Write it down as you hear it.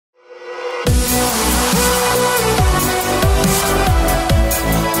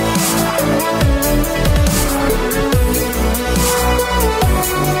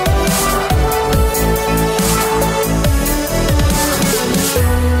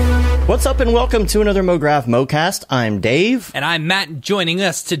What's up and welcome to another Mograph Mocast. I'm Dave. And I'm Matt, and joining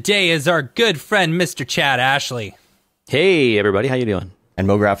us today is our good friend, Mr. Chad Ashley. Hey, everybody. How you doing? And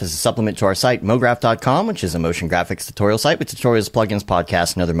Mograph is a supplement to our site, mograph.com, which is a motion graphics tutorial site with tutorials, plugins,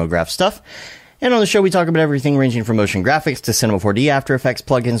 podcasts, and other Mograph stuff. And on the show, we talk about everything ranging from motion graphics to Cinema 4D, After Effects,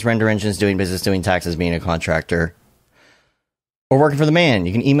 plugins, render engines, doing business, doing taxes, being a contractor, or working for the man.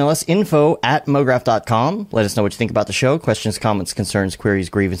 You can email us info@mograph.com. Let us know what you think about the show. Questions, comments, concerns, queries,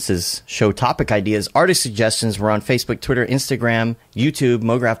 grievances, show topic ideas, artist suggestions. We're on Facebook, Twitter, Instagram, YouTube,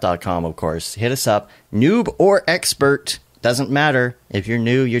 mograph.com, of course. Hit us up. Noob or expert, doesn't matter. If you're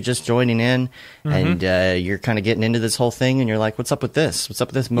new, you're just joining in, and you're kind of getting into this whole thing, and you're like, what's up with this? What's up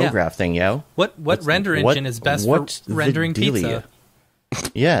with this Mograph thing, yo? What render engine is best for rendering pizza?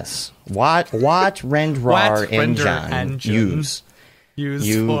 Yes. What renderer engine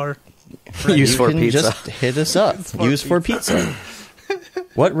use for pizza? Just hit us up. Use for pizza.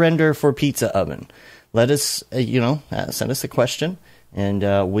 What render for pizza oven? Let us, send us a question,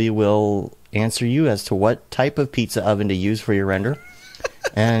 and we will answer you as to what type of pizza oven to use for your render.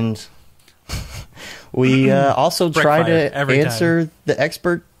 And we also try to answer the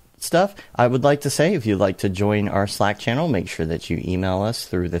expert stuff. I would like to say, if you'd like to join our Slack channel, make sure that you email us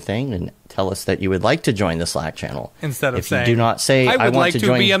through the thing and tell us that you would like to join the Slack channel. Instead of if saying, you do not say, I would want like to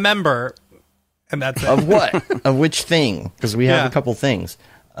join, be a member. And that's it. Of what? Of which thing? Because we have a couple things.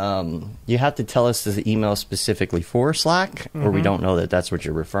 You have to tell us the email specifically for Slack, or we don't know that that's what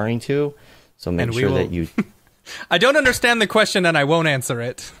you're referring to. So make sure that you... I don't understand the question, and I won't answer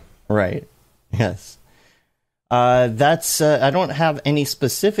it. Right. Yes. That's I don't have any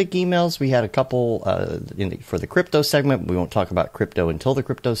specific emails. We had a couple for the crypto segment. We won't talk about crypto until the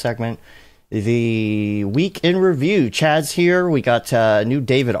crypto segment. The week in review. Chad's here. We got a new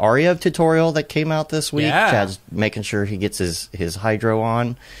David Ariev tutorial that came out this week. Yeah. Chad's making sure he gets his hydro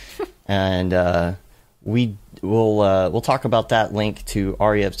on, and we'll talk about that link to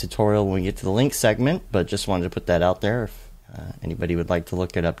Ariev's tutorial when we get to the link segment. But just wanted to put that out there if anybody would like to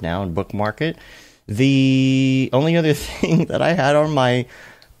look it up now and bookmark it. The only other thing that I had on my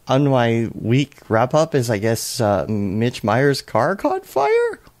week wrap up is, I guess, Mitch Meyer's car caught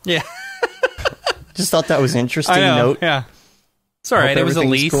fire. Yeah. Just thought that was interesting. I know, note. Yeah. It's all right. It was a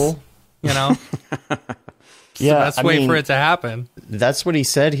lease. Cool. Yeah, the best way for it to happen. That's what he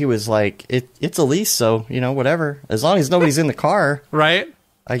said. He was like, it's a lease, so whatever. As long as nobody's in the car, right?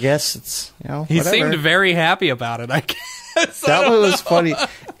 I guess it's He whatever. seemed very happy about it. I guess that was funny.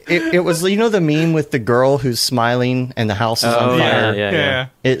 It was the meme with the girl who's smiling and the house is on fire. Yeah.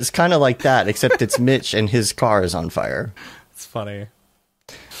 It's kind of like that, except it's Mitch and his car is on fire. It's funny.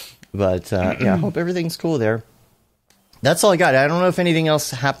 But I hope everything's cool there. That's all I got. I don't know if anything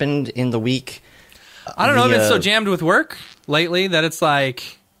else happened in the week. I don't know. I've been so jammed with work lately that it's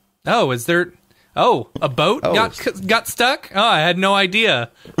like, a boat got stuck? Oh, I had no idea.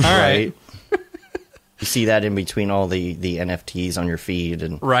 All right. You see that in between all the NFTs on your feed.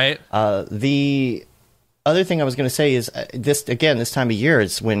 And right. The other thing I was going to say is this time of year,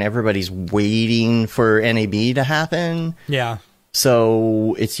 it's when everybody's waiting for NAB to happen. Yeah.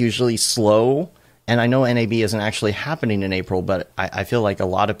 So it's usually slow. And I know NAB isn't actually happening in April, but I feel like a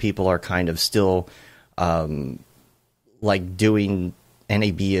lot of people are kind of still doing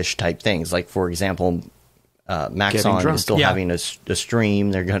NAB-ish type things. Like, for example, Maxon is still having a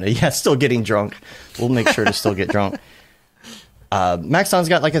stream. They're going to, still getting drunk. We'll make sure to still get drunk. Maxon's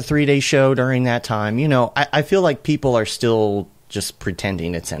got like a 3-day show during that time. I feel like people are still just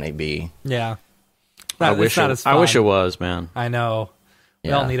pretending it's NAB. Yeah. I wish it was, man. I know.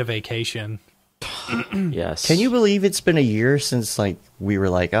 We all need a vacation. Yes. Can you believe it's been a year since we were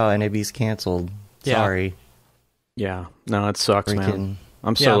like, oh, NAB's canceled. Sorry. Yeah. No, it sucks, man.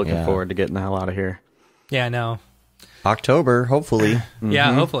 I'm so looking forward to getting the hell out of here. Yeah, I know. October, hopefully.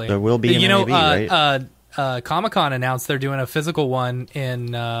 Yeah, hopefully. There will be an NAB, right? Comic-Con announced they're doing a physical one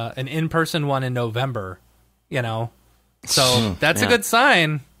an in-person one in November. So that's a good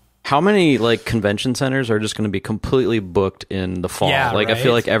sign. How many convention centers are just going to be completely booked in the fall? Yeah, I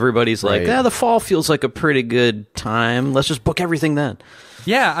feel like everybody's like, the fall feels like a pretty good time. Let's just book everything then.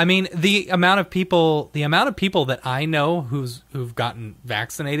 Yeah, I mean the amount of people that I know who've gotten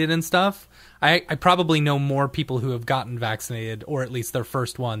vaccinated and stuff. I probably know more people who have gotten vaccinated, or at least their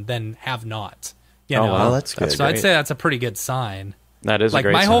first one, than have not. Oh, well, that's good. So I'd say that's a pretty good sign. That is like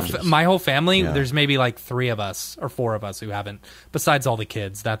a great my whole family. Yeah. There's maybe like 3 of us or 4 of us who haven't. Besides all the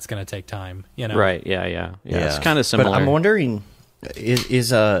kids, that's going to take time. You know, Right? Yeah. It's kind of similar. But I'm wondering,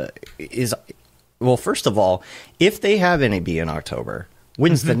 well, first of all, if they have NAB in October,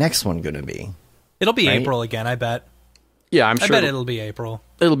 when's the next one going to be? It'll be Right? April again. I bet. Yeah, I'm sure. I bet it'll be April.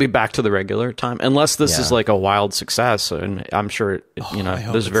 It'll be back to the regular time, unless this Yeah. is like a wild success, and I'm sure I hope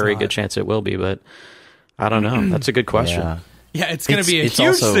there's a it's very not. good chance it will be, but I don't know. That's a good question. Yeah. Yeah, it's going to be a It's huge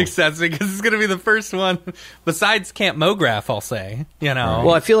also- success because it's going to be the first one besides Camp Mograph. I'll say, you know.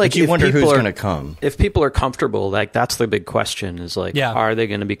 Well, I feel like But you if wonder people who's are- going to come. If people are comfortable, like that's the big question: is like, Yeah. are they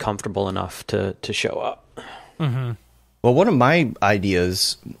going to be comfortable enough to show up? Well, one of my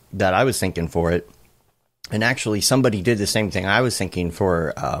ideas that I was thinking for it, and actually somebody did the same thing I was thinking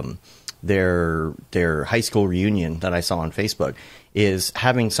for their high school reunion that I saw on Facebook, is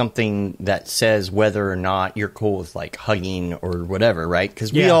having something that says whether or not you're cool with like hugging or whatever, right?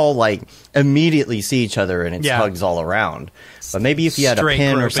 Because we Yeah. all like immediately see each other and it's Yeah. hugs all around. But maybe if you had a Straight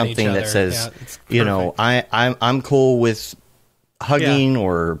pin or groping each something that other. says, Yeah, it's you know, I'm cool with hugging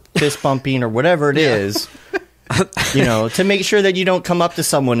or fist bumping or whatever it is. You know, to make sure that you don't come up to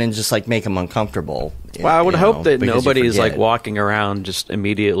someone and just like make them uncomfortable. Well, I would you hope know, that because you nobody's like forget. walking around just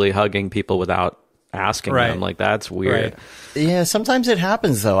immediately hugging people without asking Right. them. Like that's weird. Right. Yeah, sometimes it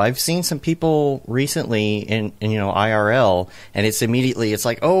happens though. I've seen some people recently in you know IRL, and it's immediately it's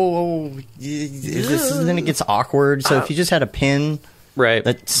like, then it gets awkward. So if you just had a pin Right.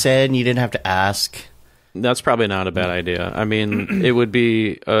 that said and you didn't have to ask. That's probably not a bad idea. I mean, it would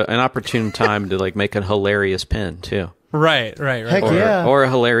be an opportune time to like make a hilarious pin too, Right. Heck or, yeah. or a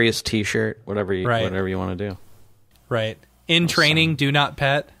hilarious T-shirt, whatever you Right. want to do. Right. In training, do not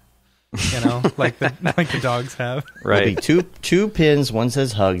pet. You know, like the dogs have. There'll be Right. two pins. One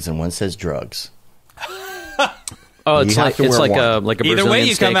says hugs and one says drugs. Oh, it's You have like to it's wear like a one. like a Either way, Brazilian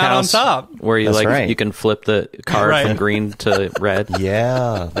you come out on steakhouse top. where you That's like right. you can flip the card Right. from green to red.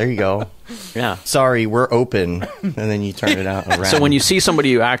 Yeah, there you go. Yeah. Sorry, we're open, and then you turn it out around. So when you see somebody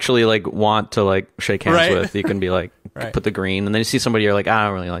you actually like want to like shake hands Right. with, you can be like Right. put the green, and then you see somebody you're like, I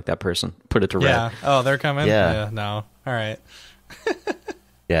don't really like that person, put it to Yeah. red. Oh, they're coming. Yeah. No. All right.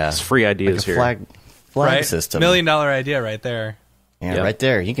 yeah, It's free ideas like a here. flag Right. system. $1 million idea right there. Yeah, Yep. right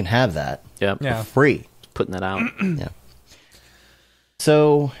there. You can have that Yep. Yeah. free. Putting that out. Yeah.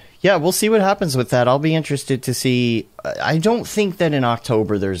 So, yeah, we'll see what happens with that. I'll be interested to see. I don't think that in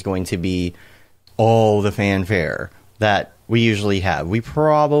October there's going to be all the fanfare that we usually have. We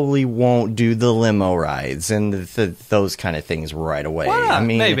probably won't do the limo rides and those kind of things right away. Why not? I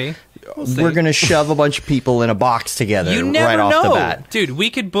mean, Maybe. We'll see. we're going to shove a bunch of people in a box together You never right know, off the bat. dude. We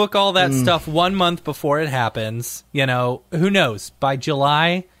could book all that stuff 1 month before it happens. You know, who knows? By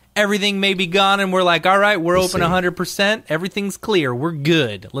July, everything may be gone, and we're like, all right, we're We'll open see. 100%. Everything's clear. We're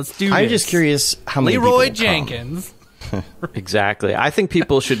good. Let's do this. I'm just curious how many Leroy people will come. Jenkins. Exactly. I think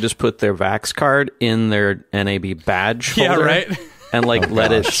people should just put their Vax card in their NAB badge Yeah, holder right. and like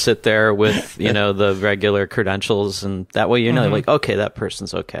let it sit there with, you know, the regular credentials, and that way you know like, okay, that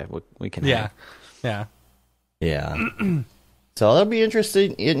person's okay. We can Yeah. Yeah. Yeah. So that'll be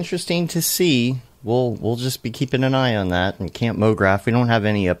interesting to see. We'll just be keeping an eye on that. And Camp Mograph, we don't have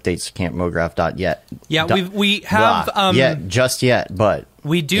any updates to Camp Mograph yet. Yeah, we have just yet, but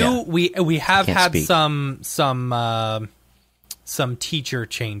we do yeah. we have Can't had speak. some teacher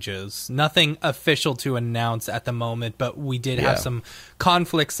changes. Nothing official to announce at the moment, but we did have Yeah. some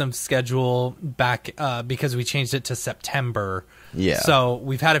conflicts of schedule back because we changed it to September. Yeah. So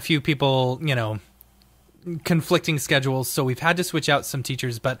we've had a few people, you know, conflicting schedules, so we've had to switch out some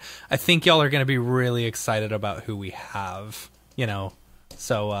teachers, but I think y'all are going to be really excited about who we have, you know.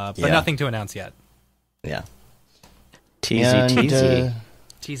 So but Yeah. nothing to announce yet. yeah. teasy And, teasy.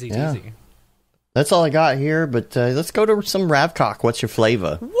 Teasy Yeah. teasy. That's all I got here, but let's go to some Ravcock. What's your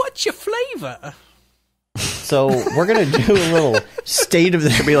flavor? What's your flavor? So we're going to do a little state of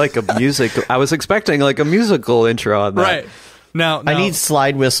It'd be the... like a music. I was expecting like a musical intro on that. Right. No. I need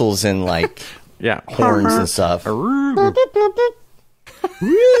slide whistles and like Yeah. horns and stuff.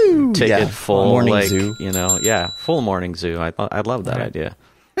 Take Yeah. it full Morning like, zoo. you know, yeah, full morning zoo. I love that idea.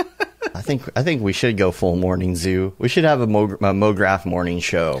 I think we should go full morning zoo. We should have a Mograph morning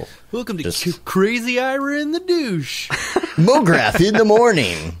show. Welcome to Just- Crazy Ira in the Douche. Mograph in the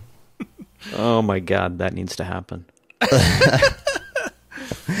morning. Oh my god, that needs to happen. It's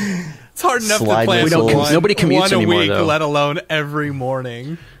hard enough Slide to plan whistles. one, Nobody commutes one a anymore, week, though. let alone every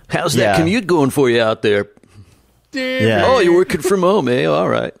morning. How's Yeah. that commute going for you out there? Yeah. Oh, you're working from home, eh? All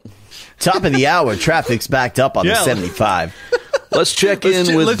right. Top of the hour, traffic's backed up on Yeah. the 75. Let's check Let's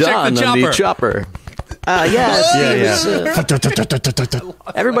in with let's check Don the on the chopper. chopper.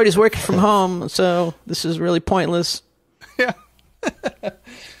 Everybody's working from home, so this is really pointless. Yeah.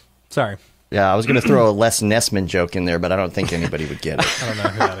 Sorry. Yeah, I was going to throw a Les Nessman joke in there, but I don't think anybody would get it. I don't know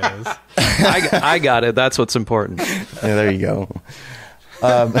who that is. I got it. That's what's important. Yeah, there you go.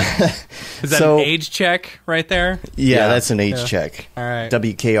 Is that an age check right there? Yeah, that's an age check. All right.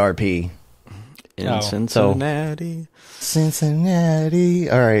 WKRP. In Cincinnati. Cincinnati.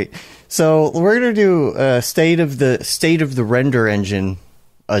 All right. So we're going to do a state of the render engine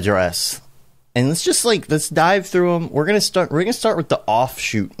address. And let's dive through them. We're gonna start with the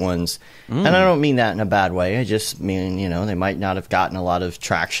offshoot ones, and I don't mean that in a bad way. I just mean they might not have gotten a lot of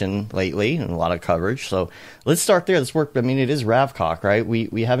traction lately and a lot of coverage. So let's start there. Let's work. I mean, it is Ravcock, right?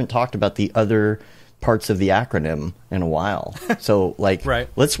 We haven't talked about the other parts of the acronym in a while. So right.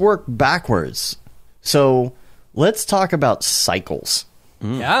 Let's work backwards. So let's talk about cycles.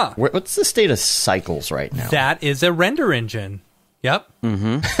 Yeah. What's the state of cycles right now? That is a render engine. Yep.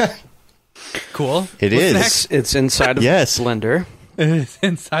 Mm-hmm. Cool. It What's is. Next? It's inside of Blender. It's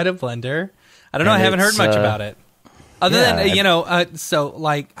inside of Blender. I don't know. I haven't heard much about it. Other than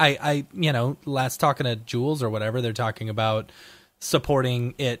I last talking to Jules or whatever, they're talking about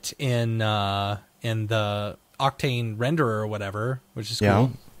supporting it in the Octane renderer or whatever, which is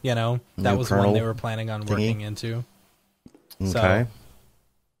cool. That was one they were planning on working into. Okay. So,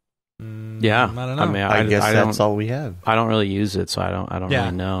 Yeah, I don't know. I mean, I guess that's all we have. I don't really use it, so I don't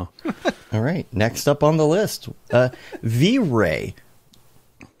really know. All right, next up on the list, V-Ray.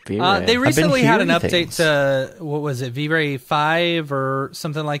 They recently had an hearing update to, what was it, V-Ray 5 or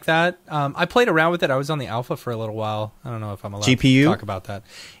something like that. I played around with it. I was on the alpha for a little while. I don't know if I'm allowed to talk about that.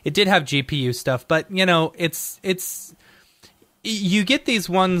 It did have GPU stuff, but it's you get these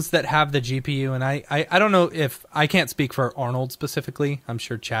ones that have the GPU, and I don't know if I can't speak for Arnold specifically. I'm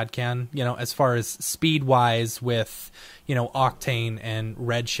sure Chad can. As far as speed wise with Octane and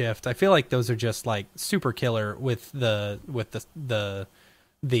Redshift, I feel like those are just like super killer with the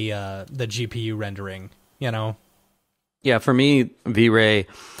GPU rendering. Yeah, for me, V-Ray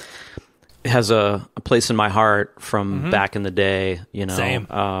has a place in my heart from back in the day.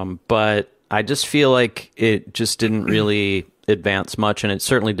 Same. But I just feel like it just didn't really advance much, and it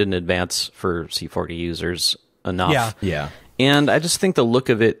certainly didn't advance for C40 users enough. Yeah. And I just think the look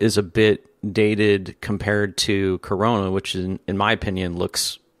of it is a bit dated compared to Corona, which in my opinion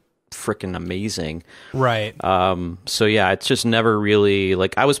looks freaking amazing. Right. So yeah, it's just never really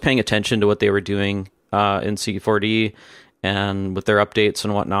I was paying attention to what they were doing in C4D, and with their updates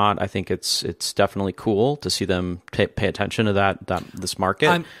and whatnot, I think it's definitely cool to see them pay attention to this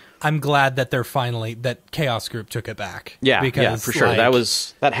market. I'm glad that that Chaos Group took it back. Yeah, because for sure.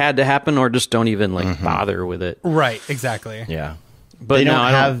 That had to happen, or just don't even bother with it. Right, exactly. Yeah. But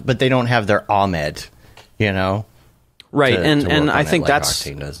they don't have their Ahmed, Right, to and I think that's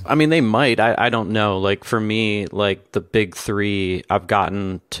Octane does. I mean, they might. I don't know. For me, the big three, I've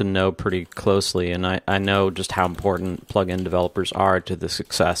gotten to know pretty closely, and I know just how important plugin developers are to the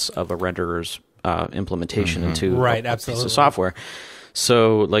success of a renderer's implementation into a piece of software.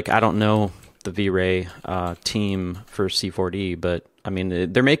 So, I don't know the V-Ray team for C4D, but I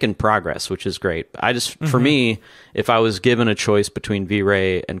mean, they're making progress, which is great. For me, if I was given a choice between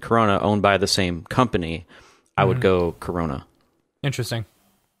V-Ray and Corona owned by the same company, I would go Corona. Interesting.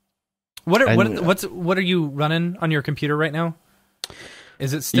 What are you running on your computer right now?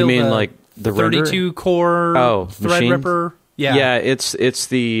 Is it still the 32 core Threadripper? Yeah, it's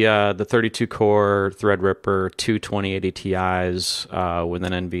the 32 core Threadripper 2 2080 Ti's with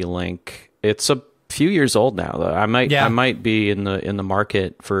an NVLink. It's a few years old now, though. I might be in the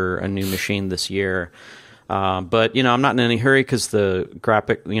market for a new machine this year. But I'm not in any hurry because the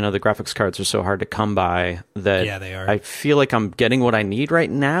graphics cards are so hard to come by that they are. I feel like I'm getting what I need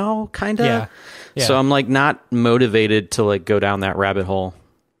right now, kind of. Yeah. So I'm not motivated to go down that rabbit hole.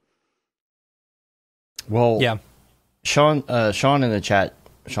 Well, yeah. Sean in the chat,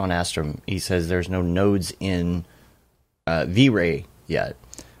 Sean Astrom, he says there's no nodes in V-Ray yet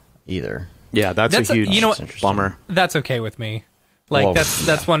either. Yeah, that's a huge bummer. That's okay with me.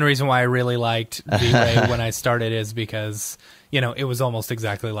 That's one reason why I really liked V-Ray when I started, is because it was almost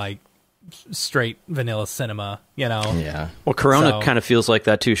exactly like straight vanilla cinema. Yeah. Well, Corona kind of feels like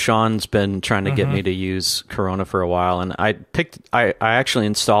that too. Sean's been trying to get me to use Corona for a while, and I actually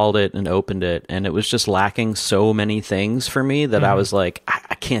installed it and opened it, and it was just lacking so many things for me that I was like,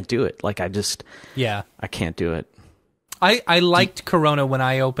 I can't do it. I can't do it. I liked Corona when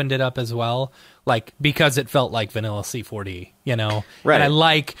I opened it up as well, because it felt like vanilla C4D, Right. And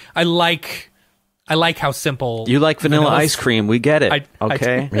I I like how simple You like vanilla vanilla's- ice cream. We get it.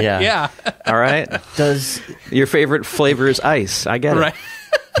 Okay. Yeah. Yeah. All right. Does Your favorite flavor is ice. I get Right.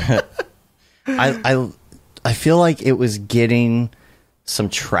 it. I feel like it was getting some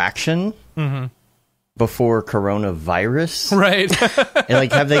traction before coronavirus. Right. And,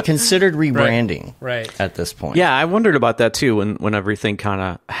 like, have they considered rebranding Right. at this point? Yeah, I wondered about that too when everything kind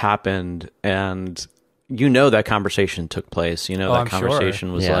of happened, and that conversation took place. I'm That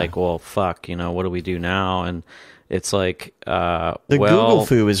conversation was Yeah. like, well, fuck, what do we do now? And it's like, The Google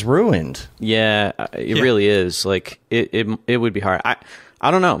foo is ruined. yeah, it really is. Like, it would be hard.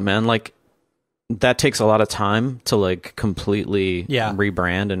 I don't know, man. Like, that takes a lot of time to like completely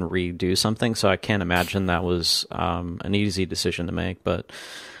rebrand and redo something. So I can't imagine that was an easy decision to make. But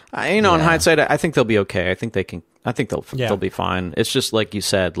in hindsight, I think they'll be okay. I think they can. I think they'll be fine. It's just like you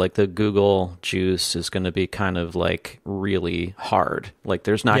said, like the Google juice is going to be kind of like really hard. Like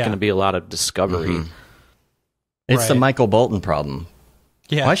there's not going to be a lot of discovery. It's the Michael Bolton problem.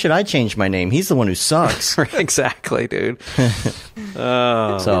 Yeah. Why should I change my name? He's the one who sucks. Exactly, dude.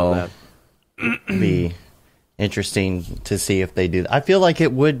 So it'd be interesting to see if they do that. I feel like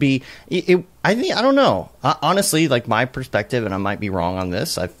it would be. I don't know. Honestly, like my perspective, and I might be wrong on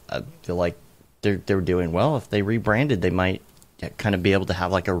this. I feel like they're doing well. If they rebranded, they might kind of be able to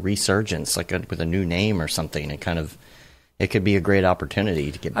have like a resurgence, like with a new name or something. It could be a great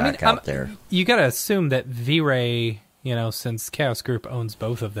opportunity to get back out there. You got to assume that V-Ray, since Chaos Group owns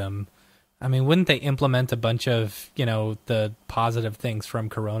both of them, I mean, wouldn't they implement a bunch of, the positive things from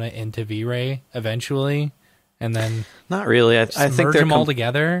Corona into V-Ray eventually? And then Not really. I think merge they're them all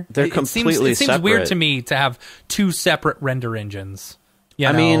together? They're It completely seems weird separate. to me to have two separate render engines.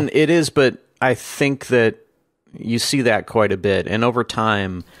 I mean, it is, but I think that you see that quite a bit. And over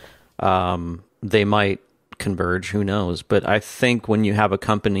time, they might converge. Who knows? But I think when you have a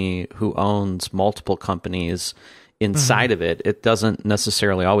company who owns multiple companies inside of it, it doesn't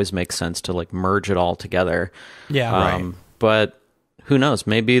necessarily always make sense to like merge it all together. Yeah. Right. But who knows?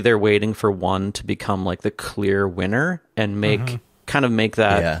 Maybe they're waiting for one to become like the clear winner and make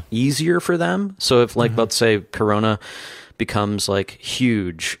that easier for them. So if like let's say Corona becomes like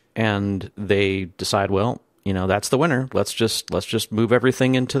huge and they decide, well, that's the winner. Let's just move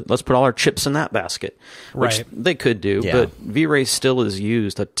everything let's put all our chips in that basket, which they could do. Yeah. But V-Ray still is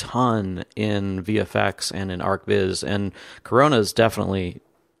used a ton in VFX and in ArcViz, and Corona is definitely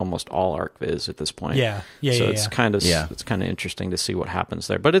almost all ArcViz at this point. Yeah. So it's kind of interesting to see what happens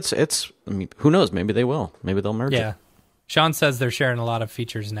there. But it's I mean, who knows? Maybe they will. Maybe they'll merge it. Sean says they're sharing a lot of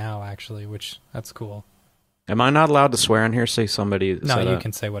features now, actually, which that's cool. Am I not allowed to swear on here? Say somebody. No, you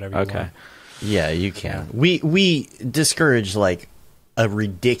can say whatever you want. Yeah, you can. We discourage like a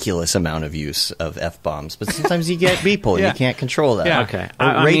ridiculous amount of use of F-bombs, but sometimes you get people and you can't control that. Yeah. Okay.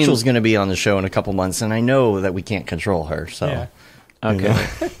 Rachel's going to be on the show in a couple months, and I know that we can't control her. So, Yeah. Okay.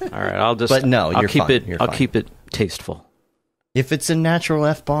 All right. I'll just. But no, I'll you're keep fine. it. You're I'll fine. keep it tasteful. if it's a natural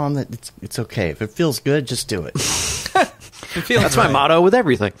F-bomb, it's okay. If it feels good, just do it. That's my motto with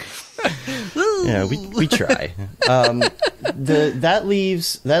everything. Yeah, we try. That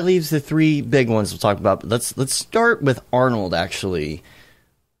leaves the three big ones we'll talk about. Let's start with Arnold. Actually,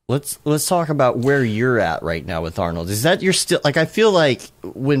 let's talk about where you're at right now with Arnold. Is that you're still like? I feel like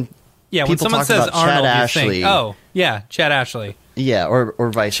when when people someone talk says about Arnold, Chad you Ashley, think, oh yeah, Chad Ashley. yeah, or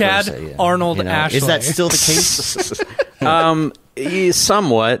vice Chad versa. Yeah. Arnold Ashley. Is that still the case?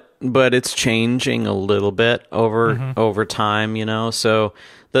 Somewhat, but it's changing a little bit over time. So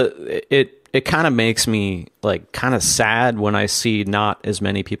it kind of makes me like kind of sad when I see not as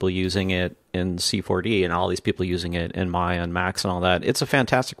many people using it in C4D and all these people using it in Maya and Max and all that. It's a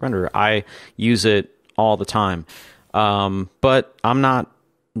fantastic renderer. I use it all the time. But I'm not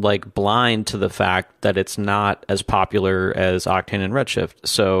like blind to the fact that it's not as popular as Octane and Redshift.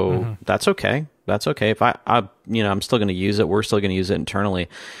 So that's okay. That's okay. If I'm still going to use it. We're still going to use it internally.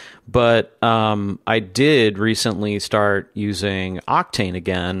 But I did recently start using Octane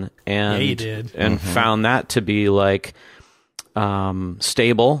again, and you did. and found that to be like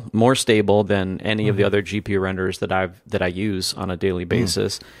stable, more stable than any of the other GPU renders that I use on a daily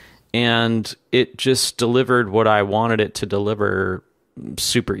basis. And it just delivered what I wanted it to deliver,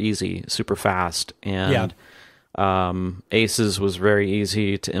 super easy, super fast, and Aces was very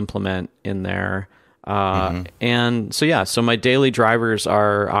easy to implement in there. And so my daily drivers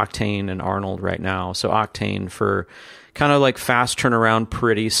are Octane and Arnold right now. So Octane for kind of like fast turnaround,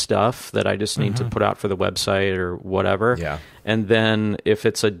 pretty stuff that I just need to put out for the website or whatever. Yeah. And then if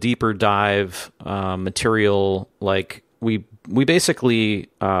it's a deeper dive material, like we we basically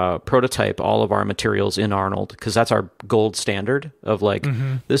prototype all of our materials in Arnold because that's our gold standard of like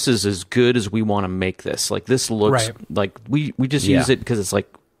this is as good as we want to make this. Like this looks like we just use it because it's like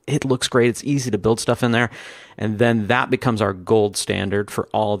it looks great. It's easy to build stuff in there, and then that becomes our gold standard for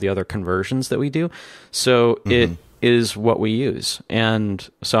all the other conversions that we do. So it is what we use, and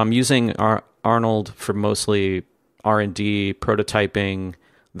so I'm using our Arnold for mostly R&D, prototyping,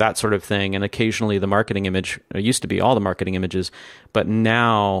 that sort of thing, and occasionally the marketing image. It used to be all the marketing images, but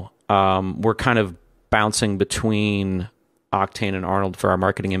now we're kind of bouncing between Octane and Arnold for our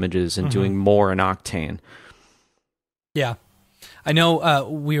marketing images and doing more in Octane. Yeah, I know.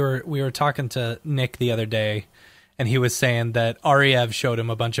 We were talking to Nick the other day, and he was saying that Ariev showed him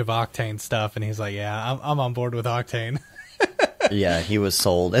a bunch of Octane stuff, and he's like, "Yeah, I'm on board with Octane." Yeah, he was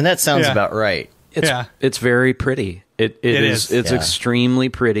sold, and that sounds about right. It's very pretty. It is. It's extremely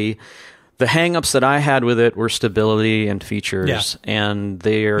pretty. The hang-ups that I had with it were stability and features, and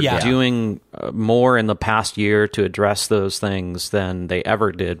they're doing more in the past year to address those things than they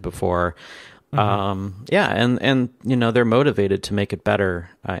ever did before. And you know, they're motivated to make it better,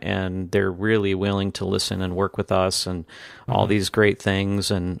 and they're really willing to listen and work with us and all these great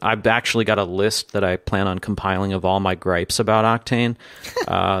things. And I've actually got a list that I plan on compiling of all my gripes about Octane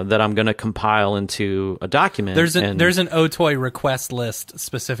that I'm going to compile into a document. There's an OTOY request list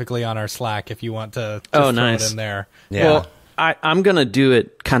specifically on our Slack if you want to throw it in there. Yeah. Well, I'm going to do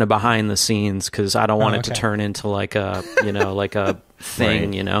it kind of behind the scenes because I don't want it to turn into like a, you know, like a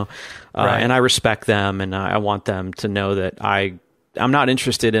thing, you know. And I respect them, and I want them to know that I'm not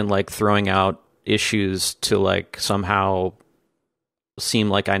interested in like throwing out issues to like somehow seem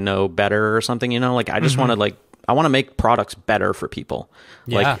like I know better or something, you know. Like I just want to I want to make products better for people,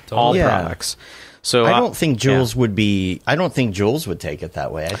 all products. So I don't think Jules would be. I don't think Jules would take it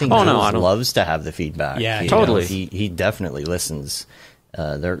that way. I think Jules loves to have the feedback. Yeah, totally. He definitely listens.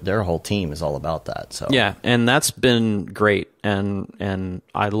 Their whole team is all about that. So yeah, and that's been great, and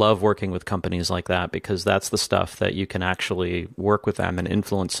I love working with companies like that because that's the stuff that you can actually work with them and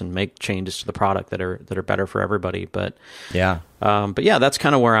influence and make changes to the product that are better for everybody. But that's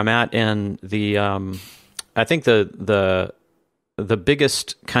kind of where I'm at, and the I think the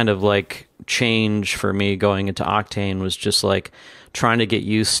biggest kind of like change for me going into Octane was just like trying to get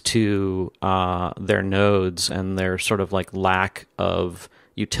used to their nodes and their sort of like lack of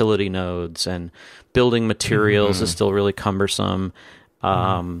utility nodes, and building materials is still really cumbersome.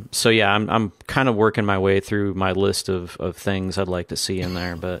 So yeah, I'm kind of working my way through my list of things I'd like to see in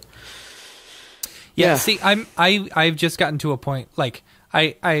there, but see, I've just gotten to a point like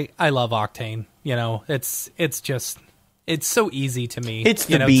I love Octane. You know, it's so easy to me. It's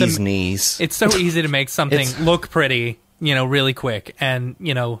the bee's knees. It's so easy to make something look pretty, you know, really quick. And,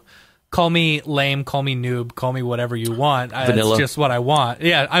 you know, call me lame, call me noob, call me whatever you want. Vanilla. It's just what I want.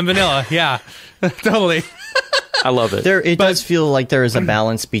 Yeah, I'm vanilla. Yeah, totally. I love it. It does feel like there is a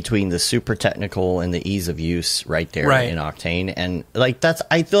balance between the super technical and the ease of use right there in Octane. And like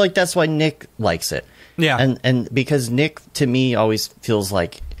I feel like that's why Nick likes it. Yeah. And because Nick, to me, always feels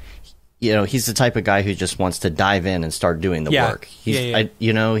like, you know, he's the type of guy who just wants to dive in and start doing the work.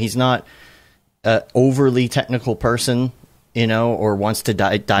 He's not an overly technical person, you know, or wants to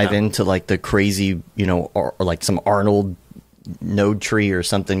dive into like the crazy, you know, or like some Arnold node tree or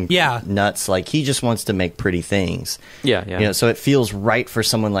something nuts. Like he just wants to make pretty things. Yeah. You know, so it feels right for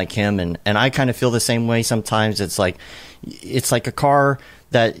someone like him. And I kind of feel the same way sometimes. It's like a car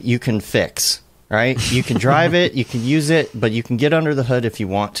that you can fix, right? You can drive it, you can use it, but you can get under the hood if you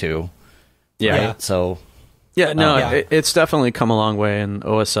want to. Yeah. Right? So. Yeah, no, it's definitely come a long way, and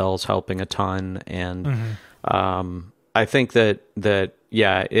OSL is helping a ton. And I think that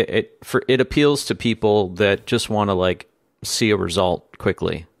it appeals to people that just want to like see a result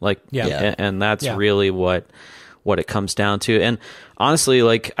quickly, and that's really what it comes down to. And honestly,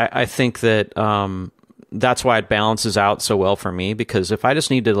 like I think that that's why it balances out so well for me, because if I just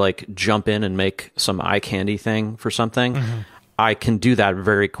need to like jump in and make some eye candy thing for something. I can do that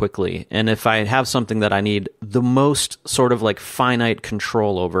very quickly. And if I have something that I need the most sort of like finite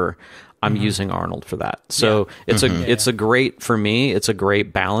control over, I'm using Arnold for that. So it's a great, for me, it's a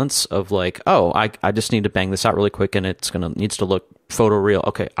great balance of like, oh, I just need to bang this out really quick, and needs to look photoreal.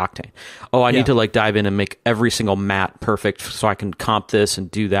 Okay, Octane. Oh, I need to like dive in and make every single matte perfect so I can comp this and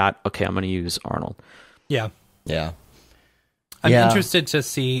do that. Okay, I'm going to use Arnold. Yeah. Yeah. I'm interested to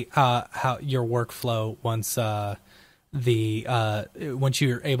see how your workflow once once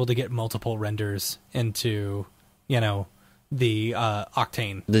you're able to get multiple renders into, you know,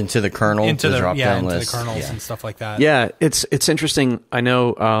 Octane into the kernel, into the drop-down into list. the kernels and stuff like that. Yeah, it's interesting. I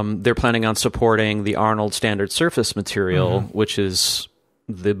know they're planning on supporting the Arnold standard surface material, which is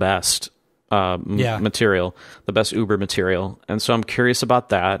the best material, the best Uber material. And so I'm curious about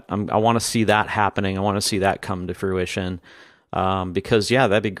that. I want to see that happening. I want to see that come to fruition. Because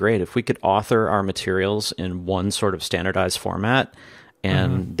that'd be great if we could author our materials in one sort of standardized format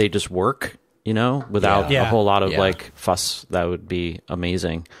and they just work, without a whole lot of like fuss. That would be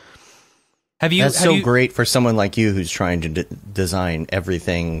amazing. That's so great for someone like you who's trying to design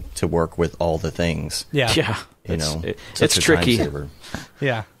everything to work with all the things. Yeah. It's tricky.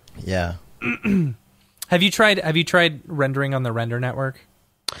 Yeah. Yeah. Have you tried rendering on the render network?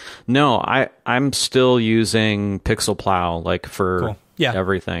 No, I'm still using Pixel Plow like for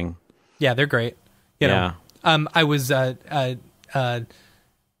everything. Yeah, they're great. You know, I was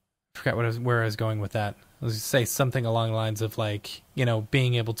forgot where I was going with that. I was going to say something along the lines of like,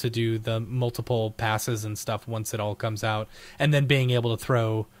 being able to do the multiple passes and stuff once it all comes out, and then being able to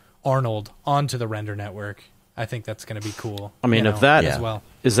throw Arnold onto the render network. I think that's going to be cool. I mean, if that as well,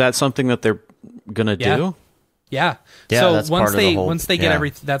 is that something that they're going to do? Yeah. So that's once they get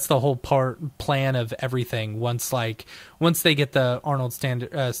everything, that's the whole plan of everything. Once they get the Arnold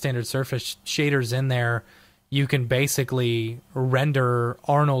standard surface shaders in there, you can basically render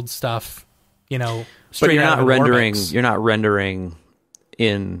Arnold stuff, straight but you're out not of rendering. Orbix. You're not rendering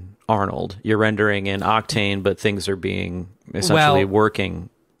in Arnold. You're rendering in Octane, but things are being essentially working.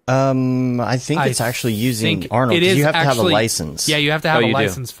 I think it's actually using Arnold. You have to have a license. Yeah, you have to have a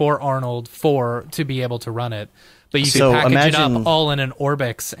license for Arnold to be able to run it. But you can package it up all in an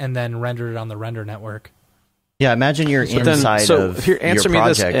Orbix and then render it on the render network. Yeah, imagine you're inside of your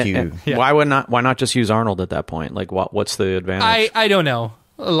project. Why not just use Arnold at that point? Like, what's the advantage? I don't know.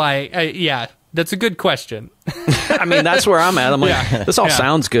 That's a good question. I mean, that's where I'm at. I'm like, this all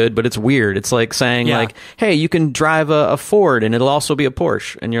sounds good, but it's weird. It's like saying, like, hey, you can drive a Ford and it'll also be a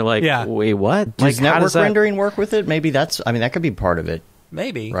Porsche. And you're like, wait, what? Does network rendering work with it? Maybe that could be part of it.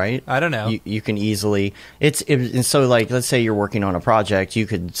 Maybe. Right? I don't know. You can easily... So, like, let's say you're working on a project, you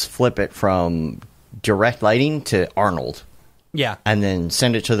could flip it from direct lighting to Arnold. Yeah. And then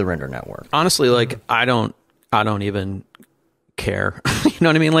send it to the render network. Honestly, like, I don't even care. You know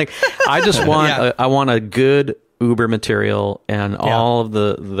what I mean? Like, I just want I want a good Uber material and all of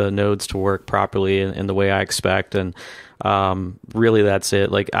the nodes to work properly in the way I expect, and really that's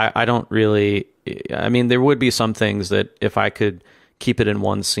it. Like, I don't really... I mean, there would be some things that if I could keep it in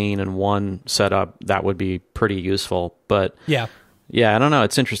one scene and one setup, that would be pretty useful. But I don't know.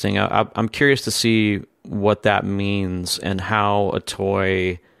 It's interesting. I'm curious to see what that means and how a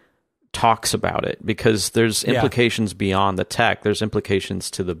toy talks about it, because there's implications beyond the tech. There's implications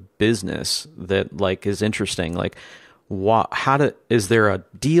to the business that like is interesting. Like, is there a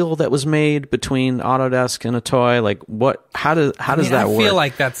deal that was made between Autodesk and a toy? Like, how does that work? I feel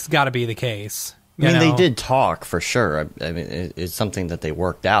like that's got to be the case. They did talk for sure. I mean, it's something that they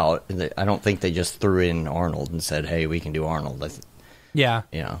worked out. I don't think they just threw in Arnold and said, "Hey, we can do Arnold." I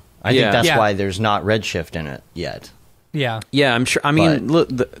think that's why there's not Redshift in it yet. Yeah, I'm sure. I mean, look,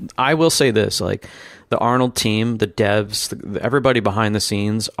 I will say this: like, the Arnold team, the devs, everybody behind the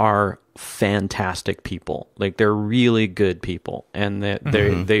scenes are fantastic people. Like, they're really good people, and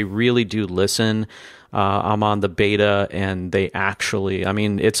they really do listen. I'm on the beta, and they actually, I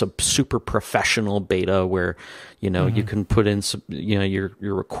mean, it's a super professional beta where, you can put in some, your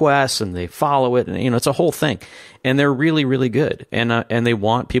requests and they follow it, and, it's a whole thing, and they're really, really good. And they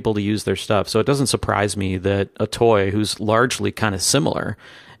want people to use their stuff. So it doesn't surprise me that a toy who's largely kind of similar,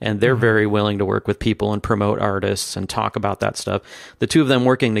 and they're very willing to work with people and promote artists and talk about that stuff. The two of them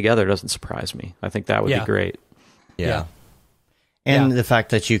working together doesn't surprise me. I think that would be great. Yeah. And the fact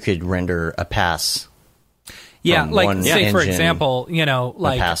that you could render a pass. Yeah, like, say, for example,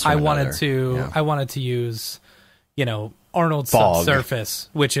 like, I wanted to use, Arnold's subsurface,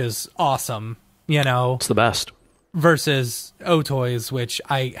 which is awesome, It's the best. Versus O-Toys, which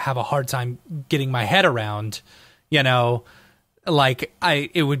I have a hard time getting my head around, like,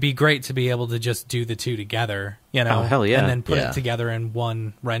 it would be great to be able to just do the two together, Oh, hell yeah. and then put it together in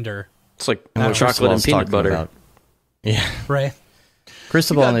one render. It's like chocolate and peanut butter. Right.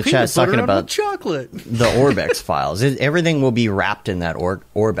 Cristobal in the chat is talking about chocolate. The Orbix files. Everything will be wrapped in that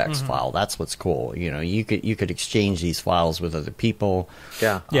Orbix file. That's what's cool. You could exchange these files with other people.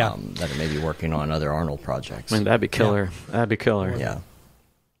 That are maybe working on other Arnold projects. I mean, that'd be killer. Yeah. That'd be killer. Yeah.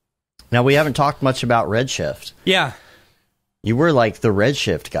 Now, we haven't talked much about Redshift. Yeah. You were like the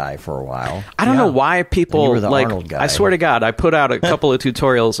Redshift guy for a while. I don't know why people you were the like. Arnold guy. I swear to God, I put out a couple of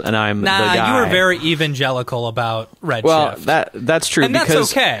tutorials, and I'm the guy. You were very evangelical about Redshift. Well, that's true, and because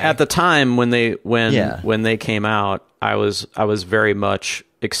that's okay. At the time when they came out, I was very much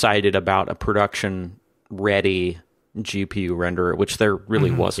excited about a production ready GPU renderer, which there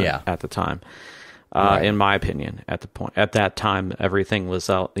really wasn't at the time. In my opinion, at that time, everything was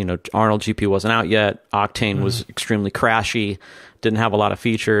out. Arnold GPU wasn't out yet. Octane was extremely crashy, didn't have a lot of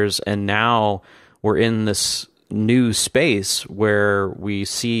features, and now we're in this new space where we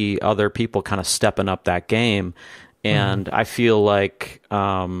see other people kind of stepping up that game, and I feel like,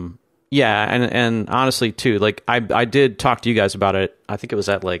 and honestly too, like I did talk to you guys about it. I think it was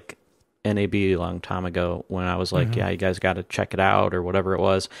at like NAB a long time ago when I was like, you guys got to check it out or whatever it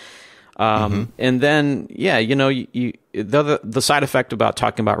was. And then, the side effect about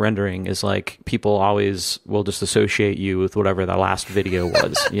talking about rendering is like people always will just associate you with whatever the last video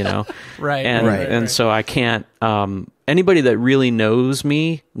was, Right. And so I can't, anybody that really knows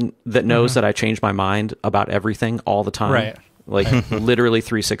me, that knows that I change my mind about everything all the time. Right. Like literally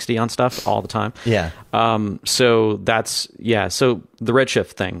 360 on stuff all the time. Yeah. So that's, so the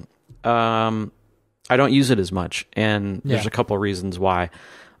Redshift thing, I don't use it as much, and there's a couple of reasons why.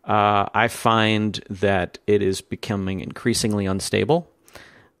 I find that it is becoming increasingly unstable.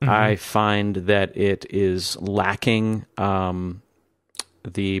 I find that it is lacking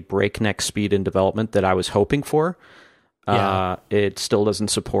the breakneck speed in development that I was hoping for. It still doesn't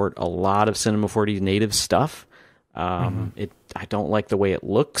support a lot of Cinema 4D native stuff. I don't like the way it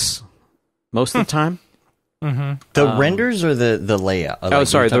looks most of the time. The renders or the layout? Like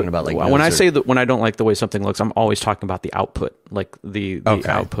sorry. About, like, when I say that, when I don't like the way something looks, I'm always talking about the output, like the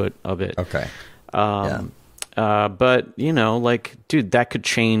output of it. Okay. But like, dude, that could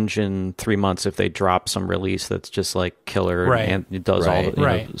change in 3 months if they drop some release that's just like killer and it does all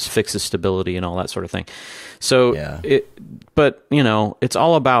the, fixes stability and all that sort of thing. So but it's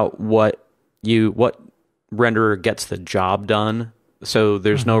all about what renderer gets the job done. So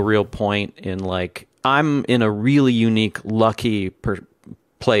there's no real point in like, I'm in a really unique, lucky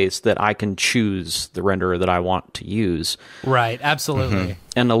place that I can choose the renderer that I want to use. Right, absolutely.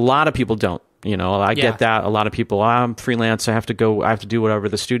 And a lot of people don't. I get that. A lot of people, I'm freelance, I have to do whatever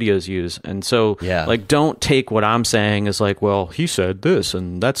the studios use. And so, like, don't take what I'm saying as like, well, he said this,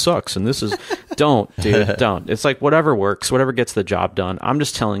 and that sucks, and this is... Don't, dude, don't. It's like, whatever works, whatever gets the job done. I'm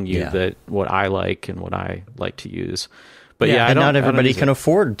just telling you that what I like and what I like to use. But and not everybody can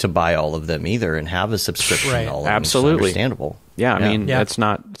afford to buy all of them either and have a subscription. Right. All of Absolutely, them. It's understandable. Yeah, I mean, it's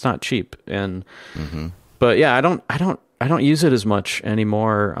not cheap, and but yeah, I don't use it as much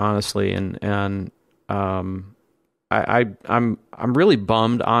anymore, honestly, and I'm really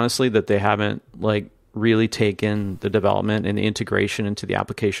bummed, honestly, that they haven't like really taken the development and the integration into the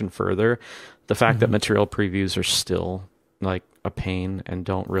application further. The fact that material previews are still like a pain and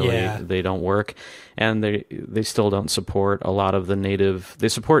they don't work, and they still don't support a lot of the native. They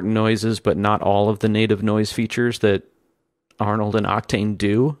support noises, but not all of the native noise features that Arnold and Octane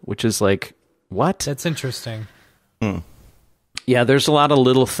do, which is like, what? That's interesting. Yeah, there's a lot of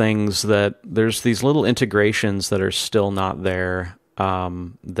little things there's these little integrations that are still not there,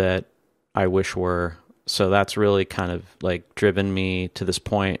 that I wish were. So that's really kind of like driven me to this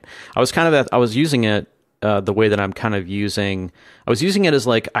point. I was using it the way that I'm kind of using. I was using it as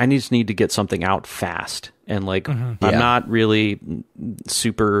like, I just need to get something out fast, and like I'm not really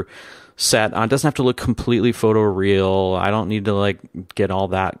super set on. It doesn't have to look completely photoreal. I don't need to like get all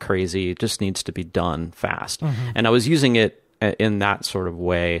that crazy. It just needs to be done fast. And I was using it in that sort of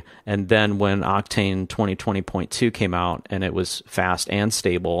way. And then when Octane 2020.2 came out and it was fast and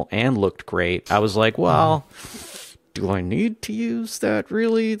stable and looked great, I was like, well, do I need to use that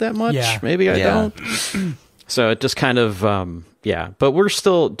really that much? Yeah. Maybe I don't. So it just kind of, but we're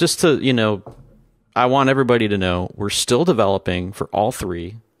still, just to, I want everybody to know we're still developing for all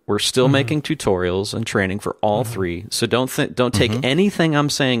three. We're still making tutorials and training for all three. So don't take anything I'm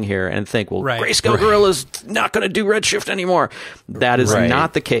saying here and think, well, Grayscale Gorilla's not going to do Redshift anymore. That is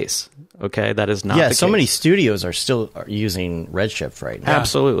not the case. Okay, that is not the case. So many studios are still using Redshift right now.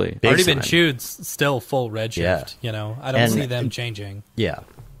 Absolutely. Already been chewed, still full Redshift. I don't see them changing. Yeah,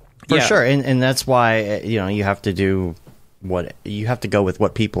 for sure. And that's why, you have to do you have to go with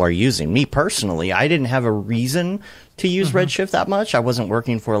what people are using. Me personally, I didn't have a reason to use Redshift that much. I wasn't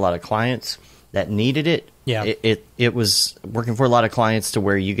working for a lot of clients that needed it. Yeah. It was working for a lot of clients to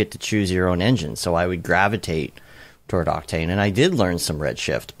where you get to choose your own engine. So I would gravitate toward Octane, and I did learn some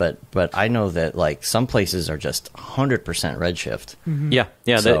Redshift, but I know that like some places are just 100% Redshift.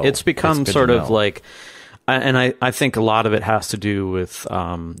 Yeah. So it's become it's sort of like, I think a lot of it has to do with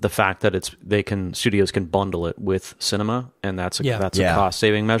the fact that studios can bundle it with cinema, and that's a cost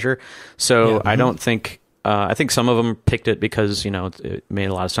saving measure. So I don't think I think some of them picked it because it made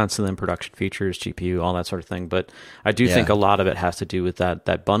a lot of sense to them, production features, GPU, all that sort of thing. But I do think a lot of it has to do with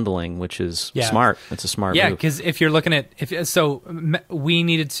that bundling, which is smart. It's a smart move. Because if you're looking at we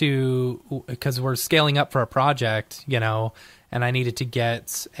needed to, because we're scaling up for a project, and I needed to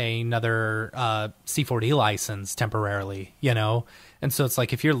get another C4D license temporarily, and so it's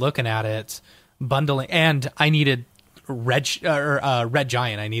like if you're looking at it, bundling, and I needed Red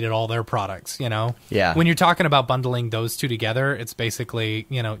Giant, I needed all their products, Yeah. When you're talking about bundling those two together, it's basically,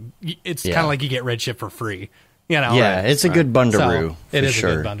 it's kind of like you get Redshift for free, Yeah, it's a good bundaroo. It is sure.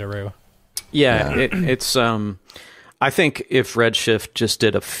 a good bundaroo. Yeah, it's. I think if Redshift just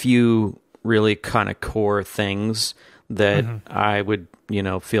did a few really kind of core things, that I would,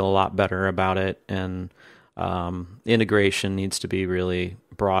 feel a lot better about it, and integration needs to be really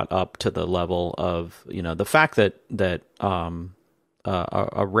brought up to the level of the fact that a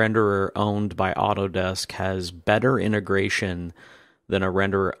renderer owned by Autodesk has better integration than a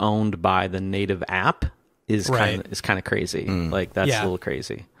renderer owned by the native app is kind of crazy. Like that's a little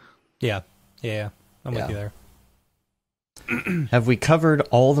crazy. Yeah, I'm with you there. Have we covered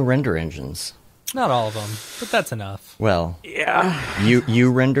all the render engines? Not all of them, but that's enough. Well, yeah. You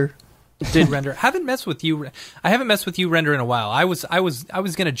render? Did render? Haven't messed with you. I haven't messed with you render in a while. I was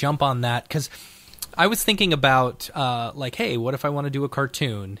gonna jump on that because I was thinking about hey, what if I want to do a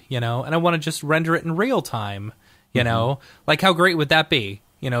cartoon, and I want to just render it in real time, like how great would that be?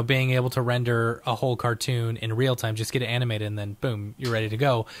 Being able to render a whole cartoon in real time, just get it animated and then boom, you're ready to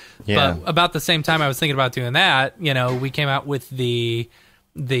go. Yeah. But about the same time I was thinking about doing that, we came out with the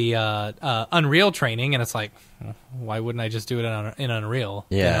Unreal training, and it's like, why wouldn't I just do it in Unreal?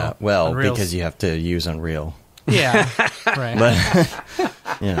 Yeah, Unreal's, because you have to use Unreal. Yeah, right. But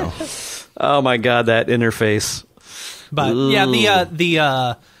oh my god, that interface. But Ooh.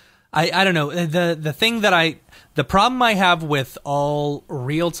 yeah, I don't know, the problem I have with all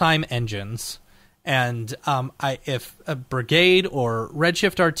real time engines, and if a Brigade or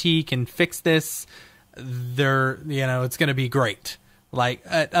Redshift RT can fix this, it's going to be great. Like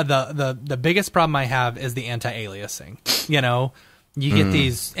the biggest problem I have is the anti-aliasing. You get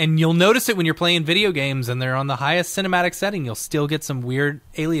these, and you'll notice it when you're playing video games and they're on the highest cinematic setting. You'll still get some weird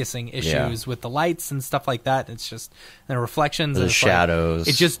aliasing issues with the lights and stuff like that. It's just the reflections, the shadows.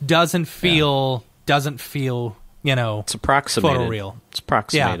 It just doesn't feel It's approximated. photoreal. It's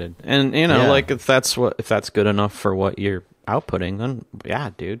approximated, and like if that's good enough for what you're outputting, then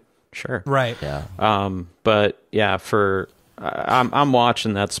yeah, dude, sure, Right. yeah. But yeah, I'm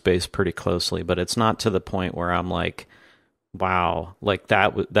watching that space pretty closely, but it's not to the point where I'm like, wow, like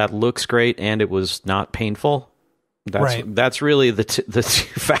that looks great and it was not painful. That's really the two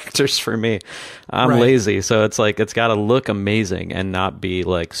factors for me. I'm lazy, so it's like it's got to look amazing and not be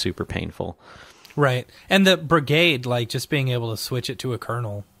like super painful. Right. And the Brigade, like just being able to switch it to a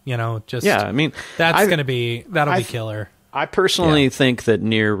kernel, just I mean, that'll be killer. I personally think that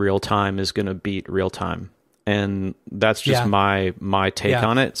near real time is going to beat real time. And that's just my take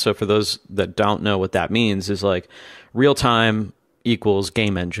on it. So for those that don't know what that means, is like real time equals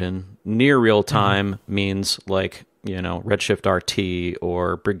game engine. Near real time means like, Redshift RT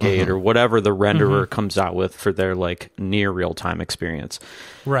or Brigade or whatever the renderer comes out with for their like near real time experience.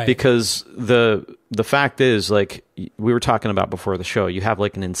 Right. Because the fact is, like we were talking about before the show, you have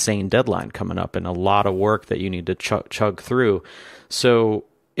like an insane deadline coming up and a lot of work that you need to chug through. So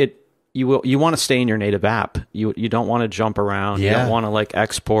you want to stay in your native app. You don't want to jump around. You don't want to like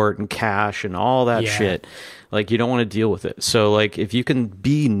export and cache and all that shit. Like you don't want to deal with it. So like if you can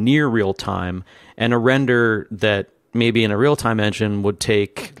be near real time, and a render that maybe in a real time engine would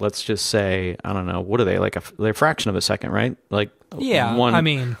take, let's just say, I don't know, what are they, like they're a fraction of a second, right? Like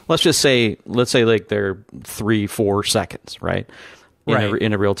let's say like they're 3-4 seconds, right?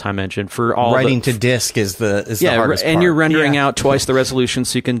 In a real time engine for all writing to disk is the hardest and part. you're rendering out twice the resolution,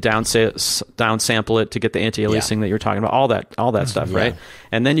 so you can downsample it to get the anti-aliasing that you're talking about, all that stuff, right?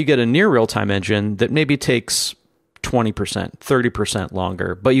 And then you get a near real time engine that maybe takes 20%, 30%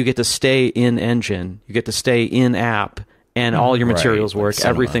 longer, but you get to stay in engine, you get to stay in app, and all your materials work, like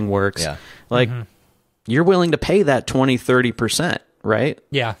everything works. Like you're willing to pay that 20-30%, right?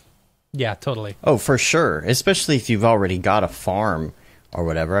 Yeah, totally. Oh, for sure. Especially if you've already got a farm or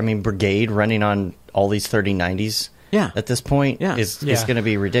whatever. I mean, Brigade running on all these 3090s at this point is going to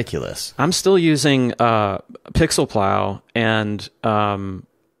be ridiculous. I'm still using Pixel Plow, and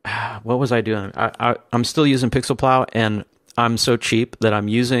what was I doing? I'm still using Pixel Plow, and I'm so cheap that I'm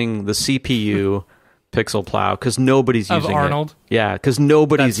using the CPU Pixel Plow because nobody's Of using Arnold? it. Yeah, because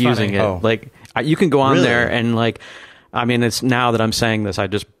nobody's That's funny. using it. Oh. Like you can go on Really? there and like, I mean, it's now that I'm saying this, I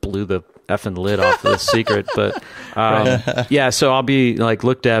just blew the effing lid off the secret. But yeah, so I'll be like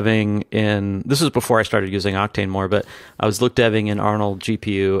look deving in. This was before I started using Octane more, but I was look deving in Arnold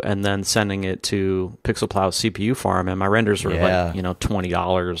GPU and then sending it to Pixel Plow's CPU farm, and my renders were like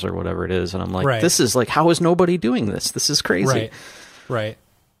 $20 or whatever it is, and I'm like, this is like, how is nobody doing this? This is crazy. Right.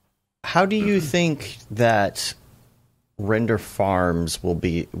 How do you think that render farms will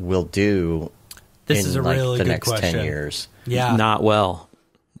do This in is a like really the good next question. 10 years? Yeah. Not well.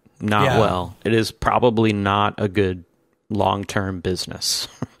 Well. It is probably not a good long-term business.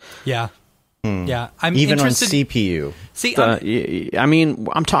 Yeah. Yeah. I'm Even interested. on CPU. See, I mean,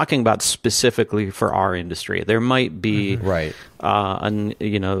 I'm talking about specifically for our industry. There might be Right. going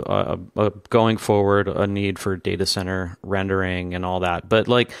forward a need for data center rendering and all that. But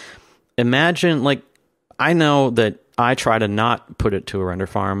like, imagine like, I know that I try to not put it to a render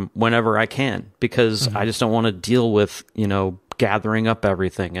farm whenever I can because I just don't want to deal with gathering up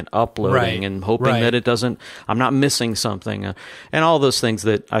everything and uploading and hoping that it doesn't. I'm not missing something, and all those things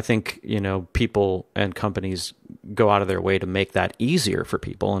that I think people and companies go out of their way to make that easier for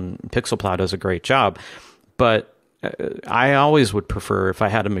people. And PixelPlow does a great job, but I always would prefer if I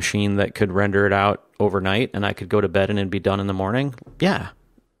had a machine that could render it out overnight and I could go to bed and it'd be done in the morning. Yeah.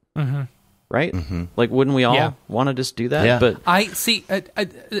 Right? Like, wouldn't we all want to just do that? Yeah. But I see.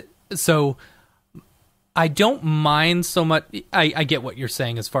 So I don't mind so much. I get what you're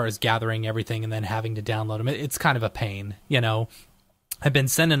saying as far as gathering everything and then having to download them. It's kind of a pain, I've been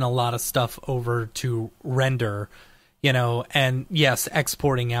sending a lot of stuff over to render, and yes,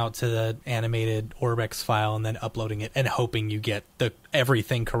 exporting out to the animated Orbex file and then uploading it and hoping you get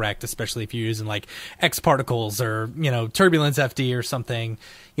everything correct, especially if you're using like X particles or, Turbulence FD or something,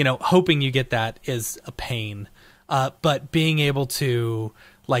 hoping you get that is a pain. But being able to,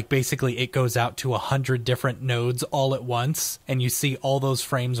 like, basically it goes out to 100 different nodes all at once and you see all those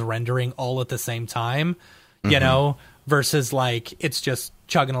frames rendering all at the same time, versus like it's just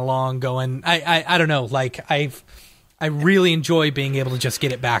chugging along going, I don't know, like I really enjoy being able to just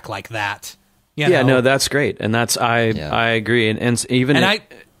get it back like that. Yeah, no, that's great. And that's, I agree. And even, and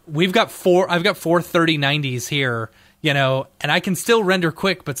I've got four 3090s here, and I can still render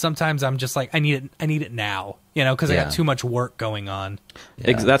quick, but sometimes I'm just like, I need it now, because I got too much work going on.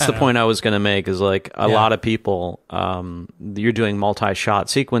 That's the point I was going to make is like a lot of people, you're doing multi-shot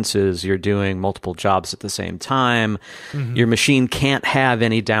sequences, you're doing multiple jobs at the same time. Your machine can't have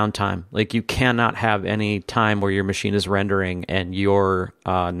any downtime. Like you cannot have any time where your machine is rendering and you're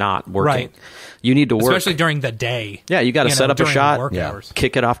not working. Right. You need to work. Especially during the day. Yeah, you got to set up a shot, hours.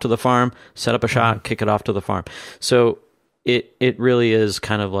 Kick it off to the farm, set up a shot, kick it off to the farm. So it really is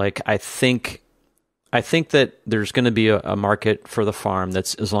kind of like, I think that there's going to be a market for the farm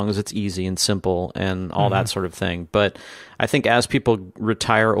that's, as long as it's easy and simple and all that sort of thing. But I think as people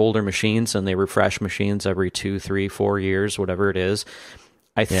retire older machines and they refresh machines every 2, 3, 4 years, whatever it is,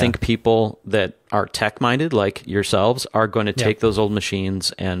 I think people that are tech-minded like yourselves are going to take those old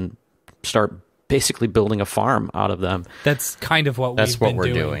machines and start basically building a farm out of them. That's kind of what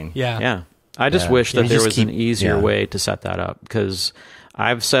we're doing. Yeah. I just wish that there was an easier way to set that up, because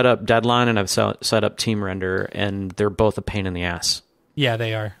I've set up Deadline and I've set up Team Render, and they're both a pain in the ass. Yeah,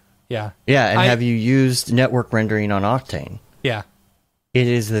 they are. Yeah. Yeah, and have you used network rendering on Octane? Yeah. It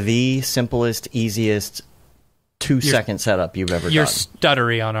is the simplest, easiest 2-second setup you've ever done. You're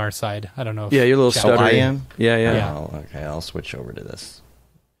stuttery on our side. I don't know if you're a little stuttery. I am? Yeah. Oh, okay, I'll switch over to this.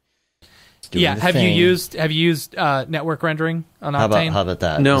 Yeah, have you used network rendering on Octane? How about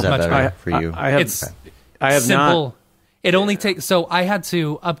that? No, is that better for you? I have simple. Not. It only takes. So I had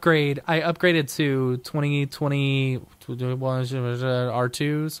to upgrade. I upgraded to 2020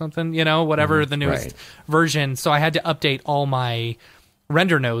 R2 something. Whatever the newest version. So I had to update all my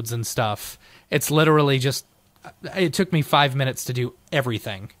render nodes and stuff. It's literally just. It took me 5 minutes to do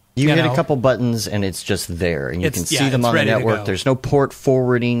everything. You hit a couple buttons and it's just there, and you can see them on the network. There's no port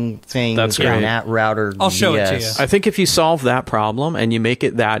forwarding thing. That's great. NAT router. I'll show it to you. I think if you solve that problem and you make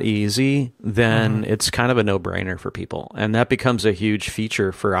it that easy, then it's kind of a no-brainer for people, and that becomes a huge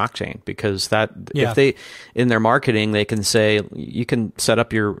feature for Octane, because if they in their marketing they can say you can set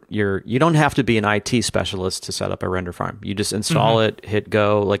up your you don't have to be an IT specialist to set up a render farm. You just install it, hit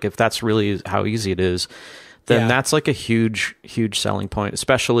go. Like if that's really how easy it is, then that's like a huge selling point,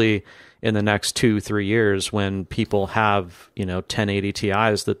 especially in the next 2-3 years when people have 1080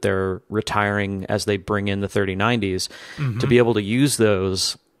 Ti's that they're retiring as they bring in the 3090s to be able to use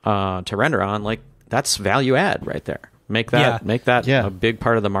those to render on. Like that's value add right there. Make that Yeah. a big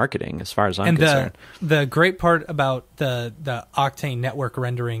part of the marketing, as far as I'm And concerned. the great part about the Octane network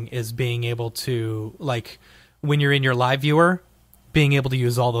rendering is being able to, like, when you're in your live viewer, being able to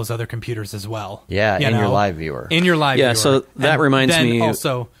use all those other computers as well. Yeah, in your live viewer. In your live viewer. So that And reminds then me.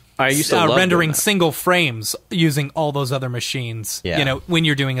 also I used to love rendering doing that. single frames using all those other machines, Yeah. when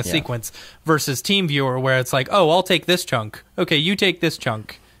you're doing a sequence, versus team viewer where it's like, oh, I'll take this chunk. Okay, you take this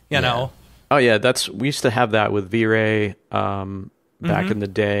chunk, you know. Oh yeah, we used to have that with V-Ray back in the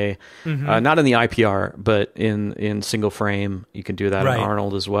day. Not in the IPR, but in single frame, you can do that Right. in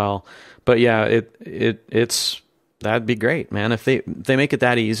Arnold as well. But yeah, it's that'd be great, man. If they make it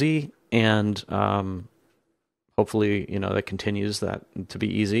that easy, and hopefully that continues that to be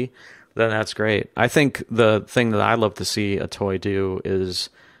easy, then that's great. I think the thing that I love to see a toy do is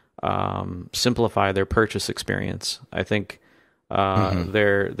simplify their purchase experience. I think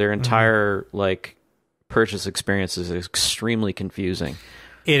their entire like purchase experience is extremely confusing.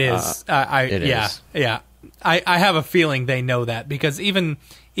 It is. Yeah. I have a feeling they know that, because even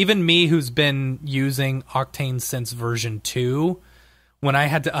me, who's been using Octane since version 2, when I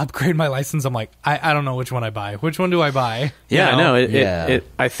had to upgrade my license, I'm like, I don't know which one I buy. Which one do I buy? Yeah, no. Yeah.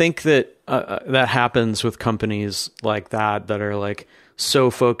 I think that that happens with companies like that are like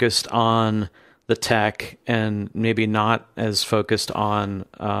so focused on the tech and maybe not as focused on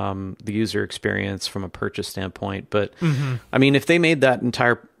the user experience from a purchase standpoint. But I mean, if they made that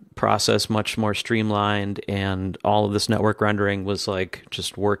entire process much more streamlined and all of this network rendering was like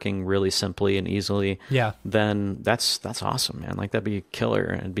just working really simply and easily, then that's awesome, man. Like, that'd be killer,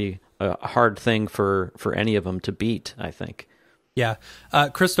 and it'd be a hard thing for any of them to beat, I think. Yeah.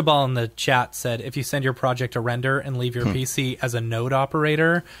 Cristobal in the chat said, if you send your project to render and leave your PC as a node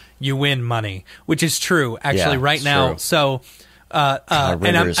operator, you win money, which is true, actually, Yeah, right it's now. true. So, and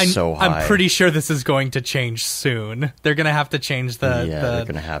render is so high. I'm pretty sure this is going to change soon. They're going to have to change they're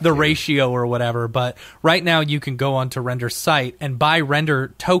gonna have the to. ratio or whatever. But right now, you can go onto Render site and buy render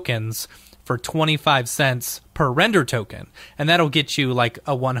tokens for 25 cents per render token, and that'll get you like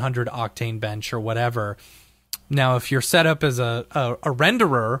a 100 octane bench or whatever. Now, if you're set up as a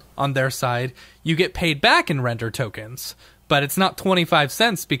renderer on their side, you get paid back in render tokens, but it's not 25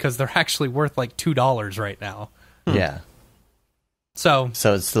 cents because they're actually worth like $2 right now. Yeah. So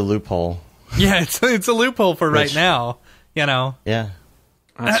it's the loophole. yeah, it's a loophole for right now, Yeah.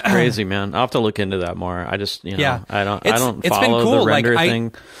 That's crazy, man. I'll have to look into that more. I just, Yeah. I don't It's follow been cool. the render Like,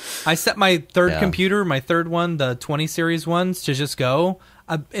 thing. I set my third Yeah. computer, my third one, the 20 series ones, to just go.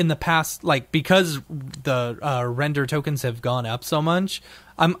 In the past, like, because the render tokens have gone up so much,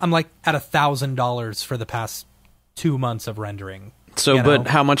 I'm like at $1,000 for the past 2 months of rendering. So, but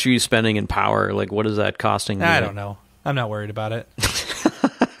how much are you spending in power? Like, what is that costing you? I don't know. I'm not worried about it.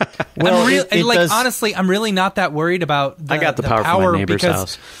 Well, I'm really, it like, does- honestly, I'm really not that worried about I got the power from my neighbor's because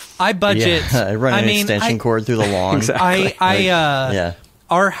house. I budget. Yeah, I run an extension cord through the lawn. Exactly. Yeah.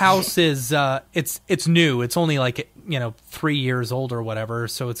 Our house is it's new. It's only like 3 years old or whatever.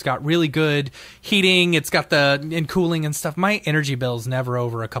 So it's got really good heating. It's got and cooling and stuff. My energy bill's never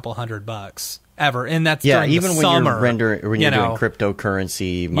over a couple $100 ever, and that's during even the when summer. you're doing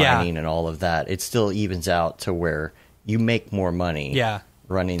cryptocurrency mining and all of that, it still evens out to where you make more money. Yeah.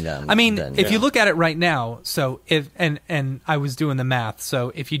 Running them. I mean, if you look at it right now, so if and I was doing the math.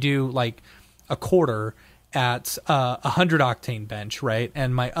 So if you do like a quarter at 100 octane bench, right,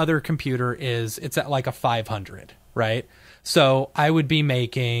 and my other computer it's at like a 500, right? So I would be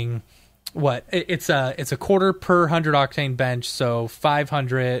making what? It's a quarter per 100 octane bench, so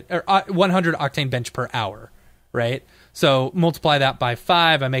 500 or 100 octane bench per hour, right? So multiply that by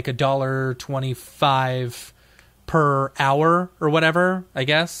 5, I make $1.25 per hour or whatever, I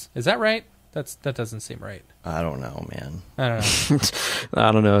guess. Is that right? That doesn't seem right. I don't know, man. I don't know.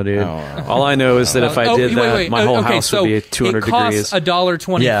 I don't know, dude. I don't know. All I know is that if I did that, my whole house would be at 200 it costs degrees.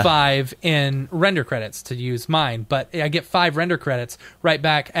 $1.25 in render credits to use mine, but I get 5 render credits right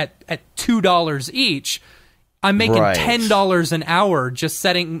back at $2 each. I'm making Right. $10 an hour just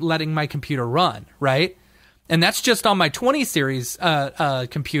letting my computer run, right? And that's just on my 20 series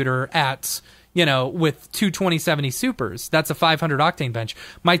computer at with two 2070 supers. That's a 500 octane bench.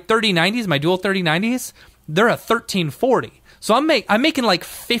 My 3090s, my dual 3090s, they're a 1340. So I'm making like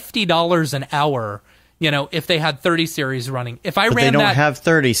 $50 an hour, if they had 30 series running. If I But ran they don't that, have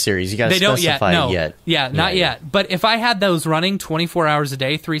 30 series. You got to specify no. yet. Yeah, not yet. But if I had those running 24 hours a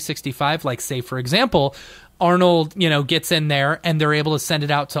day, 365, like say for example, Arnold, gets in there and they're able to send it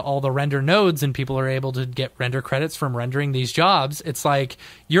out to all the render nodes and people are able to get render credits from rendering these jobs. It's like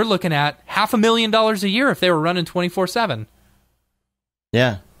you're looking at $500,000 a year if they were running 24/7.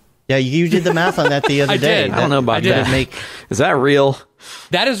 Yeah. Yeah, you did the math on that the other I day. did. I don't know about that. Is that real?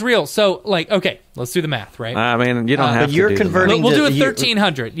 That is real. So, like, okay, let's do the math, right? I mean, you don't have but to you're do the math. converting- We'll do it you-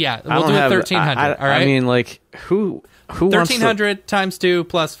 1,300. Yeah, I we'll don't do it have- 1,300. All right. I mean, like, who wants to... 1,300 times 2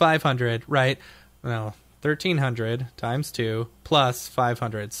 plus 500, right? Well, 1,300 times 2 plus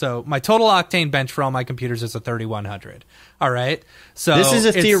 500. So my total octane bench for all my computers is a 3,100. All right. So This is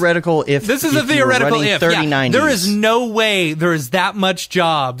a theoretical if. This is a if you were theoretical running if. 3090s. There is no way there is that much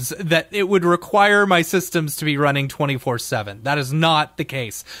jobs that it would require my systems to be running 24/7. That is not the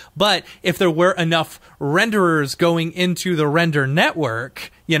case. But if there were enough renderers going into the render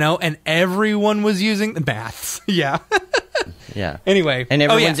network, and everyone was using the maths. Yeah. Yeah. Anyway. And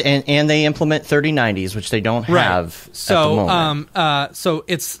everyone's oh, yeah. and they implement 3090s, which they don't have at the moment. So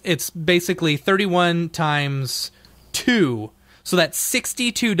it's basically 31 times 2. So that's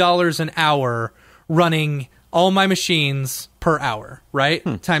 $62 an hour running all my machines per hour, right?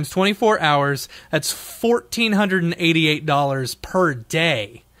 Times 24 hours, that's $1,488 per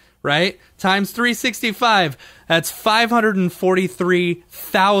day, right? Times 365, that's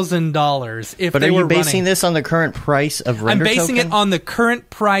 $543,000 But are you basing this on the current price of render I'm basing token? it on the current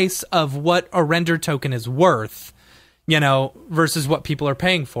price of what a render token is worth, versus what people are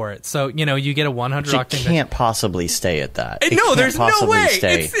paying for it. So, you get a 100 It octane. can't possibly stay at that. It No, can't there's no possibly way.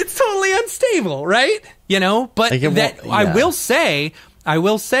 stay. It's totally unstable, right? But Like it that won't- I yeah. will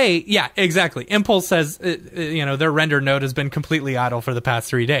say, yeah, exactly. Impulse says, their render node has been completely idle for the past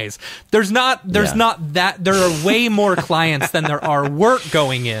 3 days. There's not that. There are way more clients than there are work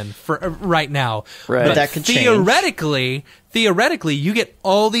going in for right now. Right. But that could change. theoretically, you get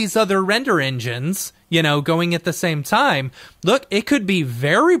all these other render engines, going at the same time. Look, it could be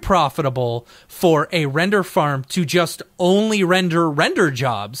very profitable for a render farm to just only render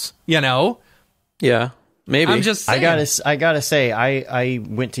jobs, Yeah, maybe. I'm just saying. I gotta say, I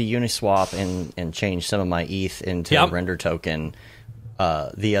went to Uniswap and changed some of my ETH into a render token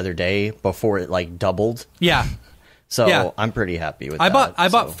the other day before it doubled. Yeah. So Yeah. I'm pretty happy with I that.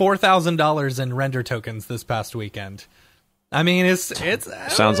 bought $4,000 in render tokens this past weekend. I mean, it's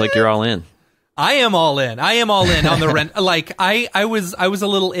Sounds like you're all in. I am all in on the rent. Like I was a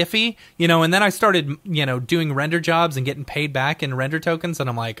little iffy, and then I started, doing render jobs and getting paid back in render tokens, and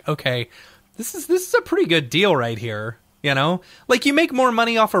I'm like, okay, this is a pretty good deal right here. Like you make more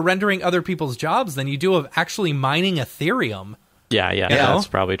money off of rendering other people's jobs than you do of actually mining Ethereum. Yeah, that's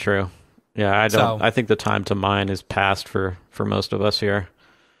probably true. Yeah, I think the time to mine is past for most of us here.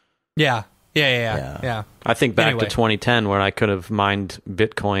 Yeah. I think back Anyway. to 2010 when I could have mined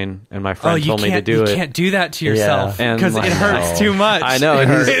Bitcoin and my friend told me to do you it. can't do that to yourself Yeah. because And it hurts too much. I know.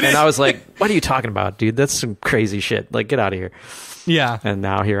 It And I was like, what are you talking about, dude? That's some crazy shit. Like, get out of here. Yeah. And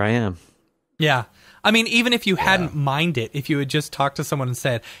now here I am. Yeah. I mean, even if you hadn't mined it, if you had just talked to someone and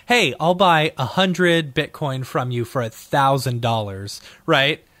said, hey, I'll buy 100 Bitcoin from you for $1,000,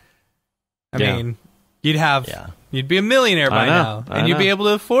 right? I mean, you'd be a millionaire by now. And you'd be able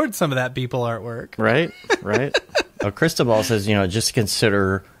to afford some of that Beeple artwork. Right. Cristobal says, just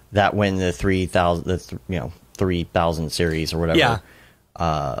consider that when the 3000 series or whatever,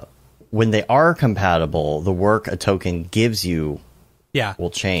 when they are compatible, the work a token gives you will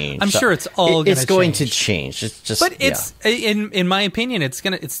change. I'm sure it's all it's going to change. It's just, but it's in my opinion, it's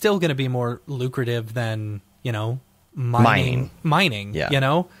still gonna be more lucrative than mining.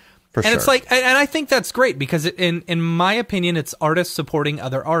 Yeah. For and sure. it's like, and I think that's great because in my opinion, it's artists supporting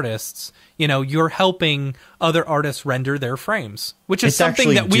other artists. You're helping other artists render their frames, which is It's something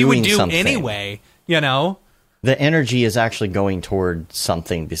actually that we would doing do something. anyway. The energy is actually going toward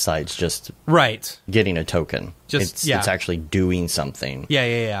something besides just Right. getting a token. Just It's actually doing something.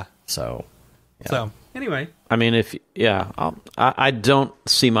 Yeah. So, So anyway, I mean, I don't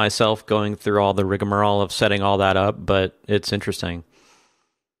see myself going through all the rigmarole of setting all that up, but it's interesting.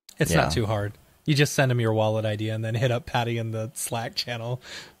 it's not too hard. You just send them your wallet ID and then hit up Patty in the Slack channel.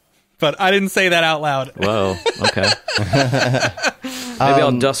 But I didn't say that out loud. Whoa, okay. Maybe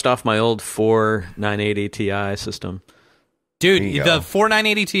I'll dust off my old 4980 Ti system. Dude, the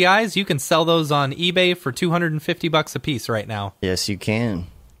 4980 Ti's, you can sell those on eBay for $250 a piece right now. yes, you can.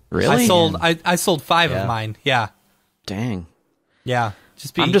 Really? I sold 5 of mine. Yeah. Dang. Yeah.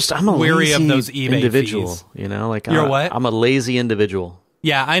 I'm a wary lazy of those eBay individual, fees. like You're what? I'm a lazy individual.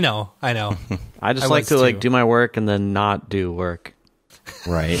 Yeah, I know. I just I like was to too. do my work and then not do work.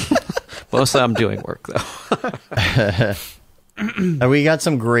 Right. Mostly I'm doing work though. We got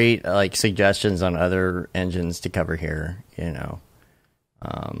some great suggestions on other engines to cover here.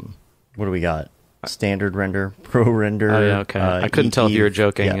 What do we got? Standard render, pro render. Oh yeah, okay. I couldn't tell if you were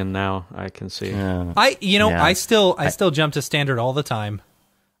joking, yeah. and now I can see. Yeah. I still jump to standard all the time.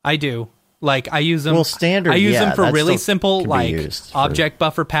 I do. Like I use them. Well, standard. I use them for that really still simple, can be like used for- object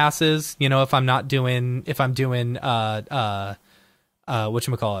buffer passes. You know, if I'm doing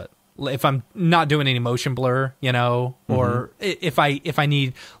whatchamacallit, if I'm not doing any motion blur, you know, or if I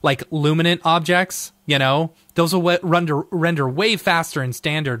need like luminant objects, you know, those will render way faster in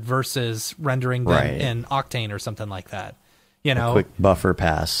standard versus rendering them in Octane or something like that. You know, quick buffer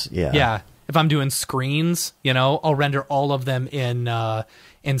pass. Yeah. Yeah. If I'm doing screens, you know, I'll render all of them in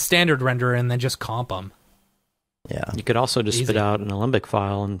standard render and then just comp them. Yeah. You could also just spit out an Alembic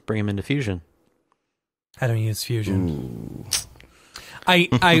file and bring them into Fusion. I don't use Fusion.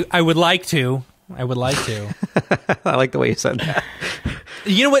 I would like to. I would like to. I like the way you said that.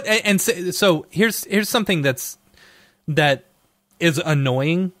 You know what? And so here's something that is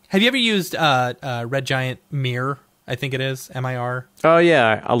annoying. Have you ever used Red Giant Mir? I think it is MIR. Oh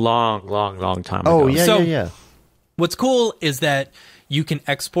yeah, a long time ago. Oh yeah, So- yeah. What's cool is that you can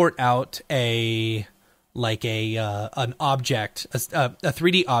export out an object, a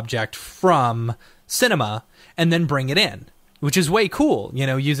 3D object from Cinema, and then bring it in, which is way cool. You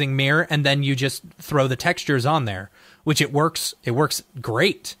know, using Mirror, and then you just throw the textures on there, which it works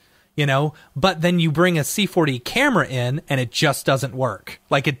great. You know, but then you bring a C40 camera in, and it just doesn't work.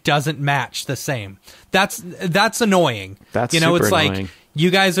 Like it doesn't match the same. That's annoying. That's you know, super it's annoying. like. You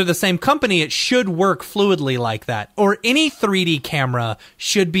guys are the same company. It should work fluidly like that. Or any 3D camera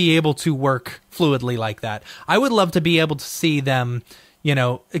should be able to work fluidly like that. I would love to be able to see them, you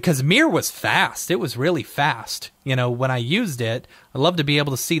know, because Mir was fast. It was really fast. You know, when I used it, I'd love to be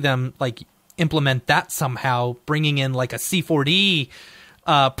able to see them, like, implement that somehow, bringing in, like, a C4D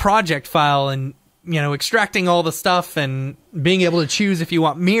project file and, you know, extracting all the stuff and being able to choose if you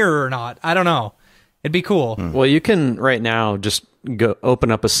want Mir or not. I don't know. It'd be cool. Well, you can right now just go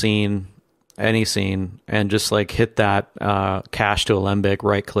open up a scene, any scene, and just like hit that cache to Alembic,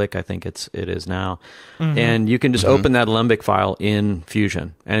 right click, I think it is now. And you can just open that Alembic file in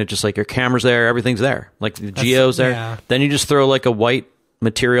Fusion. And it's just like your camera's there, everything's there. Like the geo's there. Yeah. Then you just throw like a white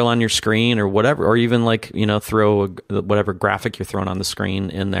material on your screen or whatever, or even like, you know, throw whatever graphic you're throwing on the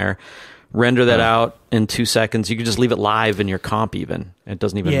screen in there. Render that out in 2 seconds. You can just leave it live in your comp even. It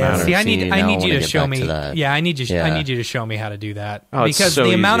doesn't even matter. See, I need now, I you wanna to get show back me. to that. Yeah, I need you to show me how to do that. Oh, it's because so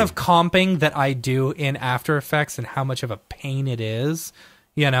the amount easy. of comping that I do in After Effects and how much of a pain it is,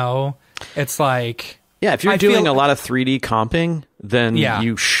 you know, it's like Yeah, if you're I doing feel- a lot of 3D comping, then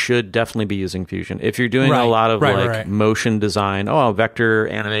you should definitely be using Fusion. If you're doing a lot of motion design, vector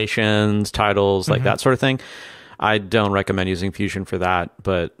animations, titles, like that sort of thing, I don't recommend using Fusion for that.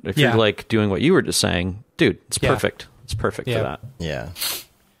 But if you're like doing what you were just saying, dude, it's perfect. It's perfect for that. Yeah.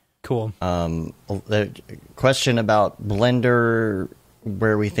 cool. The question about Blender,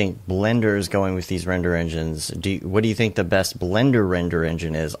 where we think Blender is going with these render engines. What do you think the best Blender render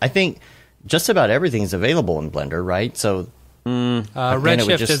engine is? I think just about everything's available in Blender, right? So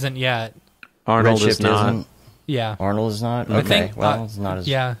Redshift isn't yet. Arnold Redshift is not. isn't. Yeah. Arnold is not? I Okay. think, well, it's not as...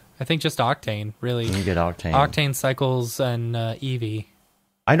 Yeah, I think just Octane, really. You can get Octane. Octane Cycles and Eevee.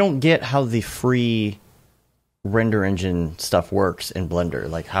 I don't get how the free render engine stuff works in Blender.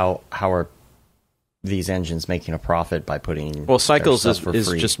 Like, how are these engines making a profit by putting... Well, Cycles their stuff is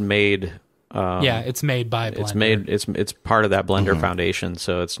for free? just made... yeah, it's made by Blender. It's part of that Blender Foundation,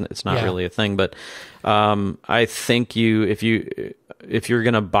 so it's not really a thing. But I think if you're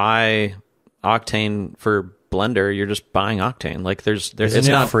gonna buy Octane for Blender, you're just buying Octane. Like there's it's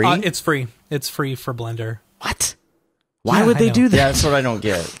not free. It's free. It's free for Blender. What? Why would they do that? Yeah, that's what I don't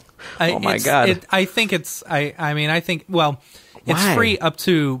get. Oh my God. I think it's. I mean, I think. Well, it's Why? free up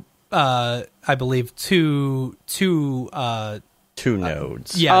to. I believe two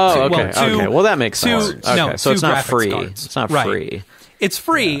nodes. Yeah. Oh, two, okay. Well, two, okay. Well, that makes two, sense. Okay. No, so it's two not graphics free. cards. It's not Right. free. It's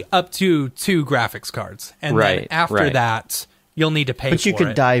free up to 2 graphics cards, and then after that, you'll need to pay. But you for could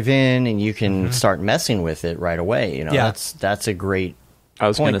it. dive in and you can start messing with it right away. You know, that's a great I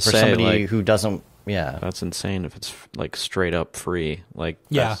was going point to for say somebody like, who doesn't. Yeah, that's insane if it's like straight up free. Like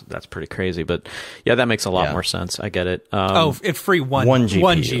Yeah. that's pretty crazy. But yeah, that makes a lot more sense. I get it. It's free one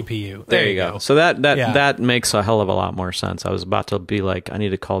GPU. GPU. There you go. So that makes a hell of a lot more sense. I was about to be like, I need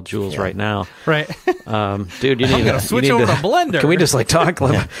to call Jules right now. Right. Dude, you need to switch over to Blender. Can we just like talk?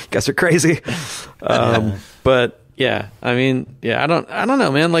 You guys are crazy. But yeah, I mean, I don't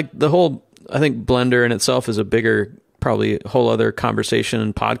know, man. Like I think Blender in itself is a bigger, probably whole other conversation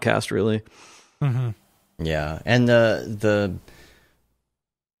and podcast, really. Mm-hmm. Yeah, and the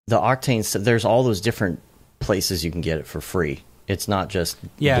Octane stuff, there's all those different places you can get it for free. It's not just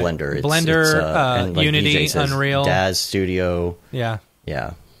Blender. It's and like Unity, VJ says, Unreal, Daz Studio. Yeah,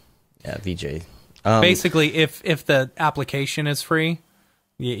 VJ. basically, if the application is free,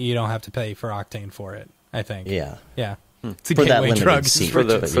 you don't have to pay for Octane for it, I think. Yeah. Yeah. It's a For that gateway limited drug. seat. For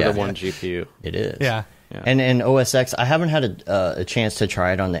the Yeah. one GPU. It is. Yeah. Yeah. And OS X, I haven't had a chance to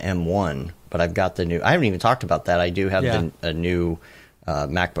try it on the M1, but I've got the new. I haven't even talked about that. I do have a new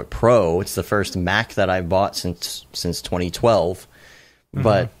MacBook Pro. It's the first Mac that I've bought since 2012,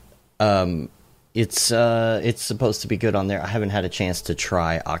 but it's supposed to be good on there. I haven't had a chance to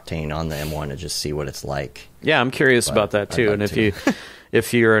try Octane on the M1 to just see what it's like. Yeah, I'm curious about that too. I'd And like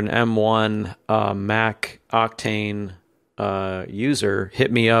if you're an M1 Mac Octane user,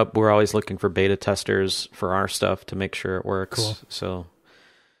 hit me up. We're always looking for beta testers for our stuff to make sure it works. Cool. So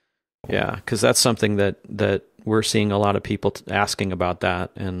yeah, because that's something that we're seeing a lot of people asking about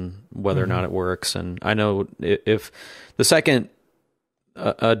that and whether or not it works. And I know if the second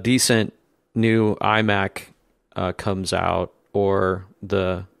a decent new iMac comes out or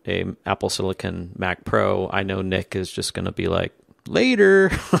a Apple Silicon Mac Pro, I know Nick is just going to be like,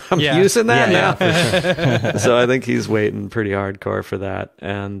 later. I'm using that now. For sure. So I think he's waiting pretty hardcore for that.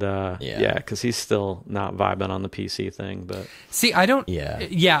 And because he's still not vibing on the PC thing. But see, I don't.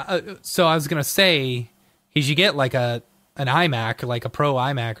 Yeah. So I was gonna say, you should get like an iMac, like a Pro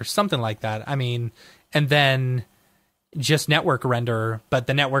iMac or something like that. I mean, and then just network render, but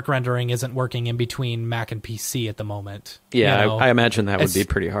the network rendering isn't working in between Mac and PC at the moment. Yeah, you know? I imagine that would be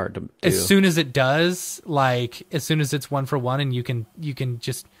pretty hard to do. As soon as it does, like as soon as it's 1-for-1 and you can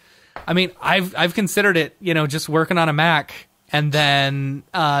just, I mean, I've considered it, just working on a Mac and then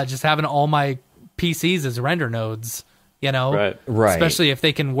just having all my PCs as render nodes, Right. Especially if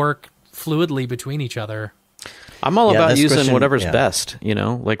they can work fluidly between each other. I'm all about using whatever's yeah. best,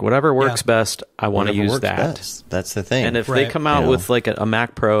 like whatever works best, I want to use that. Best. That's the thing. And if they come out with like a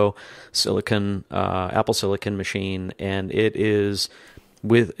Mac Pro Silicon, Apple Silicon machine, and it is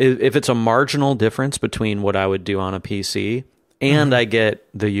if it's a marginal difference between what I would do on a PC, and I get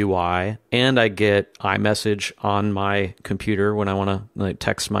the UI, and I get iMessage on my computer when I want to like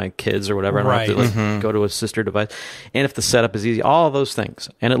text my kids or whatever, I don't have to go to a sister device, and if the setup is easy, all of those things,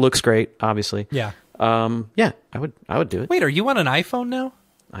 and it looks great, obviously. Yeah. I would do it. Wait, are you on an iPhone now?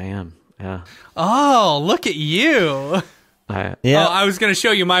 I am. Yeah. Oh, look at you. Yeah. Oh, I was going to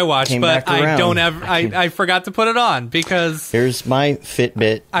show you my watch, Came but back I around. don't have. I forgot to put it on because Here's my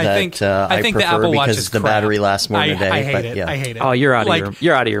Fitbit I think that I the prefer Apple Watch because is the crap. battery lasts more than a day. I hate but it. yeah. I hate it. Oh, you're out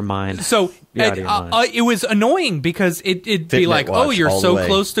of your mind. So You're out of your mind. it was annoying because it'd be Fitbit like, watch oh, you're all the so way.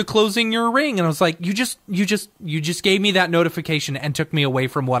 close to closing your ring, and I was like, you just gave me that notification and took me away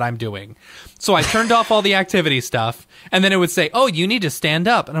from what I'm doing. So I turned off all the activity stuff, and then it would say, oh, you need to stand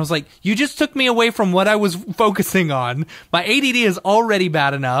up, and I was like, you just took me away from what I was focusing on. My ADD is already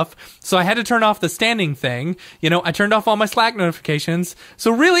bad enough, so I had to turn off the standing thing. I turned off all my Slack notifications.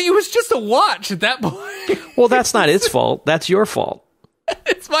 So really, it was just a watch at that point. Well, that's not its fault. That's your fault.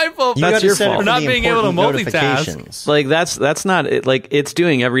 It's my fault. You That's gotta your set it fault. for For not the being able to important multitask. notifications. Like that's not it. Like it's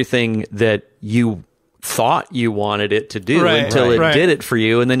doing everything that you thought you wanted it to do until it did it for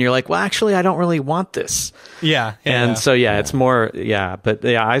you, and then you're like, well, actually, I don't really want this. Yeah. And so it's more but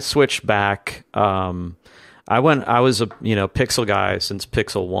I switched back. I was a Pixel guy since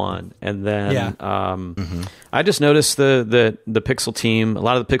Pixel 1, and then I just noticed the Pixel team, a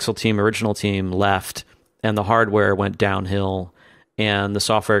lot of the Pixel team, original team left, and the hardware went downhill, and the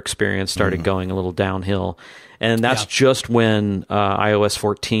software experience started going a little downhill. And that's just when iOS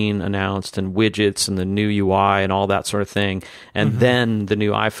 14 announced, and widgets and the new UI and all that sort of thing. And then the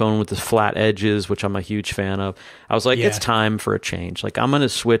new iPhone with the flat edges, which I'm a huge fan of. I was like, it's time for a change. Like, I'm going to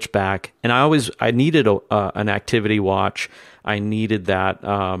switch back. And I needed an activity watch. I needed that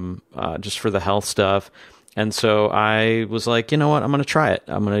just for the health stuff. And so I was like, you know what? I'm going to try it.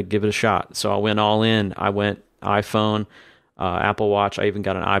 I'm going to give it a shot. So I went all in. I went iPhone, Apple Watch. I even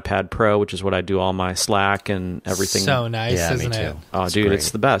got an iPad Pro, which is what I do all my Slack and everything. So nice, Yeah, isn't me it? too. Oh, It's dude, great. it's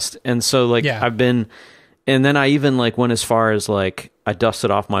the best. And so I've been, and then I even went as far as I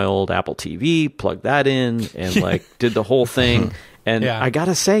dusted off my old Apple TV, plugged that in, and did the whole thing. And I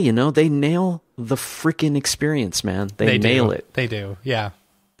gotta say, they nail the freaking experience, man. They nail it. They do. Yeah.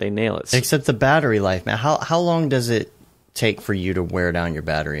 They nail it. Except the battery life, man. How long does it take for you to wear down your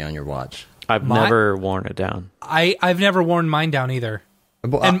battery on your watch? I've never worn it down. I've never worn mine down either.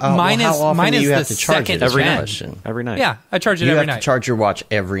 And mine is you the have to charge second it? Every gen. night. Every night. Yeah, I charge it You every have night. to charge your watch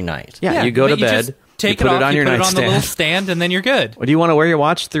every night. Yeah, Yeah, you go to but you bed, just take you put it off, on you your put it on the little nightstand. stand, and then you're good. What, do you want to wear your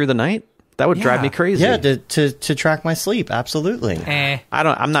watch through the night? That would drive me crazy. Yeah, to track my sleep. Absolutely.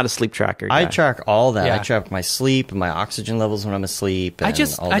 I'm not a sleep tracker guy. I track all that. Yeah. I track my sleep and my oxygen levels when I'm asleep. And I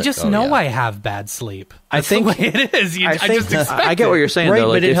just I have bad sleep. That's the way it is. I just expect I get what you're saying, Right, though.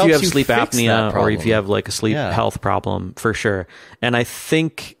 Like, but it if helps you have you sleep fix that apnea or if problem. you have like a sleep Yeah. health problem, for sure. And I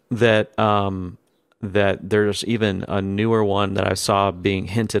think that that there's even a newer one that I saw being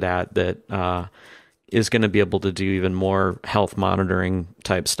hinted at that is going to be able to do even more health monitoring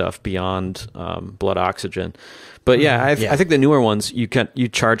type stuff beyond blood oxygen. But yeah, I think the newer ones you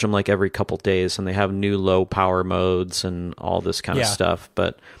charge them like every couple days, and they have new low power modes and all this kind of stuff.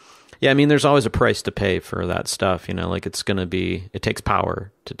 But yeah, I mean, there's always a price to pay for that stuff. You know, like it takes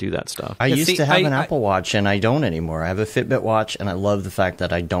power to do that stuff. I used to have an Apple Watch, and I don't anymore. I have a Fitbit watch, and I love the fact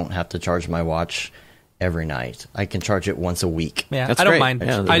that I don't have to charge my watch every night. I can charge it once a week. Yeah, That's I don't great. mind.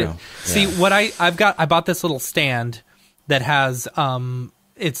 Yeah, See what I bought this little stand that has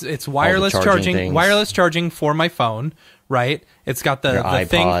it's wireless charging wireless charging for my phone, right? It's got the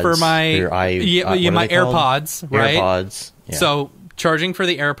thing for iPods, my your my what are they called? AirPods, right? AirPods. Yeah. So charging for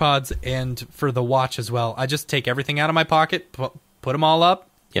the AirPods and for the watch as well. I just take everything out of my pocket, put them all up.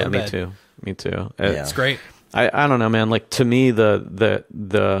 Yeah, go to me bed. too. It's great. I don't know, man. Like, to me,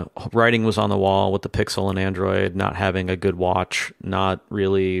 the writing was on the wall with the Pixel and Android not having a good watch, not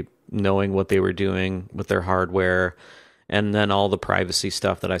really knowing what they were doing with their hardware, and then all the privacy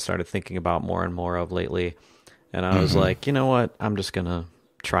stuff that I started thinking about more and more of lately. And I was like, you know what? I'm just gonna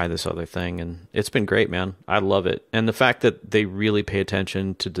try this other thing, and it's been great, man. I love it, and the fact that they really pay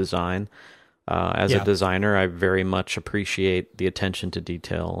attention to design. As a designer, I very much appreciate the attention to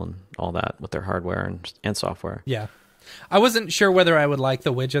detail and all that with their hardware and software. Yeah. I wasn't sure whether I would like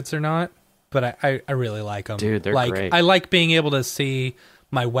the widgets or not, but I really like them. Dude, they're great. I like being able to see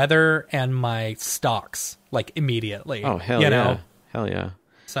my weather and my stocks like immediately. Oh, hell know? Hell yeah.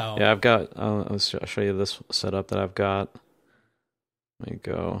 So yeah, I've got, I'll show you this setup that I've got. Let me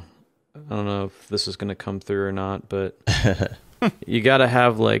go. I don't know if this is going to come through or not, but you got to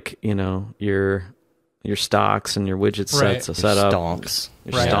have, like, you know, your stocks and your widget sets set up. Stonks.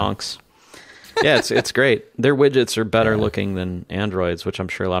 Your stonks. Yeah, it's great. Their widgets are better looking than Android's, which I'm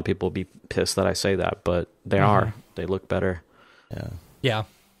sure a lot of people will be pissed that I say that, but they are. They look better. Yeah. Yeah.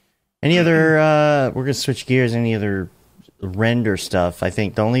 Any other, we're going to switch gears, any other render stuff? I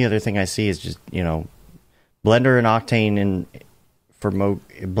think the only other thing I see is just, you know, Blender and Octane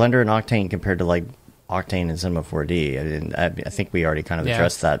Blender and Octane compared to like Octane and Cinema 4D. I think we already kind of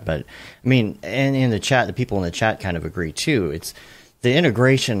addressed that, but I mean, and in the chat, the people in the chat kind of agree too. It's the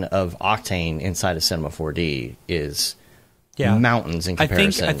integration of Octane inside of Cinema 4D is mountains in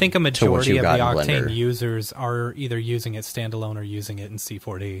comparison. I think a majority of the Octane Blender. users are either using it standalone or using it in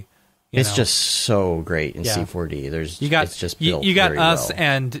C4D. It's just so great in C4D. It's just built you got very us well.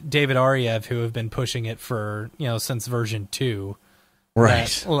 and David Ariev who have been pushing it for, you know, since version 2.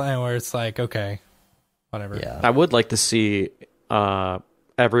 Right. Where it's like, okay, whatever. Yeah. I would like to see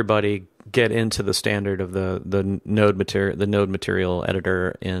everybody get into the standard of the node material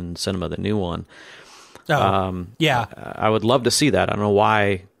editor in Cinema, the new one. Yeah. I would love to see that. I don't know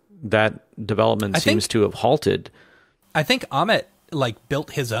why that development seems to have halted. I think Amit like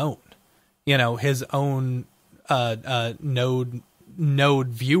built his own, you know, his own node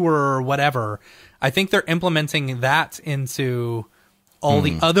viewer or whatever. I think they're implementing that into all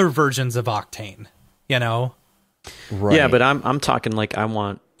the other versions of Octane, you know? Right. Yeah, but I'm talking like I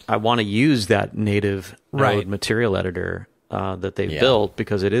want to use that native node material editor that they've built,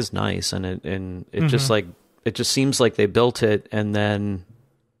 because it is nice, and it just like it just seems like they built it and then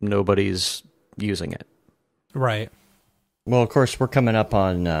nobody's using it. Right. Well, of course, we're coming up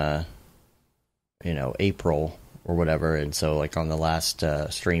on April or whatever, and so like on the last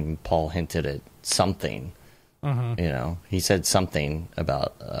stream, Paul hinted at something. You know, he said something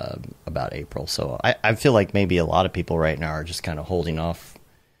about April. So I feel like maybe a lot of people right now are just kind of holding off.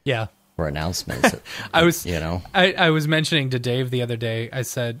 Yeah. For announcements. I was mentioning to Dave the other day. I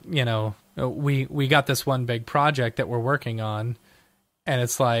said, you know, we got this one big project that we're working on, and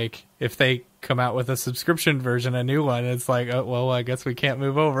it's like if they come out with a subscription version, a new one, it's like, oh, well, I guess we can't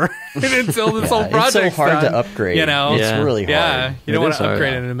move over until this whole project's it's so hard done, to upgrade. You know, it's really hard. Yeah, you don't want to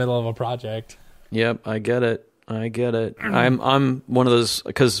upgrade hard. it in the middle of a project. Yep, I get it. I'm one of those,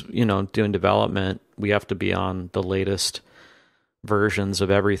 because, you know, doing development, we have to be on the latest versions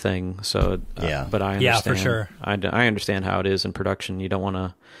of everything. So but I understand. Yeah, for sure. I understand how it is in production. You don't want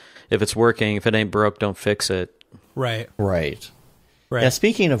to, if it's working, if it ain't broke, don't fix it. Right. Yeah,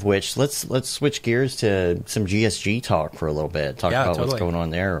 speaking of which, let's switch gears to some GSG talk for a little bit. Talk about what's going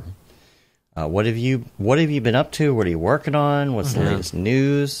on there. What have you been up to? What are you working on? What's the latest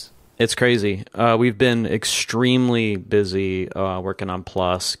news? It's crazy. We've been extremely busy working on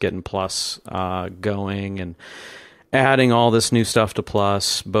Plus, getting Plus going, and adding all this new stuff to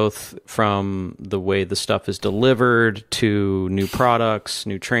Plus, both from the way the stuff is delivered to new products,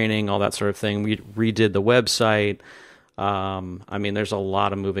 new training, all that sort of thing. We redid the website. I mean, there's a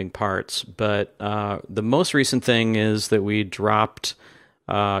lot of moving parts, but the most recent thing is that we dropped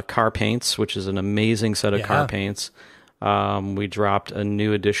car paints, which is an amazing set of car paints. We dropped a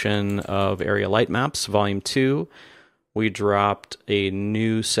new edition of Area Light Maps, Volume 2. We dropped a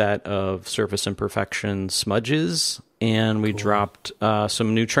new set of Surface Imperfection smudges, and we dropped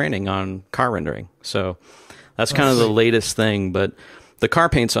some new training on car rendering. So that's kind of the latest thing, but the car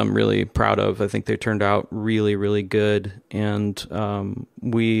paints I'm really proud of. I think they turned out really, really good, and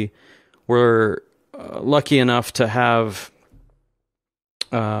we were lucky enough to have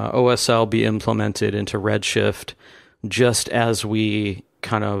OSL be implemented into Redshift just as we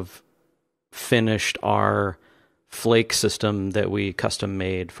kind of finished our flake system that we custom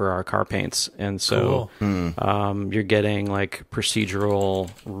made for our car paints. And so you're getting like procedural,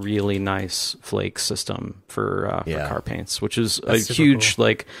 really nice flake system for car paints, which is that's a huge, cool.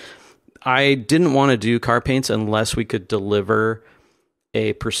 Like, I didn't want to do car paints unless we could deliver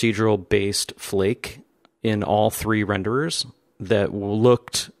a procedural based flake in all three renderers that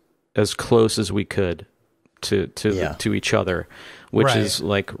looked as close as we could to each other, which is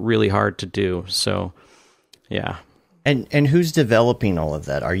like really hard to do. So yeah. And who's developing all of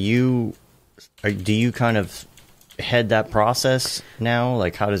that? Do you kind of head that process now?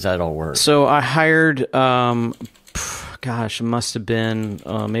 Like, how does that all work? So I hired it must have been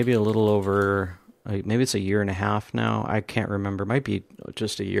maybe a little over, maybe it's a year and a half now. I can't remember. Might be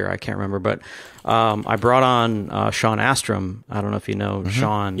just a year. I can't remember. But I brought on Sean Astrom. I don't know if you know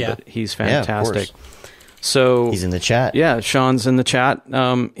Sean, but he's fantastic. Yeah, so he's in the chat. Yeah, Sean's in the chat.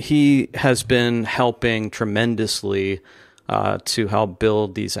 He has been helping tremendously to help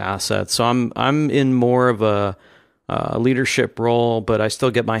build these assets. So I'm in more of a leadership role, but I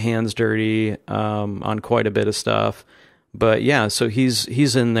still get my hands dirty on quite a bit of stuff. But yeah, so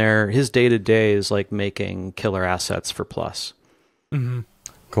he's in there. His day to day is like making killer assets for Plus. Mm-hmm.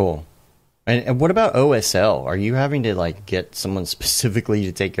 Cool. And what about OSL? Are you having to like get someone specifically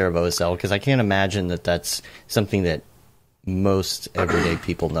to take care of OSL? Because I can't imagine that that's something that most everyday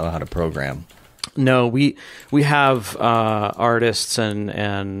people know how to program. No, we have artists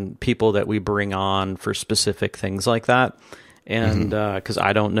and people that we bring on for specific things like that. And because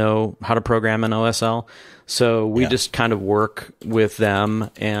I don't know how to program an OSL, so we just kind of work with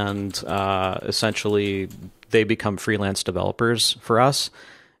them, and essentially they become freelance developers for us.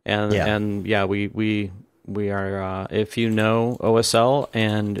 And we are if you know OSL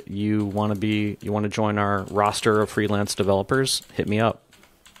and you want to join our roster of freelance developers, hit me up.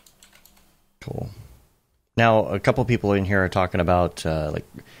 Cool. Now, a couple people in here are talking about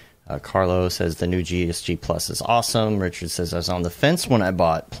Carlo says the new GSG Plus is awesome. Richard says I was on the fence when I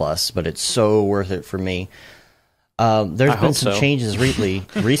bought Plus, but it's so worth it for me. There's been some changes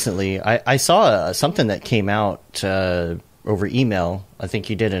recently. I saw something that came out over email. I think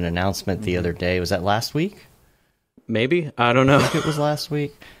you did an announcement the other day. Was that last week? Maybe. I don't know. I think it was last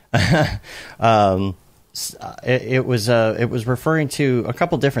week. It was referring to a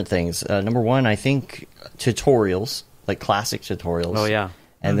couple different things. Number one, I think tutorials, like classic tutorials. Oh yeah.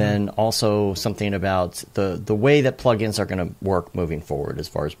 And then also something about the way that plugins are going to work moving forward as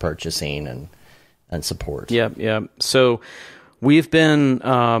far as purchasing and support. Yeah. So we've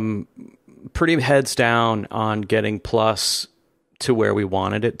been pretty heads down on getting Plus to where we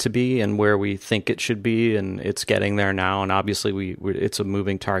wanted it to be and where we think it should be, and it's getting there now. And obviously, it's a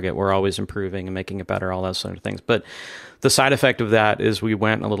moving target. We're always improving and making it better, all those sort of things. But the side effect of that is we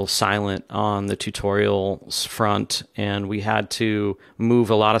went a little silent on the tutorials front, and we had to move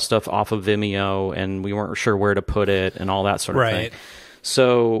a lot of stuff off of Vimeo, and we weren't sure where to put it and all that sort of thing.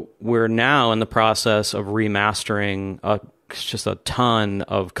 So we're now in the process of remastering just a ton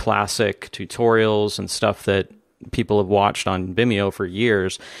of classic tutorials and stuff that people have watched on Vimeo for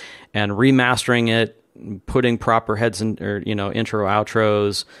years, and remastering it, putting proper heads and intro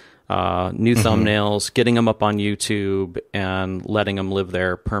outros, new thumbnails, getting them up on YouTube, and letting them live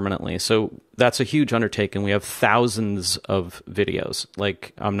there permanently. So that's a huge undertaking. We have thousands of videos.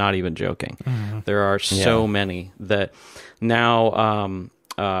 Like, I'm not even joking. There are so many that now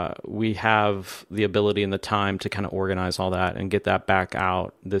we have the ability and the time to kind of organize all that and get that back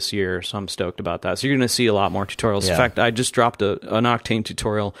out this year. So I'm stoked about that. So you're going to see a lot more tutorials. In fact, I just dropped an Octane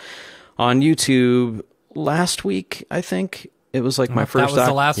tutorial on YouTube last week, I think. It was like my first. That was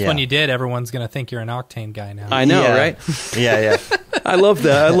the last one you did. Everyone's going to think you're an Octane guy now. I know, right? Yeah. I love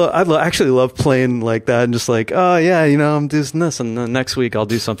that. Actually love playing like that and just like, oh yeah, I'm doing this, and then next week I'll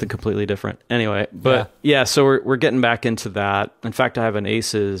do something completely different. Anyway, but yeah, so we're getting back into that. In fact, I have an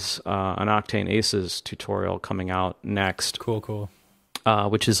Octane Aces tutorial coming out next. Cool.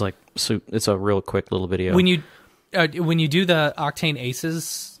 Which is like, so it's a real quick little video. When you do the Octane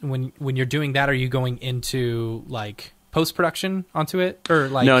Aces, when you're doing that, are you going into like post-production onto it, or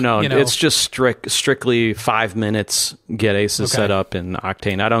like no it's just strictly 5 minutes, get Aces set up in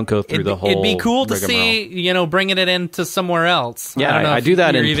Octane. I don't go through the whole it'd be cool to rigmarole. see bringing it into somewhere else. I do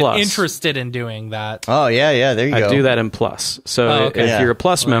that in Plus. Interested in doing that. Oh yeah, there you go. I do that in Plus. So if you're a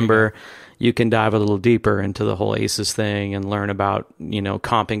Plus member, you can dive a little deeper into the whole Aces thing and learn about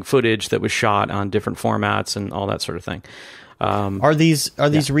comping footage that was shot on different formats and all that sort of thing. Are these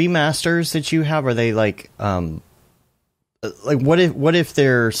remasters that you have? Are they like what if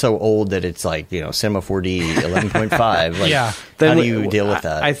they're so old that it's like Cinema 4D 11.5? Like, how do you deal with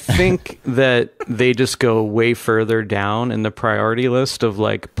that? I think that they just go way further down in the priority list of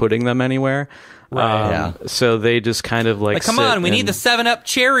like putting them anywhere. Right. So they just kind of like come on, we need the 7-Up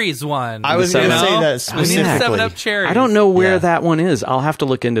Cherries one. I was going to say that specifically. We need the 7-Up Cherries. I don't know where that one is. I'll have to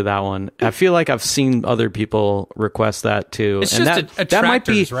look into that one. I feel like I've seen other people request that too. It's and just attractors, that might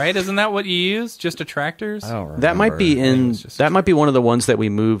be, right? Isn't that what you use? Just attractors? I don't remember. That might be that might be one of the ones that we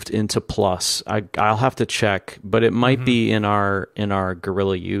moved into Plus. I'll have to check, but it might be in our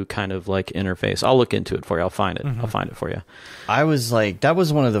Gorilla U kind of like interface. I'll look into it for you. I'll find it. I'll find it for you. I was like, that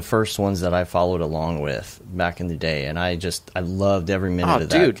was one of the first ones that I followed along with back in the day, and I loved every minute of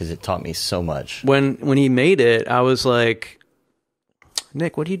that because it taught me so much. When he made it, I was like,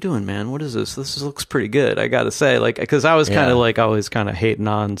 Nick, what are you doing, man? What is this? This looks pretty good, I gotta say. Like, because I was kind of like always kind of hating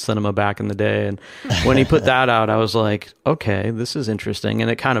on cinema back in the day, and when he put that out, I was like, okay, this is interesting, and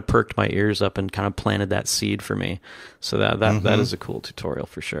it kind of perked my ears up and kind of planted that seed for me. So that is a cool tutorial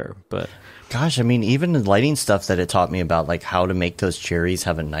for sure. But gosh, I mean, even the lighting stuff that it taught me about, like how to make those cherries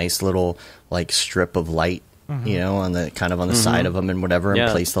have a nice little like strip of light, on the kind of on the side of them and whatever,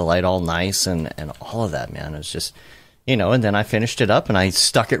 and place the light all nice and all of that, man. It was just, and then I finished it up and I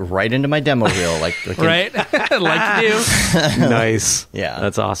stuck it right into my demo reel, like right, like you do. Nice,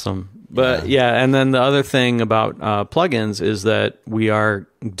 that's awesome. But and then the other thing about plugins is that we are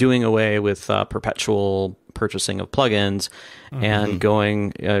doing away with perpetual purchasing of plugins and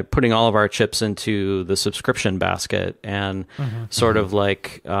putting all of our chips into the subscription basket and sort of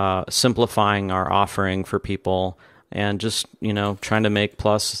like simplifying our offering for people and just trying to make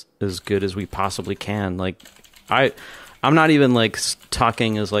Plus as good as we possibly can. Like I'm not even like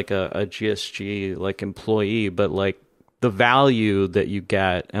talking as like a GSG like employee, but like the value that you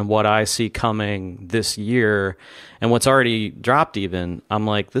get and what I see coming this year and what's already dropped even, I'm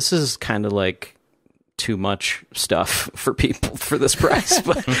like, this is kind of like too much stuff for people for this price.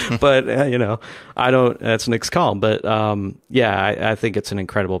 but I don't, that's Nick's call. But I think it's an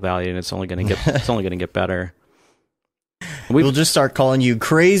incredible value and it's only going to get better. We'll just start calling you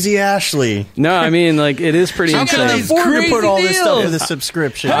Crazy Ashley. No, I mean, like, it is pretty insane. How can I afford to put all this stuff in the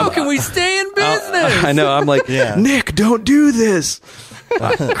subscription? How can we stay in business? I know. I'm like, Nick, don't do this.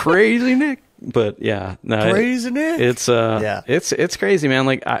 Crazy Nick. But Crazy Nick. It's crazy, man.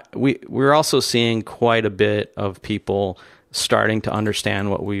 Like we're also seeing quite a bit of people starting to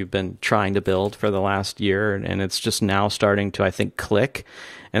understand what we've been trying to build for the last year, and it's just now starting to, I think, click.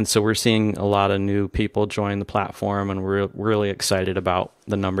 And so we're seeing a lot of new people join the platform, and we're really excited about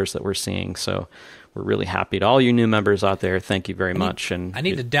the numbers that we're seeing. So we're really happy to all you new members out there. Thank you very much. And I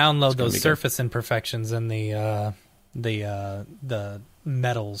need to download those surface imperfections and the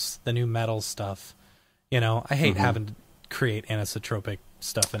metals, the new metal stuff. I hate having to create anisotropic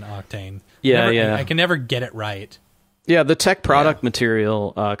stuff in Octane. I can never get it right. Yeah, the tech product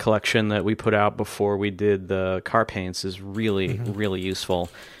material collection that we put out before we did the car paints is really, really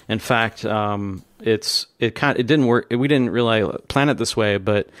useful. In fact, it didn't work. We didn't really plan it this way,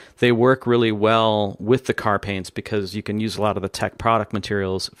 but they work really well with the car paints because you can use a lot of the tech product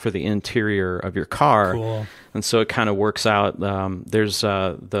materials for the interior of your car. Cool. And so it kind of works out. There's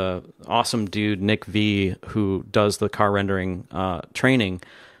the awesome dude, Nick V, who does the car rendering training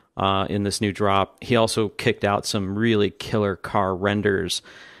in this new drop. He also kicked out some really killer car renders,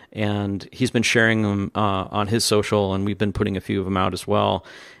 and he's been sharing them on his social, and we've been putting a few of them out as well.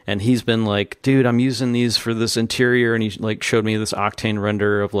 And he's been like, dude, I'm using these for this interior, and he like showed me this Octane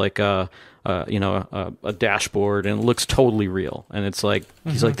render of like a dashboard, and it looks totally real. And it's like,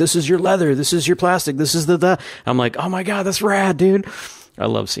 he's like, this is your leather, this is your plastic, this is the I'm like, oh my god, that's rad, dude. I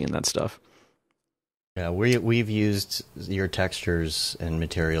love seeing that stuff. Yeah, we've used your textures and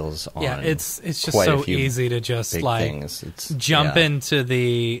materials on it's just quite a so few easy to just big like things. It's, jump yeah. into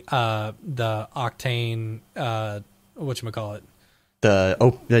the Octane whatchamacallit. The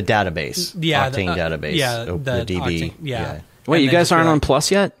database. Yeah, Octane database. Yeah, the DB. Octane, yeah. Wait, And you then guys just be aren't like- on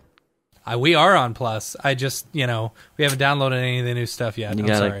Plus yet? We are on Plus. I just, we haven't downloaded any of the new stuff yet. You I'm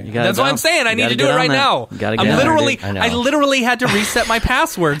gotta- sorry. you gotta That's what go. I'm saying. I You need gotta to do get it right on that. now. You gotta I'm get on there, literally, dude. I know. I literally had to reset my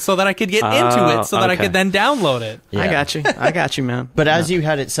password so that I could get into it, so that I okay. could then download it. Yeah. I got you, man. But as you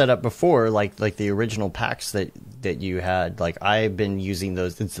had it set up before, like the original packs that you had, like I've been using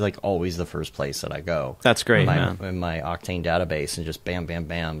those. It's like always the first place that I go. That's great, in man. my Octane database, and just bam, bam,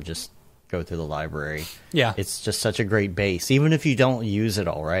 bam, just go through the library. Yeah. It's just such a great base, even if you don't use it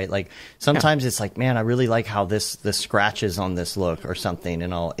all, right? Like sometimes it's like, man, I really like how the scratches on this look or something,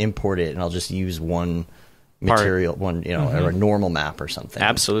 and I'll import it and I'll just use one material, one, or a normal map or something.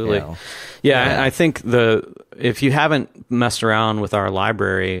 Absolutely. you know? Yeah, I think if you haven't messed around with our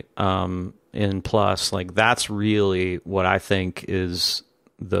library in Plus, like that's really what I think is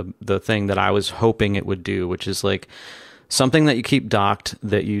the thing that I was hoping it would do, which is like something that you keep docked,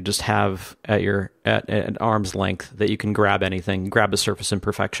 that you just have at arm's length, that you can grab anything, grab a surface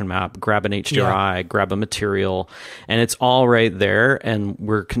imperfection map, grab an HDRI, grab a material, and it's all right there. And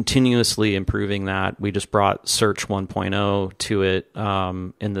we're continuously improving that. We just brought Search 1.0 to it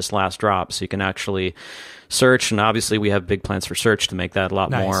in this last drop, so you can actually search. And obviously, we have big plans for search to make that a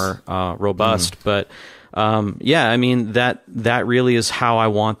lot more robust. But yeah, I mean, that really is how I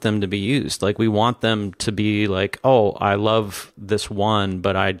want them to be used. Like, we want them to be like, oh, I love this one,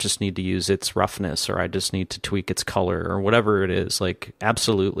 but I just need to use its roughness, or I just need to tweak its color, or whatever it is. Like,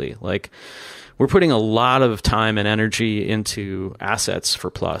 absolutely. Like, we're putting a lot of time and energy into assets for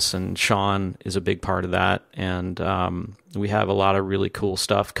Plus, and Sean is a big part of that. And we have a lot of really cool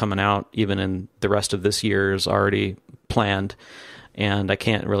stuff coming out, even in the rest of this year is already planned. And I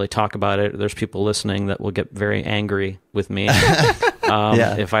can't really talk about it. There's people listening that will get very angry with me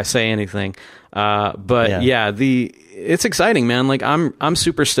if I say anything. But it's exciting, man. Like I'm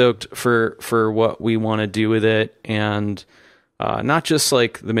super stoked for what we want to do with it, and not just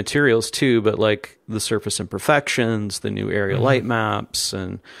like the materials too, but like the surface imperfections, the new area light maps,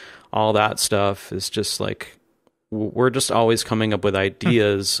 and all that stuff is just like, we're just always coming up with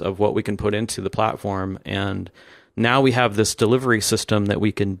ideas of what we can put into the platform. And now we have this delivery system that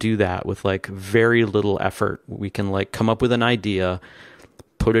we can do that with like very little effort. We can like come up with an idea,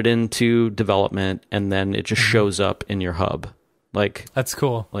 put it into development, and then it just shows up in your hub. Like, that's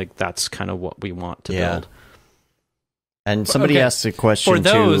cool. Like, that's kind of what we want to build. And somebody asked a question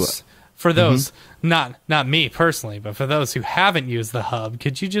for those, not me personally, but for those who haven't used the hub,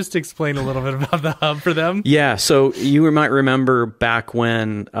 could you just explain a little bit about the hub for them? Yeah, so you might remember back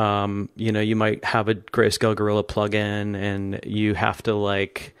when, you might have a Grayscale Gorilla plugin, and you have to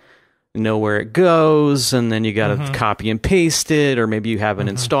like know where it goes, and then you got to copy and paste it, or maybe you have an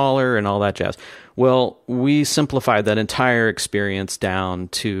installer and all that jazz. Well, we simplified that entire experience down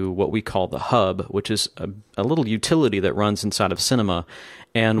to what we call the hub, which is a little utility that runs inside of Cinema,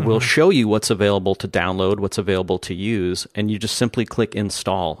 and will show you what's available to download, what's available to use, and you just simply click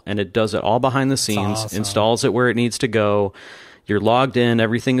install, and it does it all behind the scenes, installs it where it needs to go. You're logged in,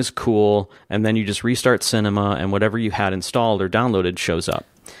 everything is cool, and then you just restart Cinema, and whatever you had installed or downloaded shows up.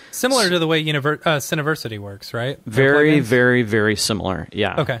 Similar to the way Cineversity works, right? Very, very, very similar.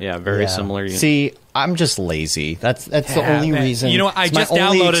 Yeah. Okay. Yeah, very similar. See, I'm just lazy. That's the only reason. You know what? I It's my just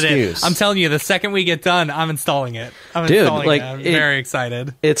only downloaded excuse. it. I'm telling you, the second we get done, I'm installing it. I'm very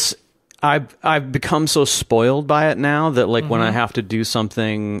excited. I've become so spoiled by it now that like when I have to do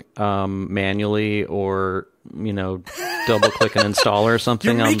something manually, or double click an installer or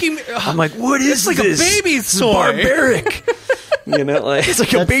something, I'm like, what is this? It's like a baby's toy. Barbaric. Like it's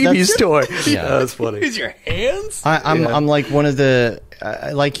like a baby's toy. Yeah, that's funny. Use your hands. I'm like one of the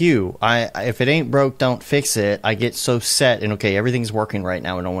like you. If it ain't broke, don't fix it. I get so set and okay, everything's working right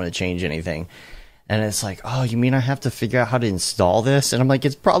now. I don't want to change anything. And it's like, oh, you mean I have to figure out how to install this? And I'm like,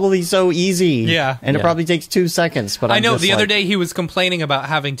 it's probably so easy. Yeah. And it probably takes 2 seconds. But I know the other day he was complaining about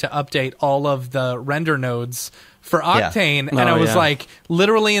having to update all of the render nodes for Octane, and I was like,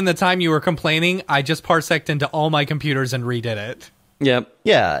 literally in the time you were complaining, I just parseced into all my computers and redid it. Yep.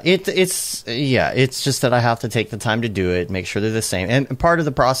 Yeah, it's just that I have to take the time to do it, make sure they're the same. And part of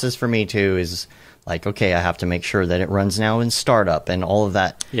the process for me too is like, okay, I have to make sure that it runs now in startup and all of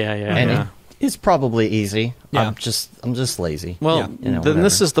that. Yeah. It's probably easy. Yeah. I'm just lazy. Well, then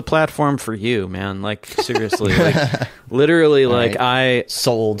this is the platform for you, man. Like, seriously, like, literally, like, I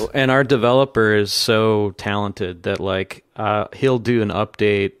sold. And our developer is so talented that, like, he'll do an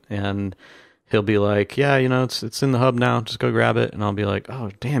update and he'll be like, yeah, it's in the hub now, just go grab it. And I'll be like,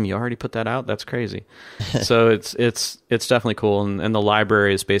 oh damn, you already put that out? That's crazy. So it's definitely cool. And the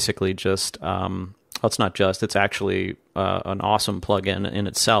library is basically just it's not just, it's actually an awesome plugin in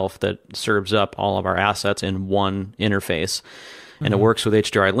itself that serves up all of our assets in one interface. And it works with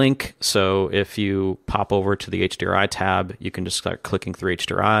HDRI Link. So if you pop over to the HDRI tab, you can just start clicking through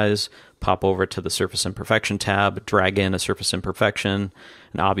HDRIs, pop over to the Surface Imperfection tab, drag in a Surface Imperfection,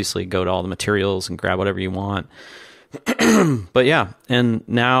 and obviously go to all the materials and grab whatever you want. But yeah, and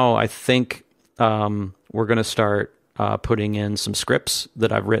now I think we're going to start putting in some scripts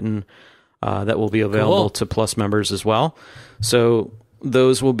that I've written that will be available to Plus members as well. So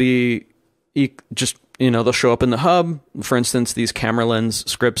those will be just, they'll show up in the hub. For instance, these camera lens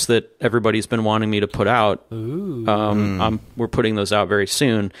scripts that everybody's been wanting me to put out. We're putting those out very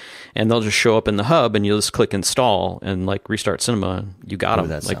soon, and they'll just show up in the hub, and you'll just click install and like restart Cinema. You got them.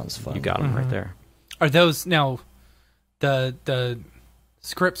 That sounds fun. You got them right there. Are those now the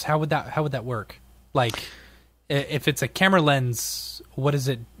scripts? How would that work? Like, if it's a camera lens, what is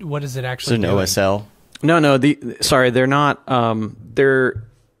it actually? It's an OSL. No. They're not. They're.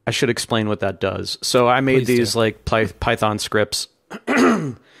 I should explain what that does. So I made these like Python scripts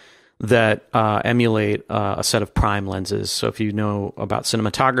that emulate a set of prime lenses. So if you know about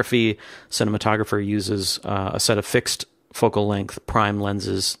cinematography, cinematographer uses a set of fixed focal length prime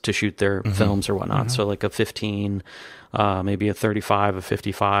lenses to shoot their films or whatnot. So like a 15, maybe a 35, a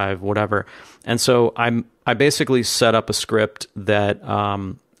 55, whatever. And so I basically set up a script that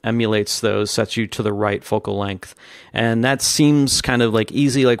emulates those, sets you to the right focal length. And that seems kind of like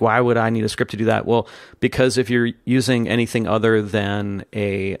easy. Like, why would I need a script to do that? Well, because if you're using anything other than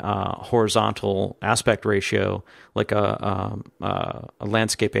a horizontal aspect ratio, like a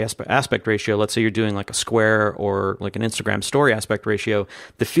landscape aspect ratio, let's say you're doing like a square or like an Instagram story aspect ratio,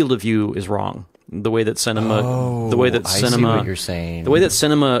 the field of view is wrong. The way that Cinema, I see what you're saying. The way that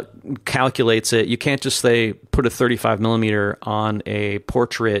Cinema calculates it, you can't just say put a 35 millimeter on a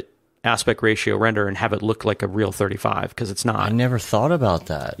portrait aspect ratio render and have it look like a real 35, because it's not. I never thought about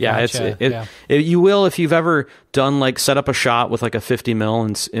that. Yeah, Gotcha. You will if you've ever done like set up a shot with like a 50 mil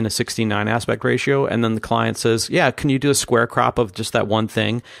in a 16:9 aspect ratio, and then the client says, "Yeah, can you do a square crop of just that one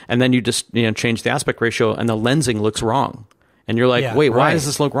thing?" And then you just change the aspect ratio, and the lensing looks wrong. And you're like, wait, why does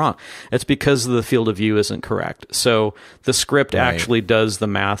this look wrong? It's because the field of view isn't correct. So the script actually does the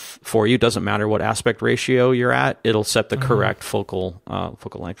math for you. It doesn't matter what aspect ratio you're at. It'll set the correct focal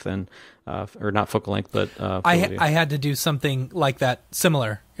length or not focal length, but I had to do something like that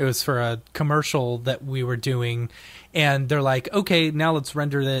similar. It was for a commercial that we were doing, and they're like, okay, now let's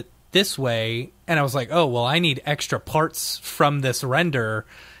render it this way. And I was like, oh, well, I need extra parts from this render,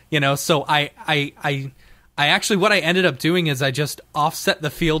 so I actually, what I ended up doing is I just offset the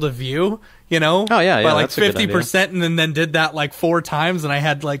field of view, by like 50%, and then did that like 4 times, and I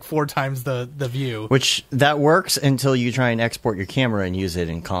had like 4 times the view. Which that works until you try and export your camera and use it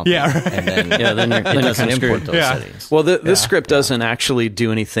in comp. Yeah, right. And then, it doesn't import those settings. Well, this script doesn't actually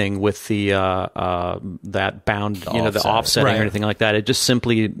do anything with the that bound, the offsetting or anything like that. It just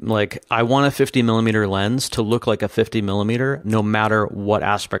simply like, I want a 50 millimeter lens to look like a 50 millimeter, no matter what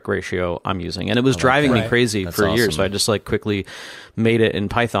aspect ratio I'm using. And it was driving me crazy for years. So I just like quickly made it in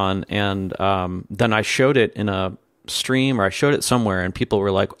Python, and then I showed it in a stream, or I showed it somewhere, and people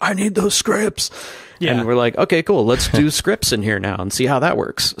were like, I need those scripts. And we're like, okay, cool, let's do scripts in here now and see how that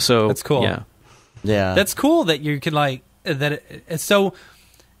works. So that's cool. Yeah, that's cool that you can like that. So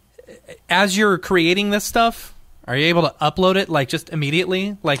as you're creating this stuff, are you able to upload it like just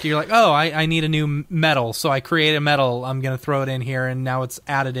immediately? Like you're like, oh, I need a new metal, so I create a metal, I'm gonna throw it in here, and now it's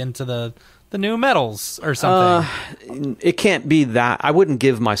added into the new metals or something. It can't be that. I wouldn't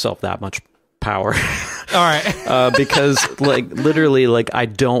give myself that much power. All right. Because like literally, like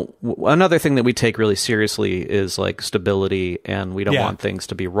another thing that we take really seriously is like stability, and we don't want things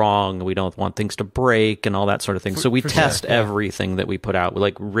to be wrong. We don't want things to break and all that sort of thing. So we test everything that we put out. We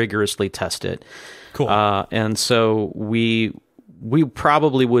like rigorously test it. Cool. And so we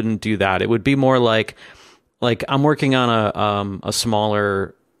probably wouldn't do that. It would be more like I'm working on a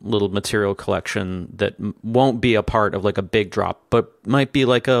smaller little material collection that won't be a part of like a big drop, but might be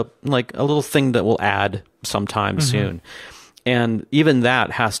like a little thing that will add sometime soon. And even that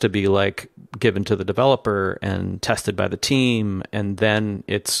has to be like given to the developer and tested by the team, and then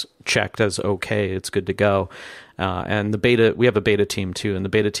it's checked as okay, it's good to go. And we have a beta team too, and the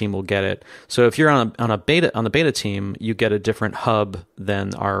beta team will get it. So if you're on the beta team, you get a different hub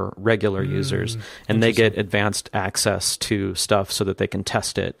than our regular users, and they get advanced access to stuff so that they can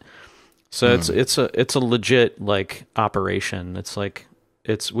test it. So it's a legit like operation. It's like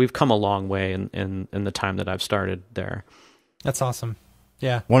we've come a long way in the time that I've started there. That's awesome.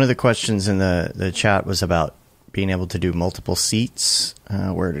 Yeah. One of the questions in the chat was about being able to do multiple seats.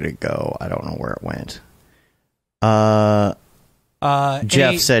 Where did it go? I don't know where it went.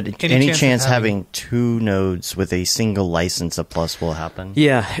 Jeff said, any chance having 2 nodes with a single license of Plus will happen?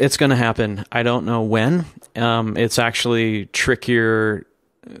 Yeah, it's going to happen. I don't know when. It's actually trickier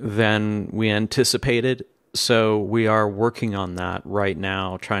than we anticipated. So we are working on that right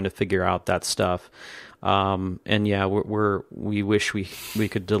now, trying to figure out that stuff. And yeah, we wish we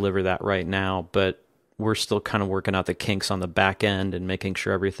could deliver that right now, but we're still kind of working out the kinks on the back end and making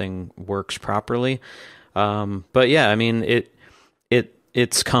sure everything works properly. But yeah, I mean,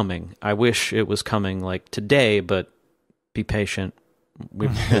 it's coming. I wish it was coming like today, but be patient.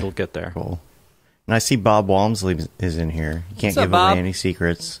 It'll get there. Cool. And I see Bob Walmsley is in here. You can't What's up, give Bob? away any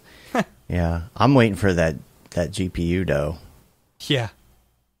secrets. Yeah, I'm waiting for that GPU though. Yeah.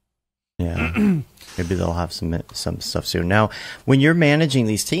 Yeah, maybe they'll have some stuff soon. Now, when you're managing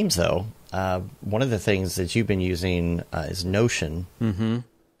these teams, though, one of the things that you've been using is Notion, and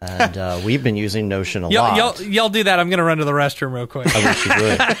we've been using Notion a lot. Y'all do that. I'm going to run to the restroom real quick. I wish you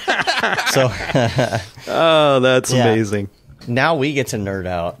would. So, Oh, that's amazing. Now we get to nerd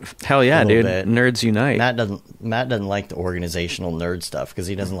out. Hell yeah, dude. Bit. Nerds unite. Matt doesn't like the organizational nerd stuff because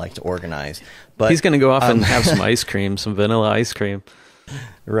he doesn't like to organize. But he's going to go off and have some ice cream, some vanilla ice cream.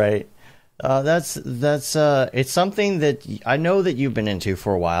 Right. That's it's something that I know that you've been into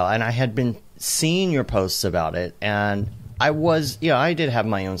for a while, and I had been seeing your posts about it, and I did have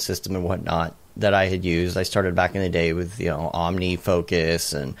my own system and whatnot that I had used. I started back in the day with,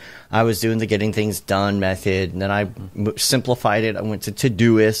 OmniFocus, and I was doing the getting things done method, and then I simplified it. I went to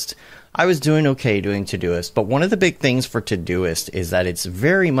Todoist. I was doing okay doing Todoist, but one of the big things for Todoist is that it's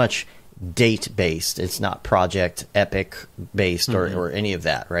very much date-based. It's not project epic-based or any of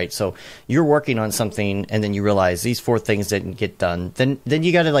that, right? So you're working on something, and then you realize these 4 things didn't get done. Then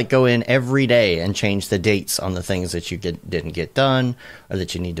you got to go in every day and change the dates on the things that you didn't get done or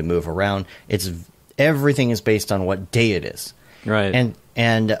that you need to move around. Everything is based on what day it is, right?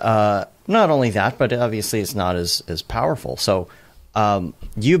 And not only that, but obviously it's not as powerful. So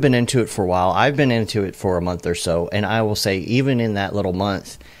you've been into it for a while. I've been into it for a month or so, and I will say, even in that little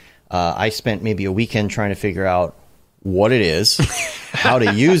month, I spent maybe a weekend trying to figure out what it is, how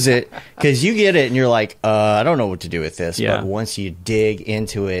to use it, because you get it and you're like, I don't know what to do with this. Yeah. But once you dig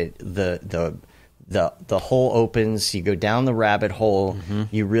into it, the hole opens. You go down the rabbit hole.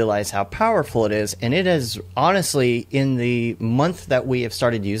 You realize how powerful it is, and it has honestly, in the month that we have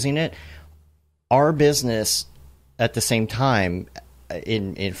started using it, our business at the same time,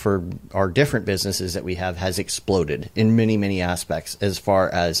 for our different businesses that we have, has exploded in many, many aspects, as far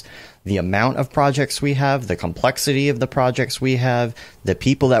as the amount of projects we have, the complexity of the projects we have, the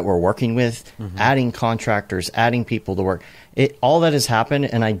people that we're working with, adding contractors, adding people to work. All that has happened,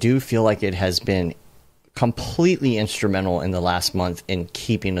 and I do feel like it has been completely instrumental in the last month in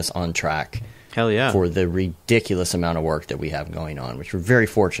keeping us on track. Hell yeah. For the ridiculous amount of work that we have going on, which we're very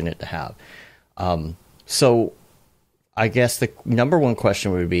fortunate to have. So I guess the number one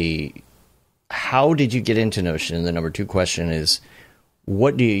question would be, how did you get into Notion? And the number 2 question is,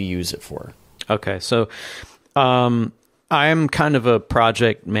 what do you use it for? Okay, so I'm kind of a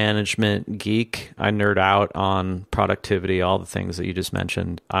project management geek. I nerd out on productivity, all the things that you just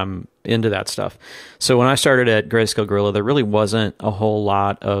mentioned. I'm into that stuff. So when I started at Grayscale Gorilla, there really wasn't a whole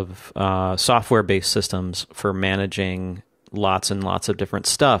lot of software-based systems for managing lots and lots of different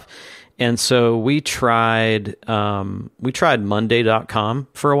stuff. And so we tried Monday.com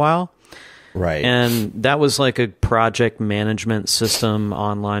for a while. Right. And that was like a project management system,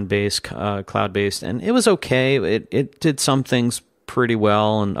 online-based, cloud-based, and it was okay. It did some things pretty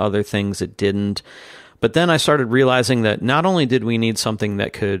well and other things it didn't. But then I started realizing that not only did we need something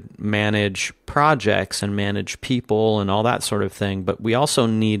that could manage projects and manage people and all that sort of thing, but we also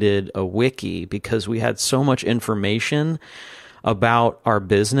needed a wiki, because we had so much information about our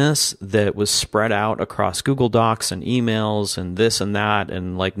business that was spread out across Google Docs and emails and this and that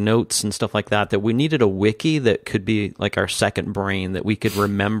and like notes and stuff like that, that we needed a wiki that could be like our second brain, that we could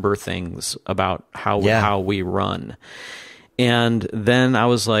remember things about how we run. And then I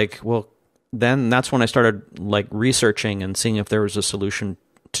was like, well, then that's when I started like researching and seeing if there was a solution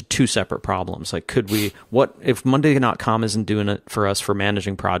to 2 separate problems. Like, what if Monday.com isn't doing it for us for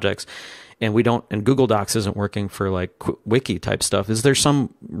managing projects, and Google Docs isn't working for like wiki type stuff? Is there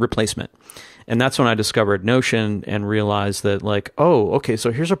some replacement? And that's when I discovered Notion and realized that, like, oh, okay,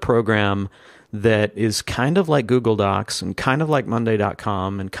 so here's a program that is kind of like Google Docs and kind of like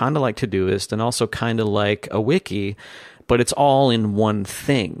Monday.com and kind of like Todoist and also kind of like a wiki, but it's all in one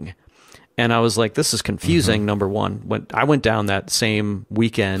thing. And I was like, this is confusing. Number one, I went down that same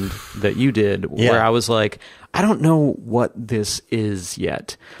weekend that you did, where I was like, I don't know what this is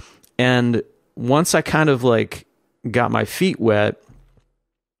yet. And once I kind of like got my feet wet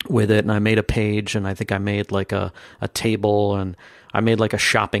with it, and I made a page, and I think I made like a table, and I made like a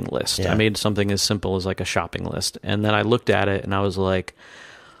shopping list. I made something as simple as like a shopping list. And then I looked at it and I was like,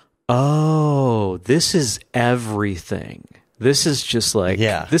 oh, this is everything. This is just like,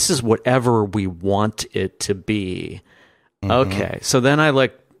 this is whatever we want it to be. Okay. So then I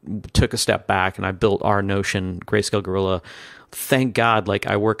like took a step back and I built our Notion Grayscale Gorilla. Thank God, like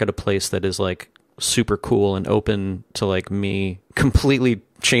I work at a place that is like super cool and open to like me completely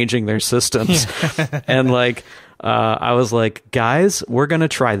changing their systems. And like, I was like, guys, we're going to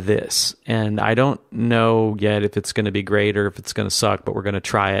try this. And I don't know yet if it's going to be great or if it's going to suck, but we're going to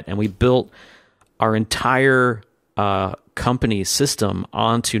try it. And we built our entire company system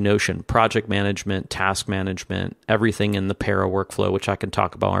onto Notion: project management, task management, everything in the para workflow, which I can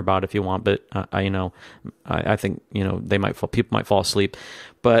talk about more about if you want. But I think people might fall asleep.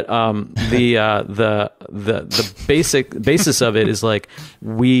 But the basic basis of it is like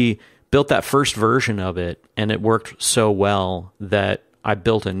we built that first version of it, and it worked so well that I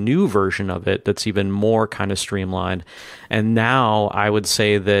built a new version of it that's even more kind of streamlined. And now I would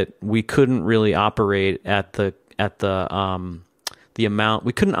say that we couldn't really operate at the amount,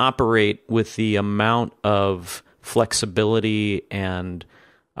 we couldn't operate with the amount of flexibility and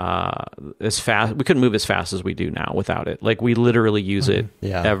as fast, we couldn't move as fast as we do now without it. Like we literally use it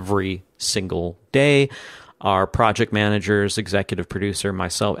every single day. Our project managers, executive producer,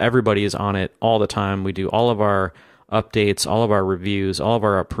 myself, everybody is on it all the time. We do all of our updates, all of our reviews, all of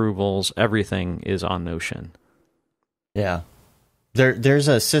our approvals, everything is on Notion. Yeah. There's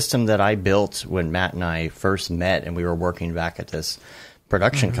a system that I built when Matt and I first met, and we were working back at this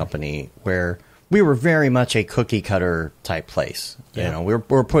production company where we were very much a cookie cutter type place. You know,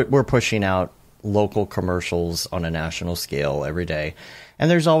 we're pushing out local commercials on a national scale every day,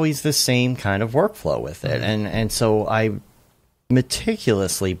 and there's always the same kind of workflow with it. And so I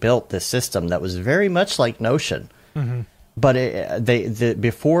meticulously built this system that was very much like Notion. But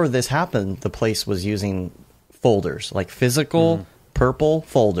before this happened, the place was using folders, like physical purple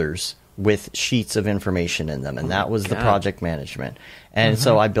folders with sheets of information in them, and that was the project management. And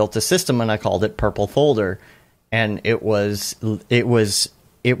so I built a system, and I called it Purple Folder, and it was a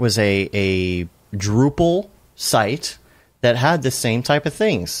Drupal site that had the same type of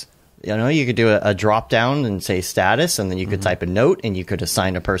things. You know, you could do a drop down and say status, and then you could type a note, and you could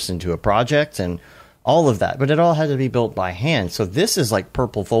assign a person to a project, and all of that, but it all had to be built by hand. So this is like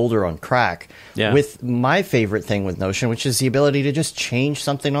Purple Folder on crack with my favorite thing with Notion, which is the ability to just change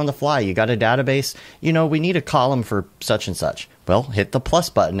something on the fly. You got a database, you know, we need a column for such and such. Well, hit the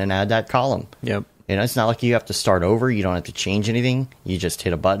plus button and add that column. You know, it's not like you have to start over. You don't have to change anything. You just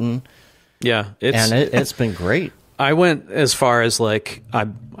hit a button. It's been great. I went as far as like,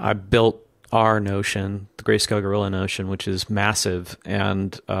 I built our Notion, the Grayscale Gorilla Notion, which is massive,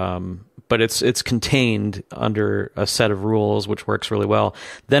 and but it's contained under a set of rules, which works really well.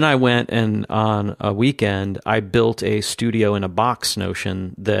 Then I went and on a weekend, I built a studio in a box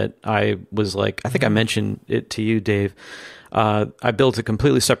Notion that I was like, I think I mentioned it to you, Dave. I built a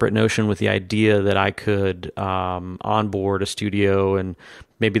completely separate Notion with the idea that I could onboard a studio and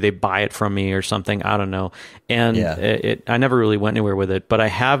maybe they buy it from me or something. I don't know. And I never really went anywhere with it, but I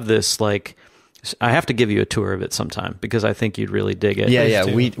have this like, I have to give you a tour of it sometime because I think you'd really dig it.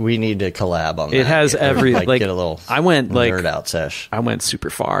 We need to collab on that. It has every like get a little nerd out sesh. I went super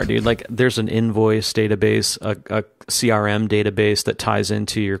far, dude. Like there's an invoice database, a CRM database that ties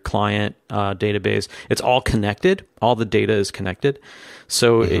into your client database. It's all connected. All the data is connected.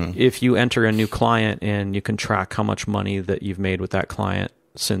 So if you enter a new client, and you can track how much money that you've made with that client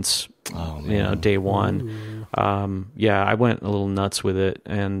since day one. I went a little nuts with it,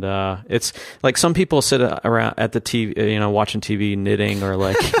 and it's like some people sit around at the TV, watching TV, knitting or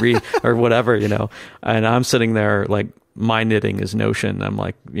like or whatever, and I'm sitting there like my knitting is Notion. I'm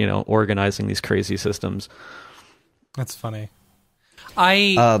like organizing these crazy systems. That's funny.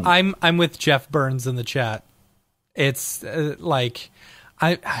 I'm with Jeff Burns in the chat. It's like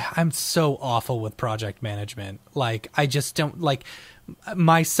I'm so awful with project management. Like I just don't like.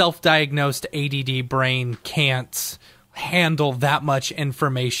 My self-diagnosed ADD brain can't handle that much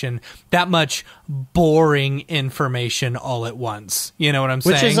information, that much boring information all at once. You know what I'm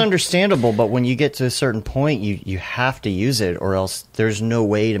saying? Which is understandable, but when you get to a certain point, you have to use it, or else there's no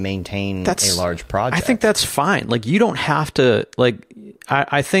way to maintain a large project. I think that's fine. Like you don't have to. Like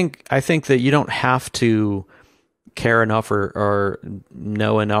I think that you don't have to care enough or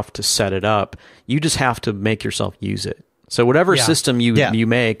know enough to set it up. You just have to make yourself use it. So whatever system you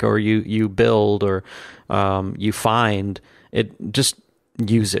make or you build or you find, it just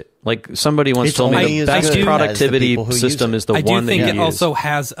use it. Like somebody once told me, the best productivity system is the one that you use. I do think it also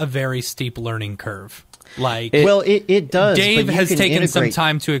has a very steep learning curve. Like, it does. Dave has taken some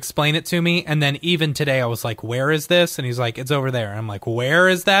time to explain it to me, and then even today I was like, "Where is this?" And he's like, "It's over there." And I'm like, "Where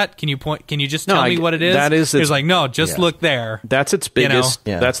is that? Can you point? Can you just tell me what it is?" That is. He's like, "No, just look there." That's its biggest.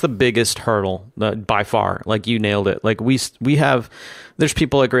 That's the biggest hurdle by far. Like you nailed it. Like we have. There's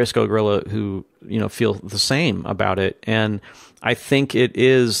people at Grayscale Gorilla who feel the same about it, and I think it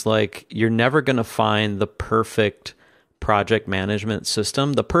is like you're never going to find the perfect project management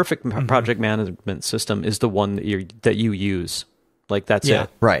system. The perfect project management system is the one that you use. Like that's it.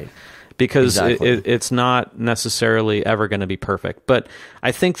 Right. Because it's not necessarily ever going to be perfect. But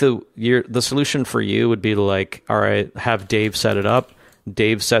I think the solution for you would be to like, all right, have Dave set it up.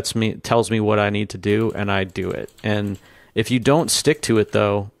 Dave tells me what I need to do, and I do it. And if you don't stick to it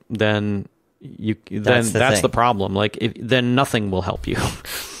though, then that's the problem. Like then nothing will help you.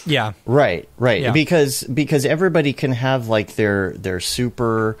 Yeah. Right. Yeah. Because everybody can have like their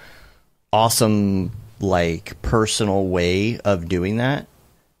super awesome like personal way of doing that.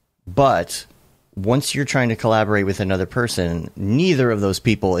 But once you're trying to collaborate with another person, neither of those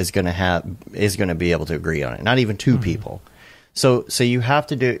people is going to be able to agree on it. Not even two people. So you have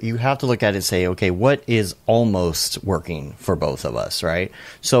to look at it and say, okay, what is almost working for both of us, right?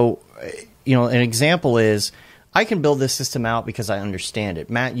 So an example is I can build this system out because I understand it.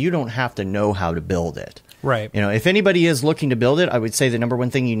 Matt, you don't have to know how to build it. Right. If anybody is looking to build it, I would say the number one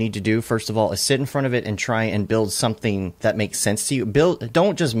thing you need to do, first of all, is sit in front of it and try and build something that makes sense to you.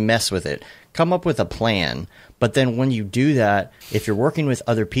 Don't just mess with it. Come up with a plan. But then when you do that, if you're working with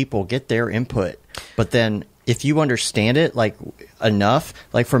other people, get their input. But then if you understand it like enough,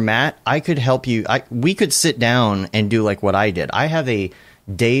 like for Matt, I could help you. We could sit down and do like what I did. I have a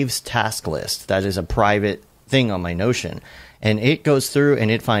Dave's task list that is a private thing on my Notion, and it goes through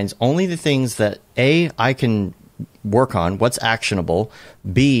and it finds only the things that I can work on, what's actionable,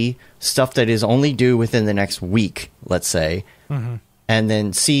 B, stuff that is only due within the next week, let's say, and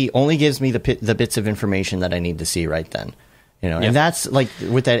then C, only gives me the bits of information that I need to see right then. And that's like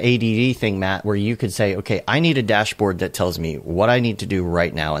with that ADD thing, Matt, where you could say, okay, I need a dashboard that tells me what I need to do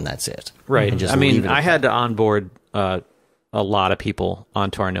right now, and that's it. Right. I had to onboard a lot of people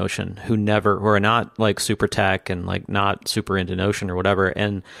onto our Notion who are not like super tech and like not super into Notion or whatever.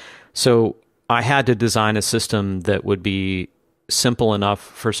 And so I had to design a system that would be simple enough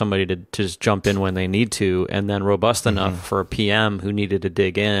for somebody to just jump in when they need to, and then robust enough for a PM who needed to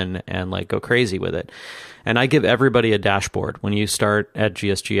dig in and like go crazy with it. And I give everybody a dashboard. When you start at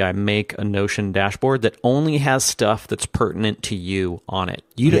GSG, I make a Notion dashboard that only has stuff that's pertinent to you on it.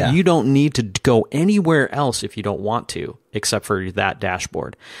 You don't need to go anywhere else if you don't want to, except for that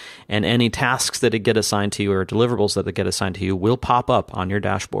dashboard. And any tasks that get assigned to you or deliverables that get assigned to you will pop up on your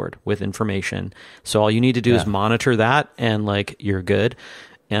dashboard with information. So all you need to do is monitor that, and like you're good.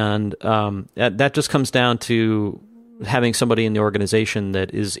 And that just comes down to having somebody in the organization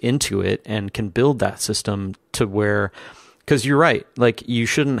that is into it and can build that system to where, because you're right, like you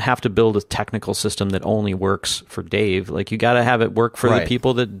shouldn't have to build a technical system that only works for Dave. Like you got to have it work for the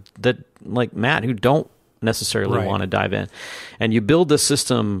people that like Matt, who don't necessarily want to dive in, and you build the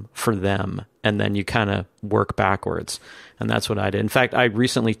system for them, and then you kind of work backwards. And that's what I did. In fact, I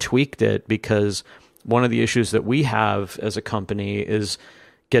recently tweaked it because one of the issues that we have as a company is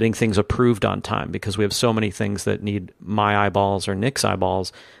getting things approved on time, because we have so many things that need my eyeballs or Nick's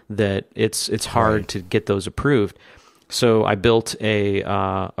eyeballs that it's hard to get those approved. So I built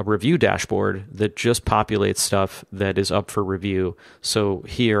a review dashboard that just populates stuff that is up for review. So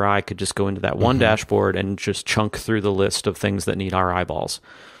he or I could just go into that one dashboard and just chunk through the list of things that need our eyeballs.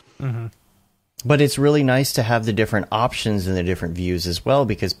 But it's really nice to have the different options and the different views as well,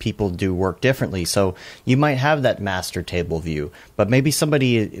 because people do work differently. So you might have that master table view, but maybe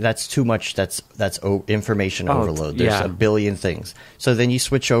somebody, that's too much, that's information overload. There's a billion things. So then you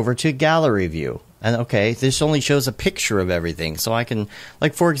switch over to gallery view. And okay, this only shows a picture of everything. So I can,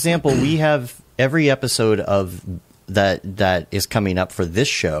 like, for example, we have every episode of that is coming up for this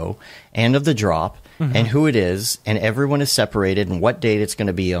show and of the drop, and who it is, and everyone is separated, and what date it's going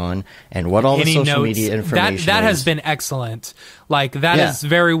to be on, and what all the social media information is. That has been excellent. Like, that is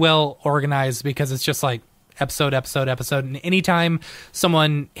very well organized, because it's just like episode. And anytime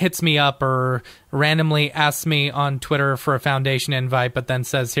someone hits me up or randomly asks me on Twitter for a foundation invite, but then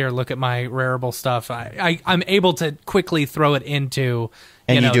says, here, look at my Rarible stuff, I'm able to quickly throw it into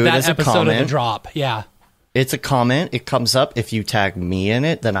that episode of the drop. Yeah. It's a comment. It comes up. If you tag me in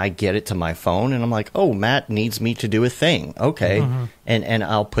it, then I get it to my phone, and I'm like, oh, Matt needs me to do a thing. Okay. And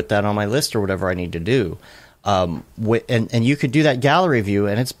I'll put that on my list or whatever I need to do. And you could do that gallery view,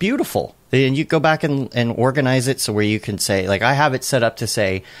 and it's beautiful. And you go back and organize it so where you can say, like, I have it set up to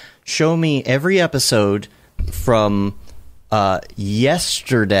say, show me every episode from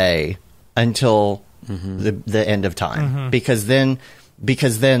yesterday until the end of time. Because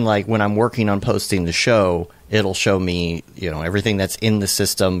then, like, when I'm working on posting the show, it'll show me, everything that's in the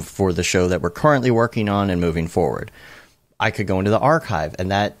system for the show that we're currently working on and moving forward. I could go into the archive,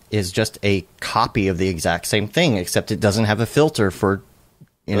 and that is just a copy of the exact same thing, except it doesn't have a filter for,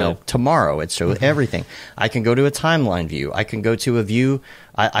 tomorrow. It shows everything. I can go to a timeline view. I can go to a view.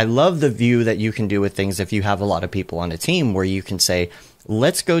 I love the view that you can do with things if you have a lot of people on a team, where you can say,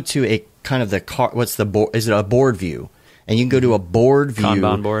 let's go to a kind of is it a board view? And you can go to a board view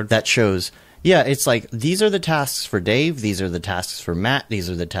Kanban board that shows, it's like, these are the tasks for Dave, these are the tasks for Matt, these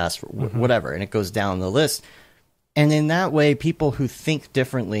are the tasks for whatever, and it goes down the list. And in that way, people who think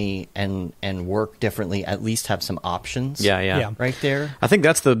differently and work differently at least have some options. Yeah. Right there. I think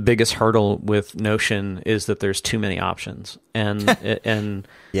that's the biggest hurdle with Notion, is that there's too many options, and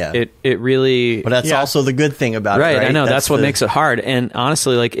it really. But that's also the good thing about it, right? I know that's what makes it hard. And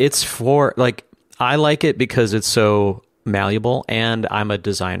honestly, like, I like it because it's so malleable, and I'm a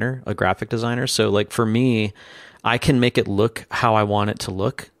graphic designer. So, like, for me, I can make it look how I want it to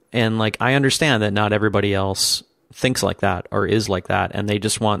look, and, like, I understand that not everybody else thinks like that or is like that, and they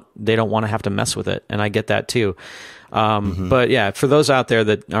don't want to have to mess with it, and I get that too. But yeah, for those out there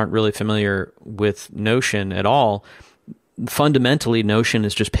that aren't really familiar with Notion at all, fundamentally Notion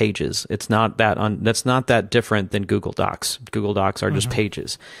is just pages. It's not that's not that different than Google Docs. Google Docs are just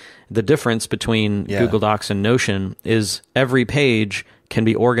pages. The difference between Google Docs and Notion is every page can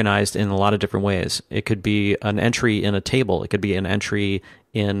be organized in a lot of different ways. It could be an entry in a table. It could be an entry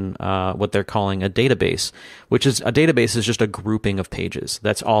in what they're calling a database, which is a database is just a grouping of pages.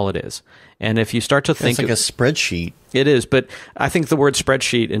 That's all it is. And if you start to think, it's like a spreadsheet. It is, but I think the word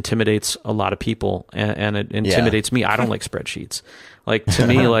spreadsheet intimidates a lot of people, and it intimidates me. I don't like spreadsheets. Like, to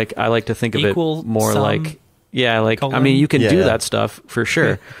me, like, I like to think of it more like, I mean, you can do that stuff for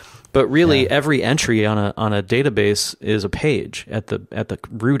sure. But really, every entry on a database is a page at the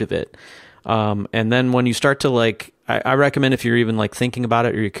root of it. And then when you start to, like, I recommend, if you're even, like, thinking about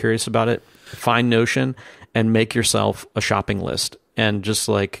it or you're curious about it, find Notion and make yourself a shopping list and just,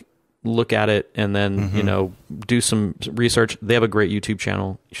 like, look at it, and then do some research. They have a great YouTube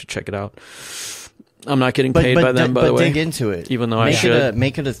channel. You should check it out. I'm not getting paid by them, by the way. But dig into it, even though I should.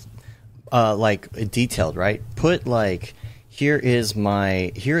 Make it like detailed, right? Put, like, here is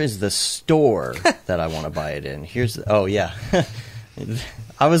the store that I want to buy it in.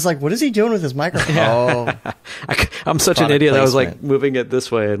 I was like, what is he doing with his microphone? Oh, I'm such an idiot. I was like moving it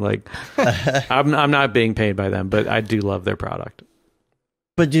this way, and like, I'm not being paid by them, but I do love their product.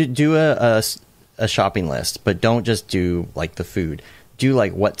 But do a shopping list, but don't just do, like, the food. Do,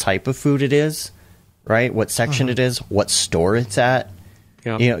 like, what type of food it is, right? What section it is, what store it's at.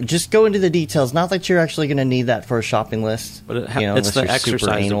 Yep. Just go into the details. Not that you're actually going to need that for a shopping list, but it's the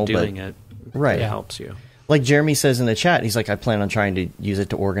exercise of doing it. Right, it helps you. Like Jeremy says in the chat, he's like, I plan on trying to use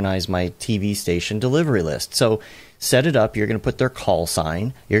it to organize my TV station delivery list. So set it up. You're going to put their call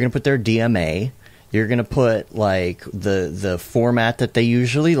sign. You're going to put their DMA. You're going to put, like, the format that they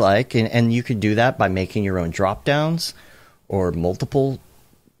usually like. And you could do that by making your own drop downs or multiple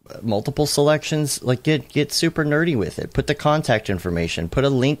selections. Like, get super nerdy with it. Put the contact information. Put a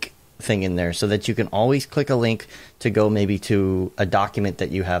link thing in there so that you can always click a link to go maybe to a document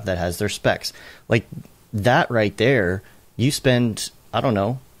that you have that has their specs. Like, that right there, you spend, I don't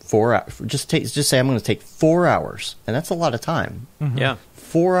know, 4 hours. Just say I'm going to take 4 hours, and that's a lot of time. Yeah,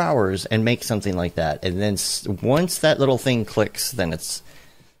 4 hours and make something like that, and then once that little thing clicks, then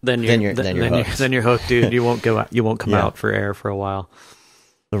you're hooked. Then you're hooked, dude. You won't come out for air for a while.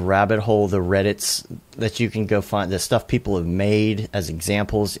 The rabbit hole, the Reddits that you can go find, the stuff people have made as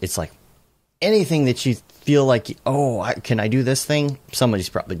examples. It's like anything that you feel like, can I do this thing? Somebody's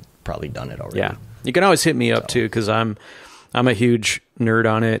probably done it already. Yeah. You can always hit me up too, because I'm a huge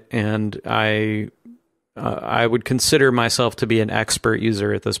nerd on it, and I would consider myself to be an expert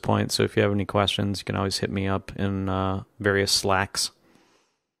user at this point. So if you have any questions, you can always hit me up in various Slacks.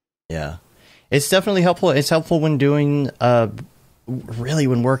 Yeah, it's definitely helpful. It's helpful when doing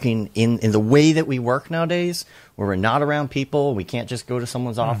when working in the way that we work nowadays, where we're not around people. We can't just go to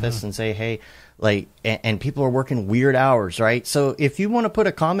someone's office and say, hey. Like, and people are working weird hours, right? So if you want to put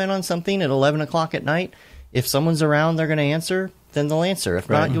a comment on something at 11 o'clock at night, if someone's around, they're going to answer, then they'll answer. If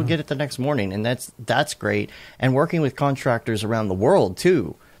not, you'll get it the next morning. And that's great. And working with contractors around the world,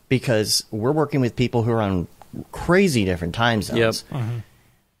 too, because we're working with people who are on crazy different time zones. Yep.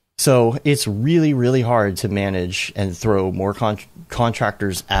 So it's really, really hard to manage and throw more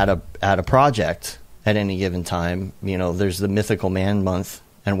contractors at a project at any given time. You know, there's the mythical man month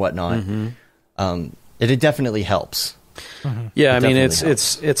and whatnot. It definitely helps. Yeah, I mean, it's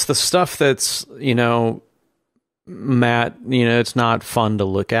the stuff that's, you know, Matt, you know, it's not fun to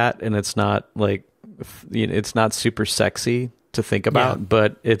look at, and it's not like, you know, it's not super sexy to think about,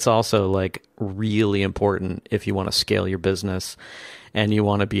 but it's also like really important if you want to scale your business and you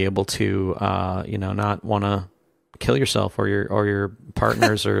want to be able to, you know, not want to kill yourself or your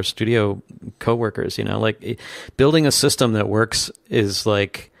partners or studio coworkers. You know, like building a system that works is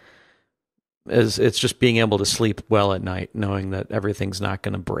like, it's just being able to sleep well at night, knowing that everything's not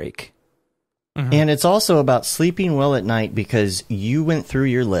going to break. And it's also about sleeping well at night because you went through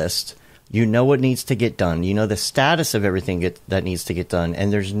your list. You know what needs to get done. You know the status of everything that needs to get done.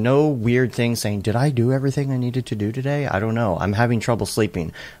 And there's no weird thing saying, did I do everything I needed to do today? I don't know. I'm having trouble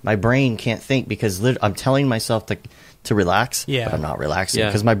sleeping. My brain can't think because I'm telling myself to relax, but I'm not relaxing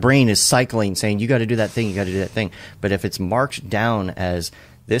because my brain is cycling saying, you got to do that thing, you got to do that thing. But if it's marked down as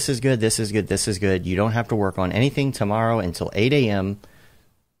this is good, this is good, this is good, you don't have to work on anything tomorrow until 8 a.m.,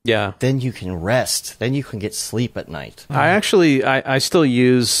 then you can rest. Then you can get sleep at night. I still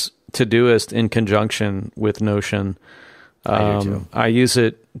use Todoist in conjunction with Notion. I do too. I use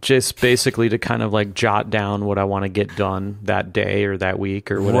it just basically to kind of like jot down what I want to get done that day or that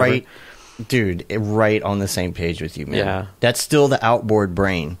week or whatever. Right, dude, right on the same page with you, man. Yeah. That's still the outboard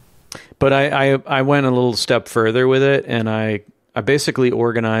brain. But I went a little step further with it, and I basically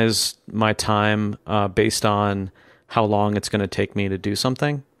organized my time based on how long it's going to take me to do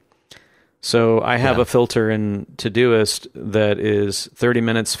something. So I have a filter in Todoist that is 30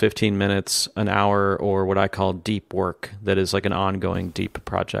 minutes, 15 minutes, an hour, or what I call deep work, that is like an ongoing deep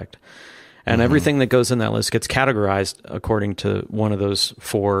project. And everything that goes in that list gets categorized according to one of those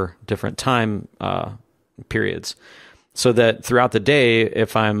 4 different time periods. So that throughout the day,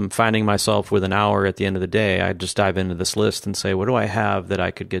 if I'm finding myself with an hour at the end of the day, I just dive into this list and say, what do I have that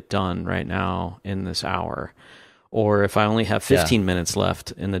I could get done right now in this hour? Or if I only have 15 minutes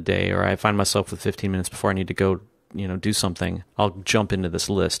left in the day, or I find myself with 15 minutes before I need to go, you know, do something, I'll jump into this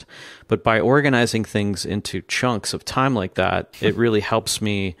list. But by organizing things into chunks of time like that, it really helps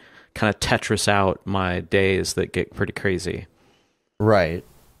me kind of Tetris out my days that get pretty crazy. Right.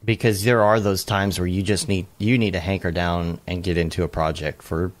 Because there are those times where you just need to hanker down and get into a project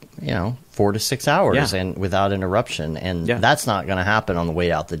for, 4 to 6 hours and without interruption. And that's not going to happen on the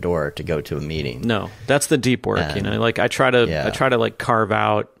way out the door to go to a meeting. No, that's the deep work. And, like I try to like carve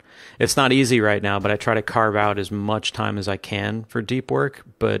out. It's not easy right now, but I try to carve out as much time as I can for deep work.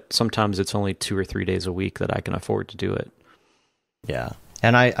 But sometimes it's only 2 or 3 days a week that I can afford to do it. Yeah.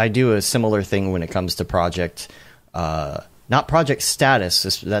 And I do a similar thing when it comes to project, not project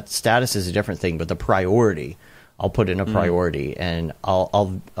status. That status is a different thing, but the priority, I'll put in a priority, and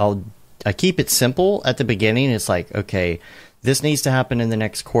I keep it simple at the beginning. It's like, okay, this needs to happen in the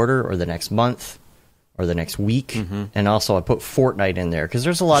next quarter or the next month or the next week. And also I put fortnight in there because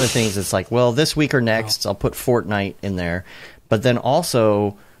there's a lot of things. It's like, well, this week or next, I'll put fortnight in there. But then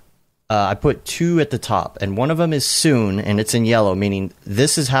also I put 2 at the top, and one of them is soon, and it's in yellow, meaning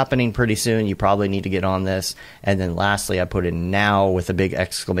this is happening pretty soon. You probably need to get on this. And then lastly, I put in now with a big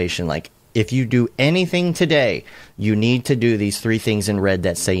exclamation, like, if you do anything today, you need to do these 3 things in red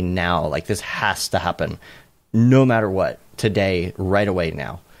that say now. Like, this has to happen no matter what, today, right away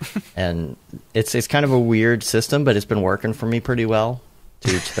now. And it's kind of a weird system, but it's been working for me pretty well.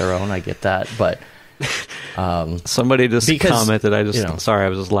 To each their own, I get that. But somebody just commented, I was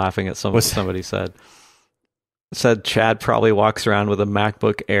just laughing at somebody said Chad probably walks around with a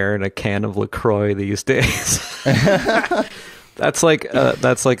MacBook Air and a can of LaCroix these days. That's like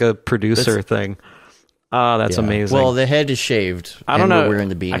a producer thing. Oh, that's amazing. Well, the head is shaved. I don't know. We're wearing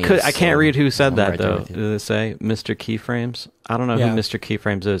the beanies. I can't read who said that, though. Did it say Mr. Keyframes? I don't know who Mr.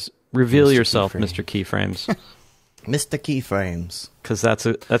 Keyframes is. Reveal yourself, Mr. Keyframes. Mr. Keyframes. Because that's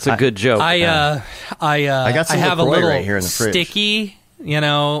a good joke. I got some have a LaCroix little right here in the fridge. sticky,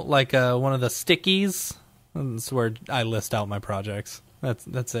 like one of the stickies. That's where I list out my projects.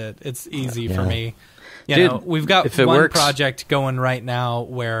 That's it. It's easy for me. We've got one project going right now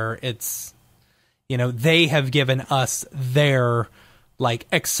where it's, they have given us their like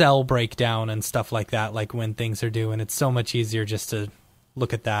Excel breakdown and stuff like that, like when things are due, and it's so much easier just to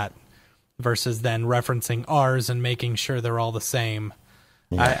look at that versus then referencing ours and making sure they're all the same.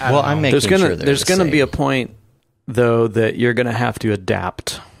 I Well, don't I'm know. making sure There's going to be a point, though, that you're going to have to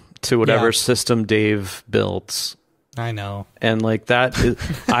adapt to whatever system Dave builds. I know. And like that,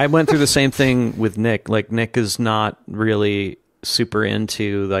 I went through the same thing with Nick. Like Nick is not really super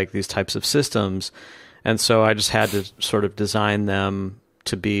into like these types of systems. And so I just had to sort of design them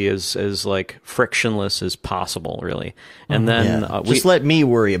to be as like frictionless as possible, really. And then just let me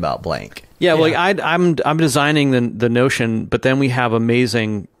worry about blank. Yeah, well, I'm designing the Notion, but then we have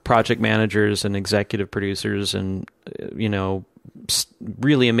amazing project managers and executive producers and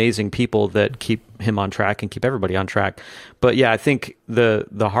really amazing people that keep him on track and keep everybody on track. But yeah, I think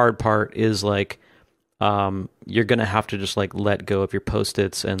the hard part is like you're going to have to just like let go of your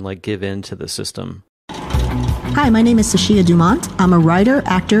Post-its and like give in to the system. Hi, my name is Sashia Dumont. I'm a writer,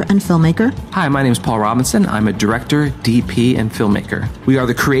 actor, and filmmaker. Hi, my name is Paul Robinson. I'm a director, DP, and filmmaker. We are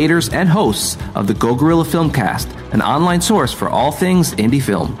the creators and hosts of the Go Gorilla Filmcast, an online source for all things indie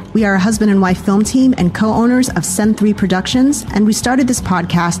film. We are a husband and wife film team and co-owners of Send 3 Productions, and we started this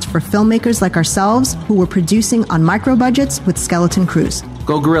podcast for filmmakers like ourselves who were producing on micro budgets with skeleton crews.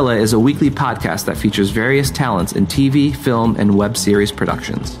 Go Gorilla is a weekly podcast that features various talents in TV, film, and web series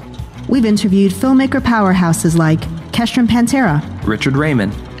productions. We've interviewed filmmaker powerhouses like Kestrin Pantera, Richard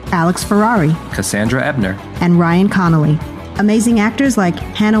Raymond, Alex Ferrari, Cassandra Ebner, and Ryan Connolly. Amazing actors like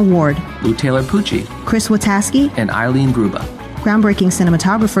Hannah Ward, Lou Taylor Pucci, Chris Wataski, and Eileen Gruba. Groundbreaking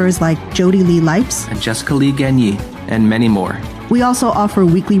cinematographers like Jody Lee Lipes, and Jessica Lee Gagné, and many more. We also offer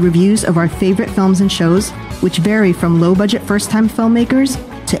weekly reviews of our favorite films and shows, which vary from low-budget first-time filmmakers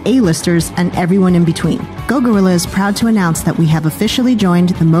to A-listers and everyone in between. Go Gorilla is proud to announce that we have officially joined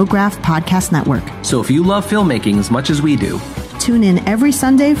the Mograph Podcast Network. So if you love filmmaking as much as we do, tune in every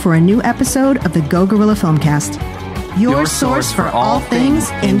Sunday for a new episode of the Go Gorilla Filmcast, your source for all things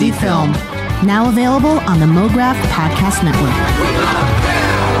indie film. Now available on the Mograph Podcast Network.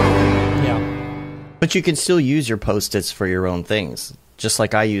 Yeah. But you can still use your Post-its for your own things, just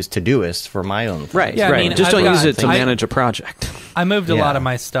like I use Todoist for my own things. Right, Yeah, I right. mean, Just I've don't use got- it to manage a project. I moved a Yeah. lot of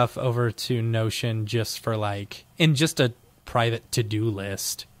my stuff over to Notion just for like in just a private to-do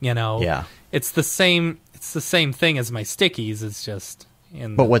list, Yeah. It's the same thing as my stickies, it's just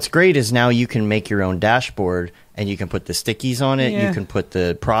in But what's great is now you can make your own dashboard and you can put the stickies on it. Yeah. You can put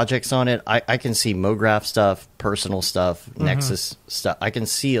the projects on it. I can see Mograph stuff, personal stuff, Nexus stuff. I can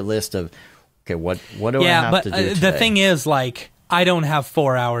see a list of, okay, what do I have to do today? the thing is, like, I don't have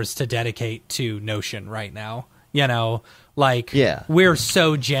 4 hours to dedicate to Notion right now. Yeah. We're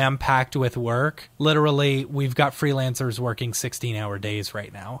so jam-packed with work. Literally, we've got freelancers working 16-hour days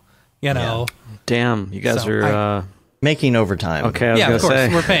right now. Damn, you guys So are... Making overtime. okay, I was Yeah, going of to course,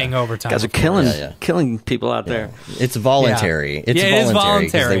 say. we're paying overtime. Guys are killing people out there. It's voluntary. Yeah. It's Yeah, it is voluntary.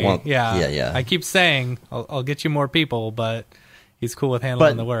 'Cause voluntary. They want, yeah. yeah. I keep saying I'll get you more people, but he's cool with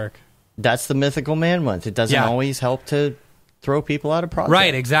handling the work. That's the Mythical Man month. It doesn't Yeah. always help to throw people out of projects.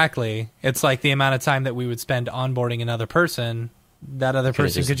 Right, exactly. It's like the amount of time that we would spend onboarding another person. That other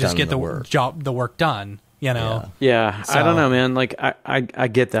person just could just done get the the work done. Yeah, So- I don't know, man. Like, I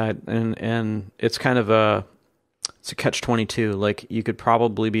get that, and it's kind of it's a catch-22. Like, you could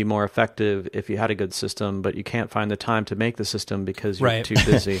probably be more effective if you had a good system, but you can't find the time to make the system because you're Right. too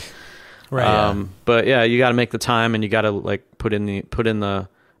busy. Right. But yeah, you got to make the time, and you got to like put in the.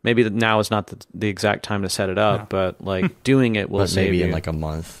 Maybe now is not the exact time to set it up, No. but like doing it will But save maybe you. in like a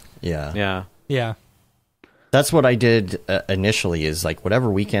month. Yeah. Yeah. Yeah. That's what I did initially is like whatever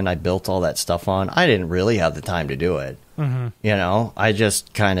weekend I built all that stuff on, I didn't really have the time to do it. Mm-hmm. I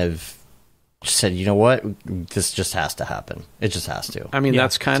just kind of said, you know what, this just has to happen. It just has to. I mean, Yeah.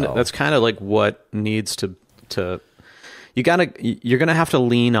 that's kind of like what needs to you're going to have to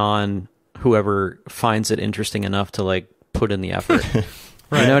lean on whoever finds it interesting enough to like put in the effort.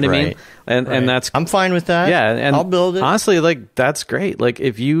 You know what I mean? Right. And that's I'm fine with that. yeah, and I'll build it. Honestly, like that's great. Like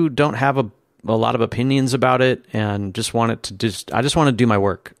if you don't have a lot of opinions about it and just want it to I just want to do my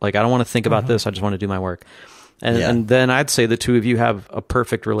work. Like I don't want to think about this. I just want to do my work. And then I'd say the two of you have a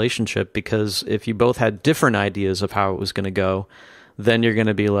perfect relationship, because if you both had different ideas of how it was going to go, then you're going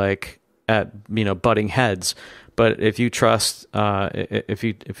to be like at butting heads. But if you trust if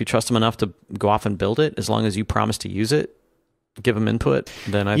you trust them enough to go off and build it, as long as you promise to use it, give them input,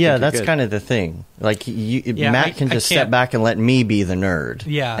 then I think you're that's good. kind of the thing. Like Yeah, Matt can I just can't- step back and let me be the nerd.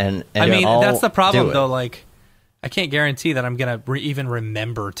 Yeah. and I mean, I'll that's the problem, do it. though. Like, I can't guarantee that I'm going to even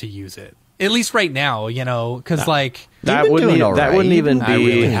remember to use it. At least right now, because like... that been wouldn't doing all that right. wouldn't even You've be been I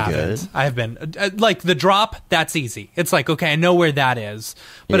really doing haven't. good. I have been like the drop. That's easy. It's like, okay, I know where that is,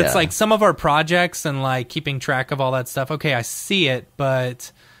 but it's Yeah. like some of our projects and like keeping track of all that stuff. Okay, I see it,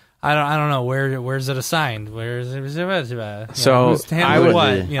 but I don't know where's it assigned. Where's it? So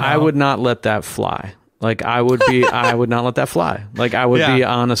I would not let that fly. Like I would not let that fly. Like I would be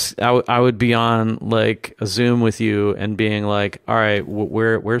on I would be on like a Zoom with you and being like, all right,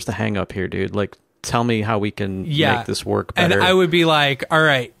 where's the hang up here, dude? Like tell me how we can make this work better. And I would be like, all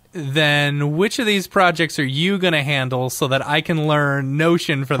right, then which of these projects are you going to handle so that I can learn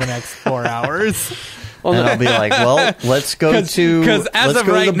Notion for the next 4 hours? And I'll be like, well, let's go to... Because as of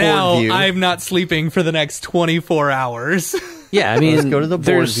right now, view. I'm not sleeping for the next 24 hours. Yeah, I mean... Let's go to the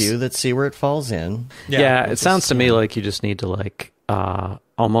board view. Let's see where it falls in. Yeah, it sounds to me like you just need to like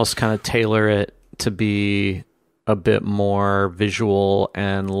almost kind of tailor it to be a bit more visual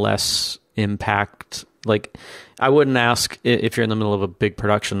and less impact. Like... I wouldn't ask if you're in the middle of a big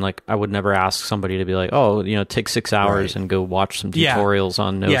production. Like, I would never ask somebody to be like, "Oh, take 6 hours and go watch some tutorials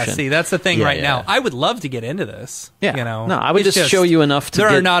on Notion." Yeah, see, that's the thing now. I would love to get into this. Yeah, no, I would just show you enough to. There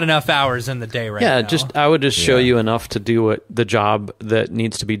are not enough hours in the day now. Yeah, I would just show you enough to do the job that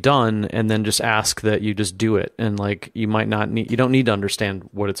needs to be done, and then just ask that you just do it. And like, you don't need to understand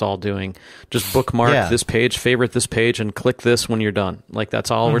what it's all doing. Just bookmark this page, favorite this page, and click this when you're done. Like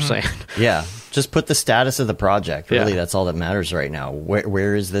that's all we're saying. Yeah, just put the status of the project. Really, that's all that matters right now.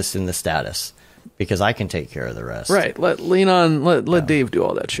 Where is this in the status? Because I can take care of the rest. Right. Let Dave do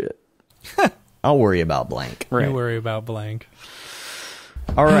all that shit. I'll worry about blank. Right. You worry about blank.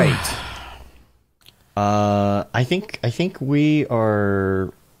 All right. I think we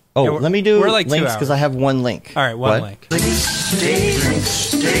are. Oh, let me do like links because I have one link. All right, one link.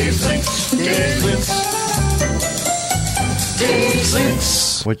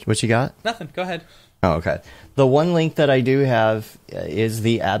 What you got? Nothing. Go ahead. Oh, okay. The one link that I do have is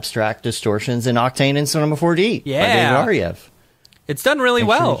the abstract distortions in Octane and Cinema 4D. Yeah. By David Ariev. It's done really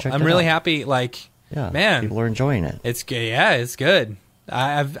well. I'm really happy. Like, man, people are enjoying it. It's good.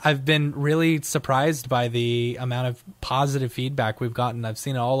 I've been really surprised by the amount of positive feedback we've gotten. I've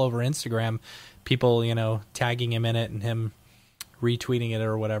seen it all over Instagram. People, tagging him in it and him retweeting it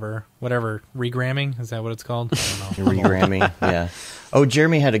or whatever. Regramming, is that what it's called? I don't know. Regramming, yeah. Oh,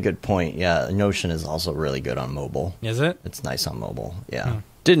 Jeremy had a good point. Yeah, Notion is also really good on mobile. Is it? It's nice on mobile. Yeah.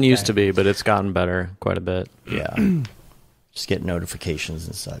 Didn't used to be, but it's gotten better quite a bit. Yeah. Just get notifications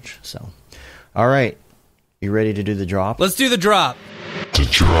and such. So, all right. You ready to do the drop? Let's do the drop. The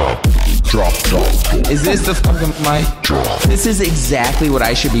drop. Is this the fucking mic drop? This is exactly what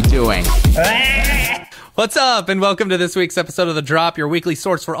I should be doing. What's up, and welcome to this week's episode of The Drop, your weekly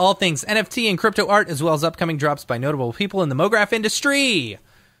source for all things NFT and crypto art, as well as upcoming drops by notable people in the Mograph industry.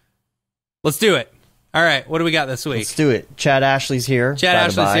 Let's do it. All right, what do we got this week? Let's do it. Chad Ashley's here. Chad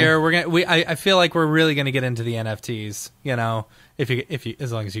Ashley's here. I feel like we're really gonna get into the NFTs. If you,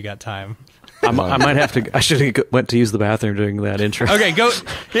 as long as you got time. I might have to. I should have went to use the bathroom during that intro. Okay, go.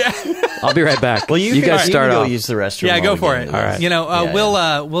 Yeah, I'll be right back. Well, you guys start off. Use the restroom. Yeah, go for it. All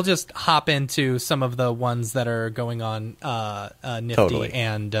right. We'll just hop into some of the ones that are going on Nifty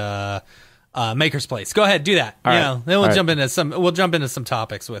and Maker's Place. Go ahead, do that. Then we'll jump into some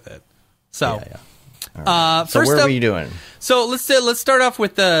topics with it. So. Yeah. Right. So first where are you doing? So let's start off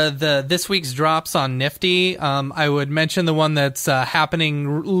with the this week's drops on Nifty. I would mention the one that's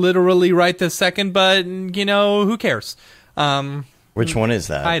happening literally right this second, but who cares? Which one is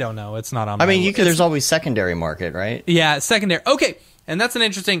that? I don't know. It's not on. There's always secondary market, right? Yeah, secondary. Okay, and that's an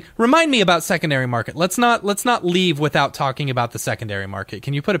interesting. Remind me about secondary market. Let's not leave without talking about the secondary market.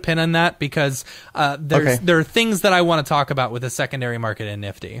 Can you put a pin on that? Because there are things that I want to talk about with the secondary market in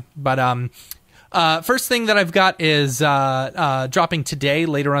Nifty, but first thing that I've got is dropping today,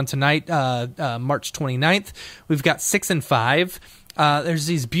 later on tonight, March 29th. We've got 6 and 5. There's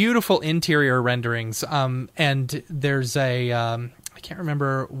these beautiful interior renderings, and there's I can't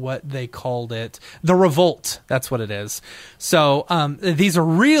remember what they called it. The Revolt, that's what it is. So these are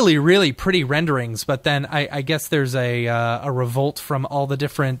really, really pretty renderings, but then I guess there's a revolt from all the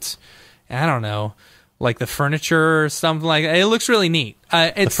different, I don't know, like the furniture or something like that. It looks really neat.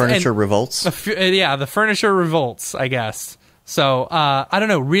 The furniture revolts? The furniture revolts, I guess. So, I don't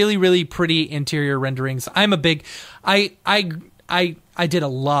know, really, really pretty interior renderings. I'm a big... I did a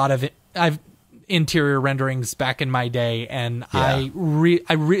lot of interior renderings back in my day, and I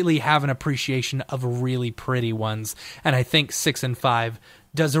really have an appreciation of really pretty ones, and I think 6 and 5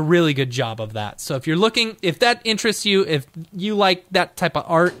 does a really good job of that. So if that interests you, if you like that type of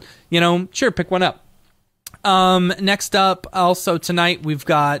art, sure, pick one up. Next up, also tonight, we've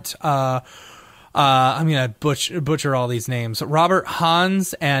got I'm gonna butcher all these names. Robert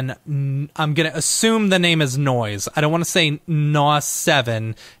Hans, and I'm gonna assume the name is Noise. I don't want to say Nos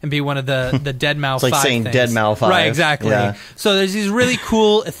 7 and be one of the Deadmau5 It's like saying things. Deadmau5. Right, exactly. Yeah. So there's these really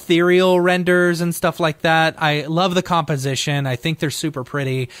cool ethereal renders and stuff like that. I love the composition. I think they're super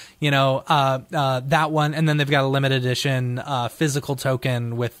pretty. That one, and then they've got a limited edition physical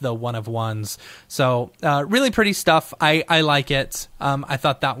token with the one of ones. So really pretty stuff. I like it. I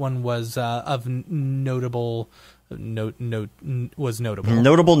thought that one was of notable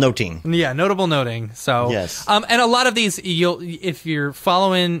Notable noting. Yeah, notable noting. So yes. And a lot of these, if you're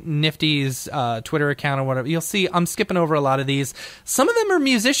following Nifty's Twitter account or whatever, you'll see I'm skipping over a lot of these. Some of them are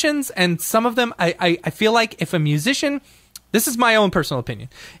musicians, and some of them I feel like if a musician, this is my own personal opinion,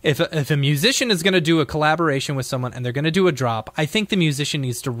 if a musician is going to do a collaboration with someone and they're going to do a drop, I think the musician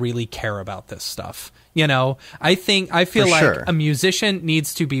needs to really care about this stuff. I feel like sure. a musician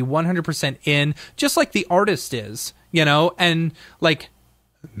needs to be 100% in, just like the artist is, and like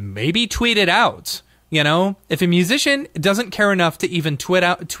maybe tweet it out. If a musician doesn't care enough to even tweet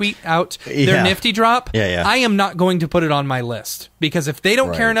out their Nifty drop, I am not going to put it on my list, because if they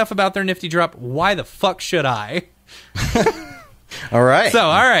don't care enough about their Nifty drop, why the fuck should I? All right. So,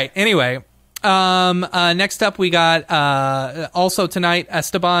 all right. Anyway, next up we got also tonight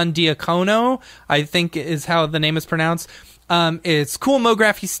Esteban Diacono, I think is how the name is pronounced. It's cool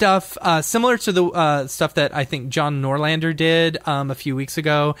Mography stuff, similar to the stuff that I think John Norlander did a few weeks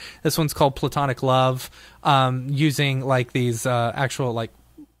ago. This one's called Platonic Love, using like these actual like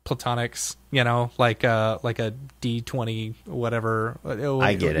platonics, like a D20 whatever.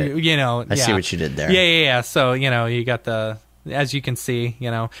 I get it. I see what you did there. Yeah. So you got the, as you can see,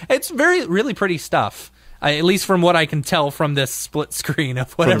 it's really pretty stuff. At least from what I can tell from this split screen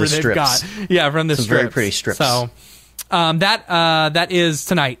of whatever they've got. Yeah, from the Some strips. very pretty strips. So that is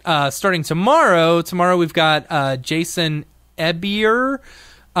tonight. Starting tomorrow we've got Jason Ebier.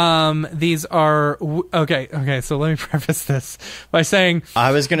 These are okay. So let me preface this by saying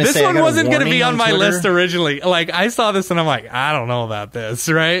I was going to this say one wasn't going to be on my Twitter. list originally. Like I saw this and I'm like, I don't know about this,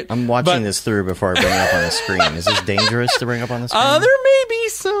 right? I'm watching this through before I bring it up on the screen. Is this dangerous to bring up on the screen? There may be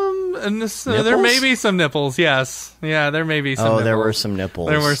some. There may be some nipples. Yes, yeah, there may be some. There were some nipples.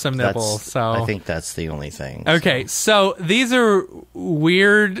 There were some nipples. So I think that's the only thing. Okay, so these are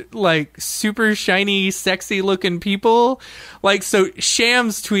weird, like super shiny, sexy looking people. Like, so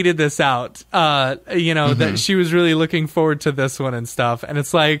Shams tweeted this out, that she was really looking forward to this one and stuff. And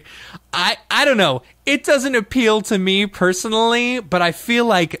it's like, I don't know. It doesn't appeal to me personally, but I feel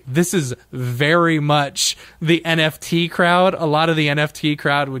like this is very much the NFT crowd. A lot of the NFT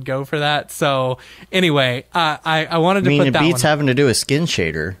crowd would go for that. So anyway, I wanted to put that one. It beats having to do a skin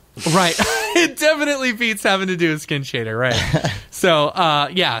shader. Right. It definitely beats having to do a skin shader, right? So,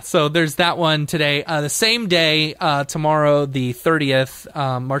 so there's that one today. The same day, tomorrow, the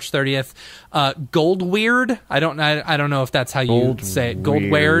 30th, March 30th, Gold Weird. I don't know if that's how you say it. Gold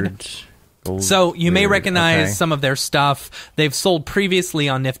Weird. So you may recognize some of their stuff. They've sold previously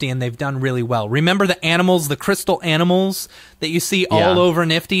on Nifty, and they've done really well. Remember the animals, the crystal animals that you see all over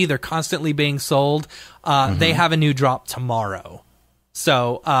Nifty? They're constantly being sold. They have a new drop tomorrow.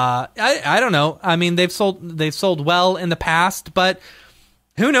 So I don't know. I mean, they've sold well in the past, but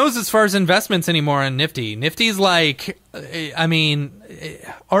who knows as far as investments anymore in Nifty? Nifty's like, I mean,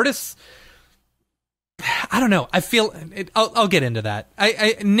 artists. I don't know. I feel I'll get into that.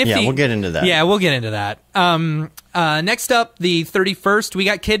 Nifty. Yeah, we'll get into that. Yeah, we'll get into that. Next up, the 31st, we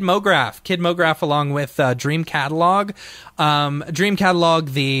got Kid Mograph. Kid Mograph along with Dream Catalog. Dream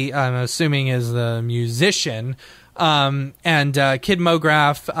Catalog, I'm assuming is the musician. And Kid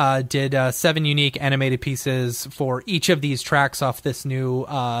Mograph did 7 unique animated pieces for each of these tracks off this new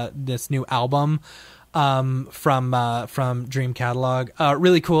album from Dream Catalog.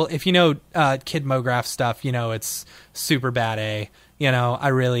 Really cool. If you know Kid Mograph stuff, it's super bad A. I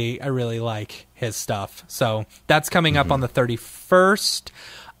really like his stuff. So that's coming up on the 31st.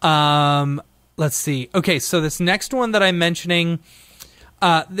 Let's see. Okay, so this next one that I'm mentioning,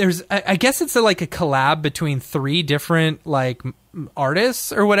 there's I guess it's like a collab between 3 different like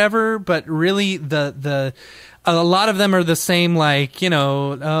artists or whatever, but really a lot of them are the same, like,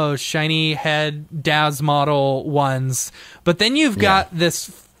 shiny head Daz model ones. But then you've got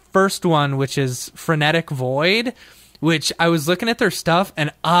this first one, which is Frenetic Void, which I was looking at their stuff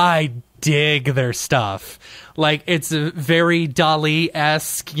and I dig their stuff. Like, it's a very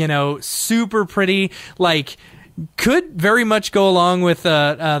Dali-esque, super pretty, like, could very much go along with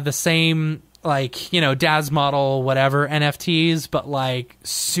the same, like, Daz model, whatever, NFTs, but like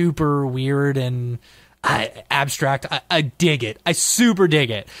super weird and abstract. I dig it. I super dig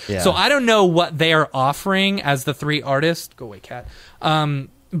it. Yeah. So I don't know what they are offering as the 3 artists. Go away, cat.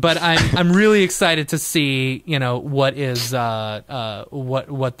 But I'm really excited to see, what is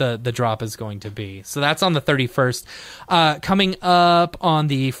what the drop is going to be. So that's on the 31st. Coming up on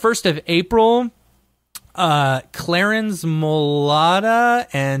the 1st of April, Clarence Molada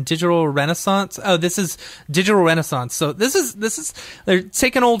and Digital Renaissance. Oh, this is Digital Renaissance. So this is they're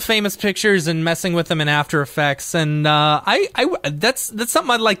taking old famous pictures and messing with them in After Effects, and that's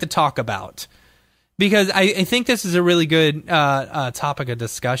something I'd like to talk about. Because I think this is a really good topic of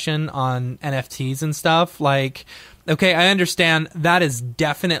discussion on NFTs and stuff. Like, okay, I understand that is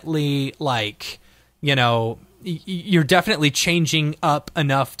definitely like, you're definitely changing up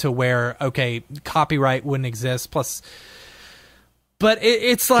enough to where, okay, copyright wouldn't exist. Plus, but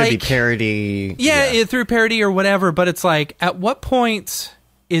it's like could be parody. Yeah, through parody or whatever. But it's like, at what point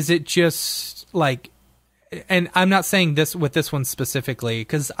is it just like? And I'm not saying this with this one specifically,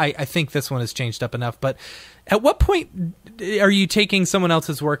 because I think this one has changed up enough. But at what point are you taking someone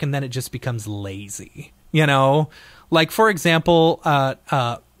else's work and then it just becomes lazy? Like, for example,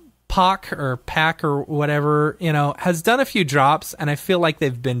 Pac or whatever, has done a few drops, and I feel like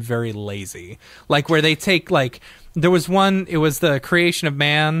they've been very lazy. Like, where they take, like, there was one, it was the Creation of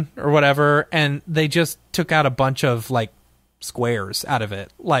Man or whatever, and they just took out a bunch of, like, squares out of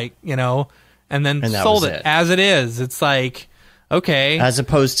it. Like, and then sold it as it is. It's like, okay. As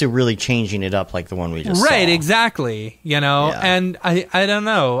opposed to really changing it up like the one we just saw. Right, exactly. And I don't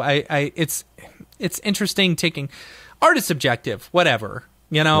know. It's interesting taking art is subjective, whatever.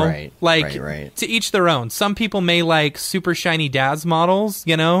 Right, like right. To each their own. Some people may like super shiny Daz models,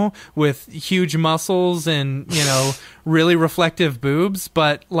 with huge muscles and, really reflective boobs,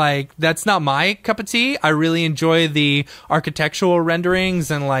 but like that's not my cup of tea. I really enjoy the architectural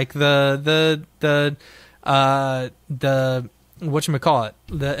renderings and like the whatchamacallit,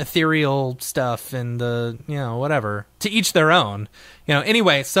 the ethereal stuff and the, whatever. To each their own.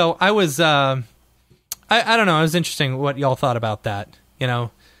 Anyway, so I was I don't know, it was interesting what y'all thought about that.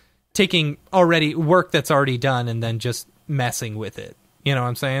 Taking already work that's already done and then just messing with it. You know what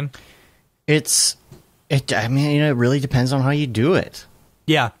I'm saying? It really depends on how you do it.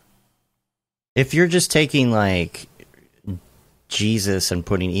 Yeah. If you're just taking like Jesus and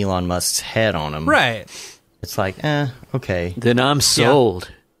putting Elon Musk's head on him, right? It's like, okay. Then I'm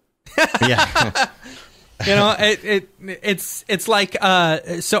sold. Yeah. It's like,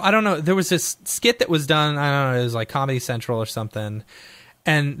 so I don't know, there was this skit that was done, I don't know, it was like Comedy Central or something,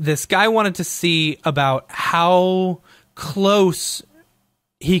 and this guy wanted to see about how close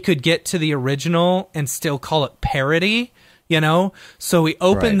he could get to the original and still call it parody, so he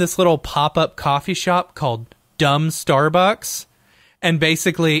opened this little pop-up coffee shop called Dumb Starbucks, and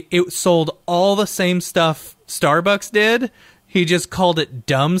basically it sold all the same stuff Starbucks did. He just called it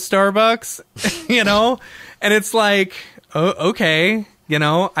Dumb Starbucks, and it's like, oh, okay,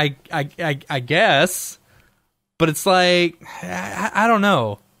 I guess, but it's like, I don't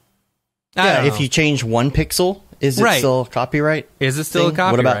know. If you change 1 pixel, is it still copyright? Is it still a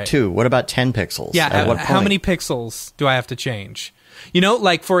copyright? What about 2? What about 10 pixels? Yeah, at what point? How many pixels do I have to change?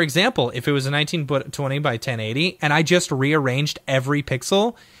 Like, for example, if it was a 1920 by 1080 and I just rearranged every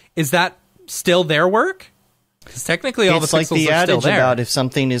pixel, is that still their work? Because technically all the pixels like the are still adage there. about if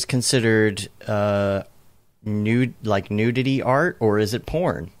something is considered nudity art, or is it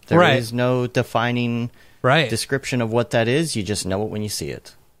porn? There is no defining description of what that is. You just know it when you see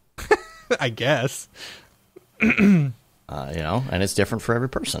it. I guess. And it's different for every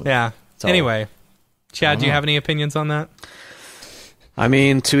person. Yeah. So, anyway, Chad, do you have any opinions on that? I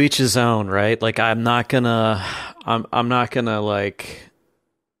mean, to each his own, right? Like, I'm not gonna like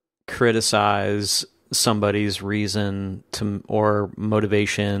criticize somebody's reason to or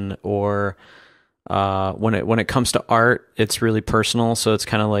motivation, or when it comes to art, it's really personal. So it's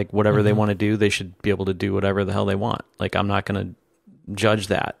kind of like whatever they want to do, they should be able to do whatever the hell they want. Like, I'm not going to judge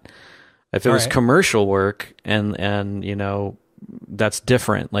that. If it was commercial work and that's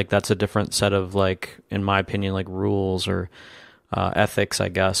different. Like, that's a different set of, like, in my opinion, like rules or ethics, I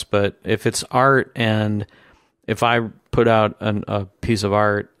guess. But if it's art, and if I put out a piece of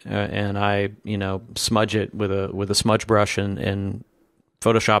art and I, smudge it with a smudge brush in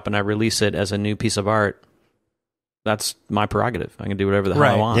Photoshop, and I release it as a new piece of art, that's my prerogative. I can do whatever the hell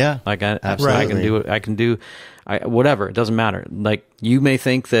I want. Yeah, like absolutely. I can do it. I can do whatever. It doesn't matter. Like, you may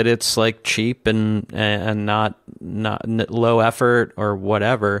think that it's like cheap and not low effort or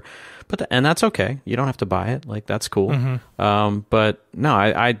whatever, and that's okay. You don't have to buy it. Like, that's cool. But no,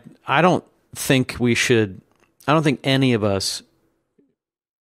 I don't think we should. I don't think any of us.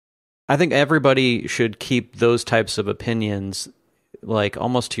 I think everybody should keep those types of opinions like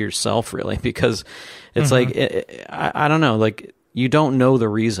almost to yourself, really, because it's like I don't know, like you don't know the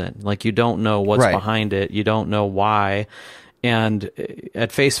reason, like you don't know what's behind it, you don't know why, and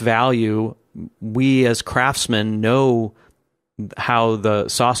at face value, we as craftsmen know how the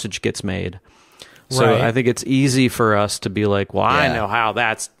sausage gets made. So I think it's easy for us to be like, well, I know how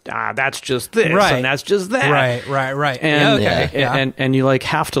that's just this and that's just that. Right. And and you like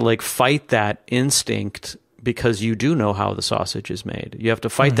have to like fight that instinct because you do know how the sausage is made. You have to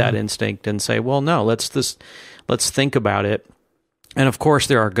fight that instinct and say, well, no, let's think about it. And of course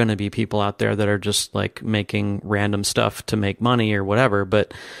there are going to be people out there that are just like making random stuff to make money or whatever,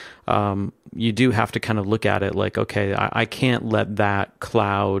 but you do have to kind of look at it like, okay, I can't let that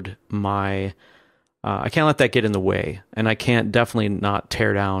cloud my I can't let that get in the way, and I can't definitely not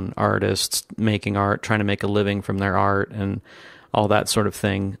tear down artists making art, trying to make a living from their art and all that sort of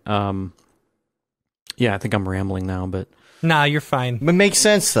thing. Yeah, I think I'm rambling now, but nah, you're fine. It makes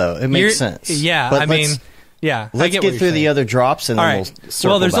sense, though. It makes sense. Yeah, but I mean, yeah. Let's get through the other drops, and then we'll circle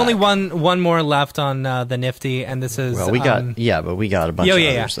Well, there's back. only one more left on the Nifty, and this is... Well, we got but we got a bunch of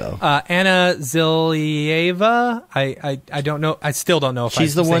others, though. Anna Zilieva. I don't know. I still don't know if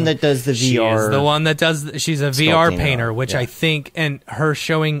she's the one that does the VR. She's the one that does. She's a VR painter, art, which I think, and her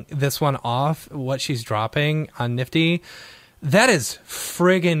showing this one off, what she's dropping on Nifty, that is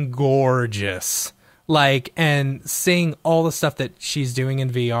friggin' gorgeous. Like, and seeing all the stuff that she's doing in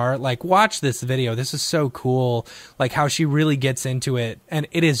VR, like, watch this video. This is so cool. Like, how she really gets into it. And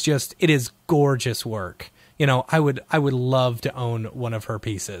it is gorgeous work. You know, I would love to own one of her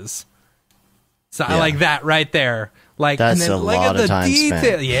pieces. So I like that right there. Like, that's and then a look lot at the of time detail.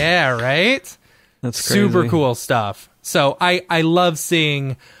 spent. Yeah, right? that's crazy. Super cool stuff. So I love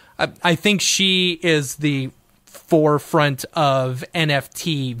seeing, I think she is the forefront of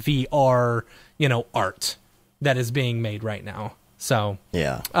NFT VR, you know, art that is being made right now. So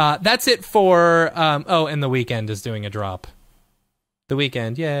yeah, that's it for and The Weeknd is doing a drop. The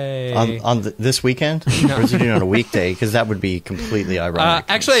Weeknd, yay! On this weekend, or is it doing on a weekday? Because that would be completely ironic.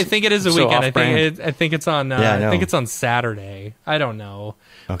 Actually, I think it is a So weekend. off-brand. I think it's on. I think it's on Saturday. I don't know,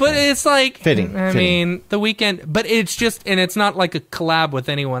 Okay. but it's like Fitting. I mean, The Weeknd, but it's just, and it's not like a collab with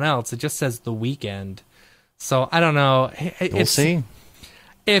anyone else. It just says The Weeknd. So I don't know. We'll see.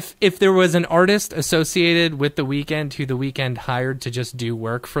 If there was an artist associated with The Weeknd who The Weeknd hired to just do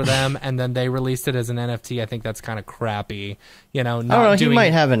work for them and then they released it as an NFT, I think that's kind of crappy. You know, I don't know. He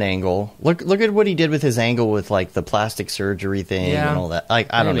might have an angle. Look at what he did with his angle with like the plastic surgery thing and all that. Like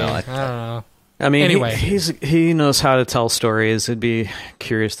I don't know. I don't know. I mean, Anyway. he knows how to tell stories. It'd be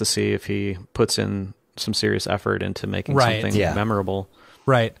curious to see if he puts in some serious effort into making something memorable.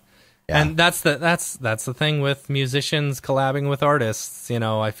 Right. Yeah. And that's the thing with musicians collabing with artists. You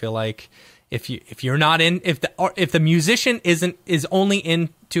know, I feel like if you're not in, if the musician is only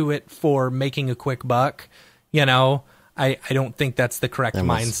into it for making a quick buck, you know, I don't think that's the correct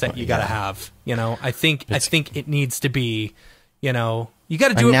mindset you got to have. You know, I think it needs to be, you know, you got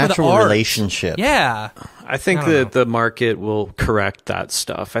to do it for the natural art. relationship. Yeah. I think that the market will correct that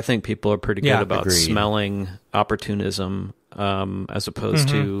stuff. I think people are pretty good about smelling opportunism as opposed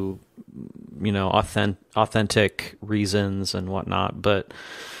to, you know, authentic reasons and whatnot. But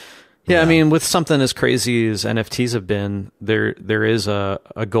I mean, with something as crazy as NFTs have been, there is a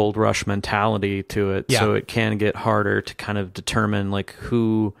gold rush mentality to it. So it can get harder to kind of determine like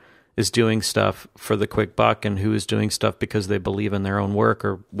who is doing stuff for the quick buck and who is doing stuff because they believe in their own work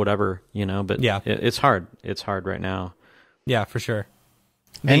or whatever, you know. But it's hard. It's hard right now. Yeah, for sure.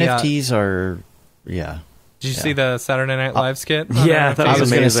 NFTs are Did you see the Saturday Night Live skit? Yeah, that I was going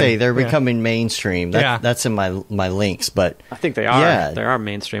to amazing. say they're becoming mainstream. That's in my links, but I think they are. Yeah. They are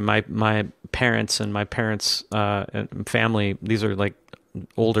mainstream. My parents and my parents' family, these are like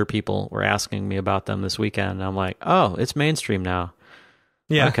older people, were asking me about them this weekend. And I'm like, oh, it's mainstream now.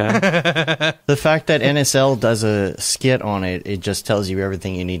 Yeah. Okay. the fact that NSL does a skit on it, it just tells you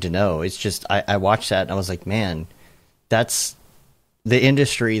everything you need to know. It's just I watched that and I was like, man, that's the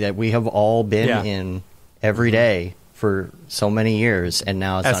industry that we have all been in every day for so many years, and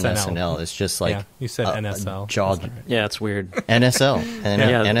now it's on SNL. It's just like you said NSL. Yeah, it's weird. NSL and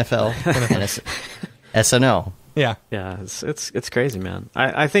NFL, SNL. Yeah, it's crazy, man.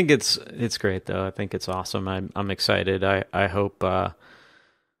 I think it's great though. I think it's awesome. I'm excited. I hope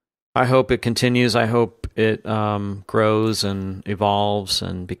it continues. I hope it grows and evolves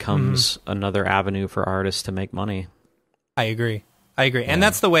and becomes another avenue for artists to make money. I agree. And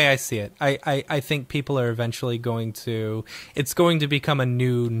that's the way I see it. I think people are eventually it's going to become a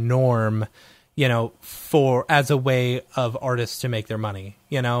new norm, as a way of artists to make their money,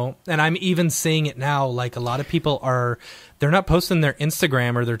 and I'm even seeing it now. Like, a lot of people they're not posting their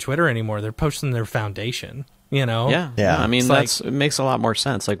Instagram or their Twitter anymore. They're posting their foundation, Yeah. I mean, it makes a lot more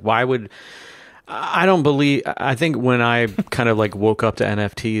sense. Like, why would, I think when I kind of like woke up to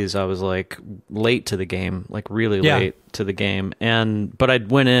NFTs, I was like late to the game, like really late to the game. But I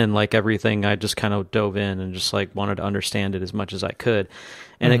went in like everything. I just kind of dove in and just like wanted to understand it as much as I could.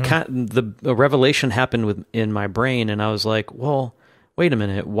 And a revelation happened in my brain, and I was like, well, wait a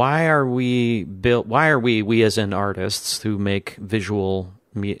minute. Why are we as in artists who make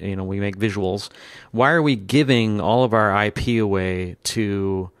we make visuals, why are we giving all of our IP away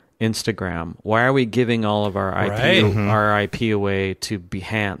to Instagram? Why are we giving all of our IP away to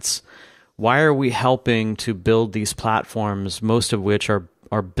Behance? Why are we helping to build these platforms, most of which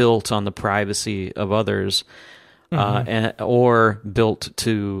are built on the privacy of others, or built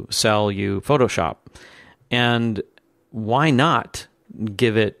to sell you Photoshop? And why not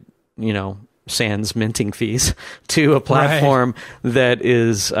give it, sans minting fees to a platform that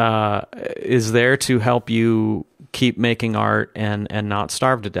is there to help you keep making art and not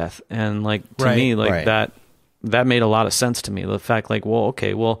starve to death? And like, to me, like that made a lot of sense to me. The fact, like,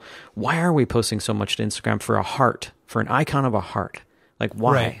 why are we posting so much to Instagram for a heart, for an icon of a heart? Like,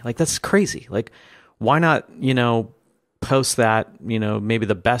 why? Like, that's crazy. Like, why not, post that, maybe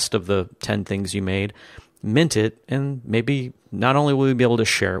the best of the 10 things you made, mint it, and maybe not only will we be able to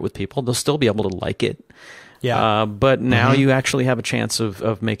share it with people, they'll still be able to like it. Yeah. But now you actually have a chance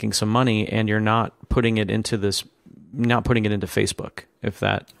of making some money, and you're not putting it into Facebook. If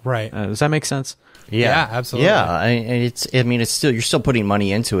that does that make sense? Yeah, absolutely. Yeah, it's still, you're still putting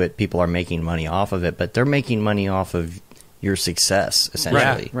money into it. People are making money off of it, but they're making money off of your success,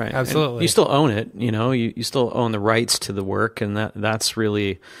 essentially. Right. Absolutely. And you still own it. You still own the rights to the work, and that's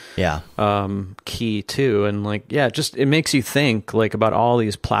really key too. And like, just it makes you think like about all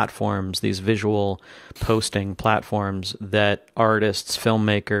these platforms, these visual posting platforms that artists,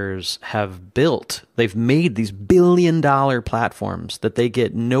 filmmakers have built. They've made these $billion platforms that they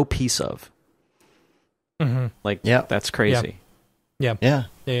get no piece of. Like, that's crazy. Yeah.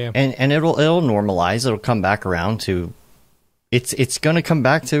 And it'll normalize. It'll come back around to. It's going to come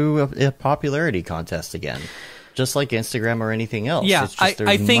back to a popularity contest again, just like Instagram or anything else. Yeah, it's just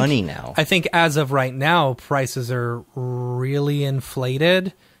there's money now. I think as of right now, prices are really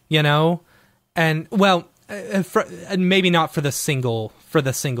inflated. And maybe not for the single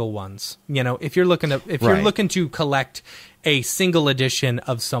ones. If you're looking to collect a single edition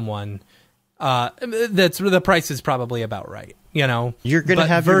of someone, the price is probably about right. You're going to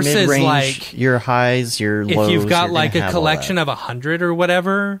have your mid-range, like, your highs, your lows. If you've got like a collection of 100 or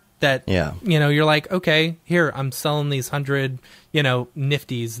whatever, that you're like, okay, here, I'm selling these 100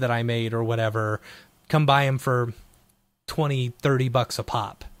 nifties that I made or whatever. Come buy them for $20-$30 a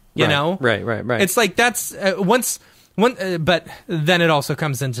pop. Right. It's like that's but then it also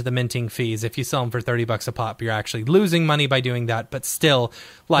comes into the minting fees. If you sell them for $30 a pop, you're actually losing money by doing that. But still,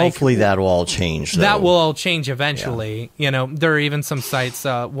 like, hopefully that will all change. That will all change eventually. Yeah. There are even some sites.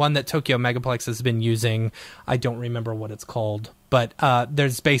 One that Tokyo Megaplex has been using. I don't remember what it's called, but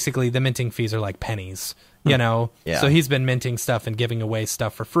there's basically the minting fees are like pennies. So he's been minting stuff and giving away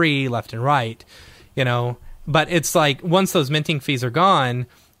stuff for free left and right. But it's like once those minting fees are gone,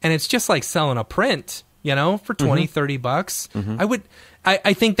 and it's just like selling a print. For $20-$30.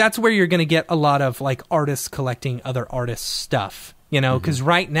 I think that's where you're going to get a lot of like artists collecting other artists' stuff, because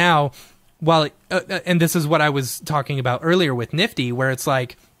right now, and this is what I was talking about earlier with Nifty, where it's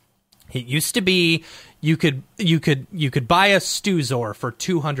like, it used to be you could buy a Stuzor for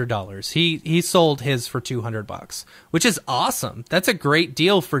 $200. He sold his for $200, which is awesome. That's a great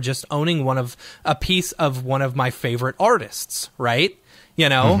deal for just owning a piece of one of my favorite artists, right?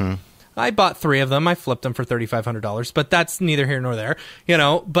 I bought 3 of them. I flipped them for $3,500, but that's neither here nor there,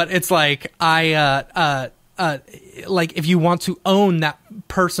 But it's like like if you want to own that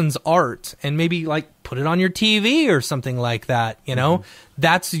person's art and maybe like put it on your TV or something like that,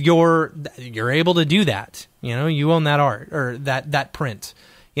 that's you're able to do that. You own that art or that print,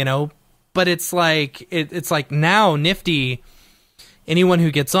 But it's like it's like now Nifty. Anyone who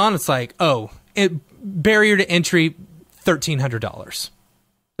gets on, it's like barrier to entry $1,300.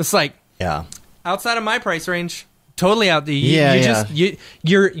 It's like. Yeah. Outside of my price range, totally out the. You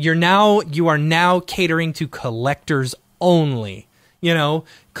are now catering to collectors only. You know,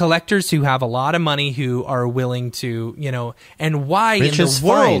 collectors who have a lot of money who are willing to, you know, and why Which in is the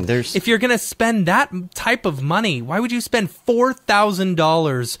world, fine. There's- if you're going to spend that type of money, why would you spend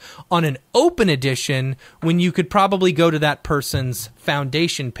 $4,000 on an open edition when you could probably go to that person's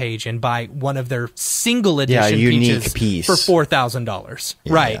foundation page and buy one of their single edition unique piece piece. for $4,000?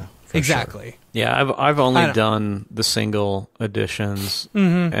 Right. yeah, for exactly. sure. Yeah, I've only done the single editions,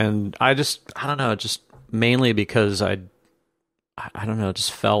 and I don't know, just mainly because I don't know, it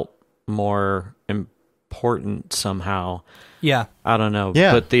just felt more important somehow. Yeah. I don't know.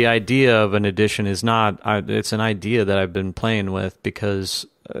 Yeah. But the idea of an edition is not, it's an idea that I've been playing with because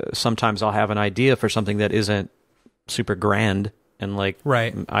sometimes I'll have an idea for something that isn't super grand and like,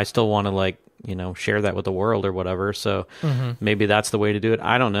 Right. I still want to like, you know, share that with the world or whatever. So maybe that's the way to do it.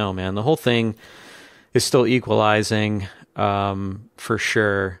 I don't know, man. The whole thing is still equalizing, for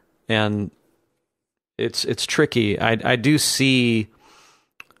sure. And it's tricky. I do see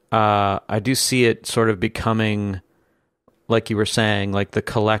it sort of becoming, like you were saying, like the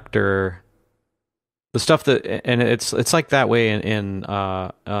collector, the stuff that, and it's like that way in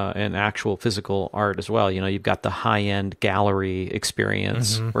actual physical art as well. You know, you've got the high end gallery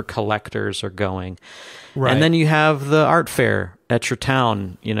experience where collectors are going, Right. and then you have the art fair at your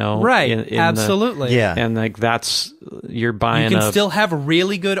town. You know, Right. in Absolutely. Yeah. and like that's you're You buying. can still have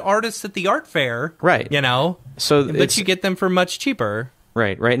really good artists at the art fair. Right. You know, so but it's you get them for much cheaper.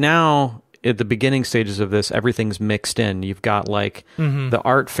 right now at the beginning stages of this, everything's mixed in. You've got like the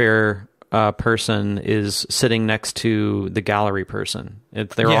art fair person is sitting next to the gallery person.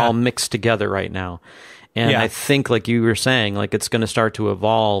 They're Yeah. all mixed together right now. And Yeah. I think, like you were saying, like it's going to start to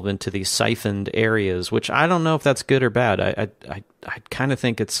evolve into these siphoned areas, which I don't know if that's good or bad. I kind of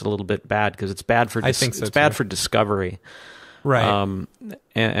think it's a little bit bad because it's bad for I think so it's bad too. for discovery. Right.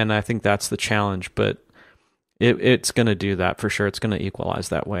 And I think that's the challenge, but it's going to do that for sure. It's going to equalize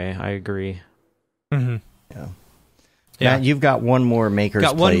that way. I agree. Yeah. Yeah. Matt, you've got one more Maker's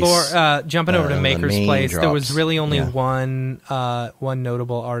Got Place. one more. Jumping over to the Maker's main Place, there was drops. really only Yeah. one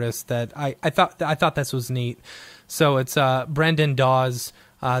notable artist that I thought this was neat. So it's Brendan Dawes.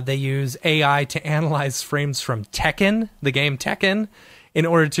 They use AI to analyze frames from Tekken, the game Tekken, in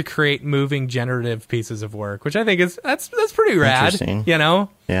order to create moving generative pieces of work, which I think that's pretty rad. Interesting. You know,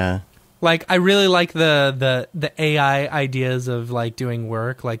 Yeah. like I really like the AI ideas of like doing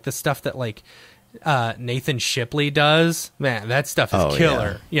work, like the stuff that like Nathan Shipley does. Man, that stuff is Oh,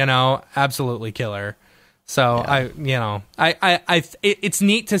 killer. You know, absolutely killer. So it's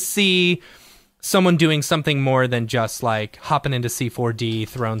neat to see someone doing something more than just like hopping into C4D,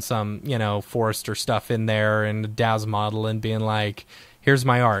 throwing some, you know, Forrester stuff in there and a DAZ model and being like, here's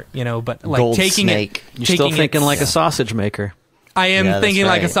my art, you know, but like Gold taking snake. it, You're still taking thinking it, like a sausage maker. I am Yeah, that's thinking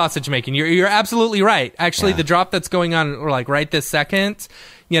like a right. sausage making. You're absolutely right. Actually, Yeah. the drop that's going on like right this second,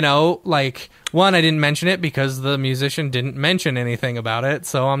 you know, like one, I didn't mention it because the musician didn't mention anything about it,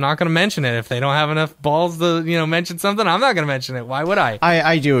 so I'm not going to mention it. If they don't have enough balls to, you know, mention something, I'm not going to mention it. Why would I?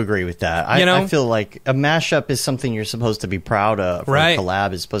 I do agree with that. You know? I feel like a mashup is something you're supposed to be proud of. Or Right. A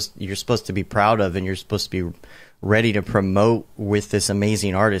collab is you're supposed to be proud of, and you're supposed to be ready to promote with this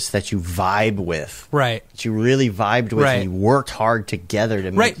amazing artist that you vibe with. Right. That you really vibed with, Right. and you worked hard together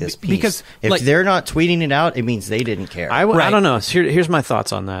to make Right, this piece. because, if like- they're not tweeting it out, it means they didn't care. I Right. don't know. Here's my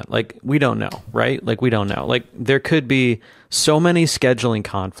thoughts on that. Like, we don't know, right? Like, we don't know. Like, there could be so many scheduling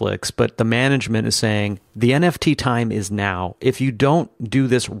conflicts, but the management is saying the NFT time is now. If you don't do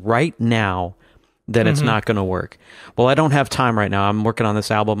this right now, then it's not going to work. Well, I don't have time right now. I'm working on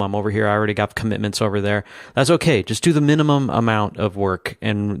this album. I'm over here. I already got commitments over there. That's okay. Just do the minimum amount of work,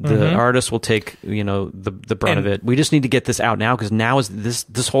 and the artist will take, you know, the brunt of it. We just need to get this out now because now is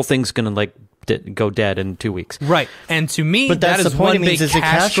this whole thing's going to like go dead in 2 weeks. Right. And to me, But that that's is the point. one It means big it's a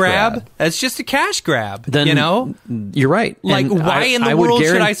cash grab. grab. That's just a cash grab. Then you know, you're right. like And why in the I would world should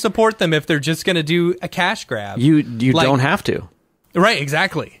guarantee- I support them if they're just going to do a cash grab? You Like- don't have to. Right.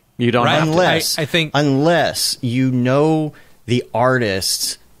 Exactly. You don't Right. have to. unless I think- unless you know the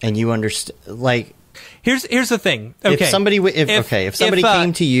artist and you understand, like. Here's the thing. Okay. If somebody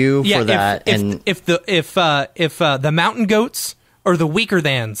came to you for that, if the Mountain Goats or the Weaker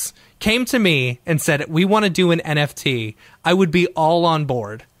Thans came to me and said we want to do an NFT, I would be all on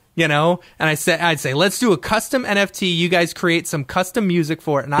board. You know, and I'd say, let's do a custom NFT. You guys create some custom music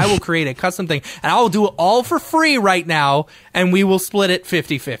for it, and I will create a custom thing, and I will do it all for free right now, and we will split it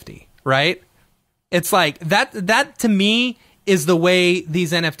 50-50, right? It's like that to me is the way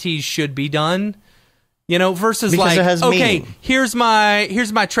these NFTs should be done. You know, versus Because like, it has okay, meaning. here's my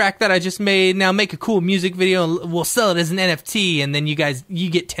track that I just made. Now make a cool music video and we'll sell it as an NFT, and then you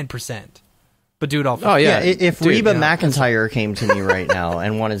get 10%. but do it all. Oh Yeah, yeah. if Dude, Reba yeah. McEntire came to me right now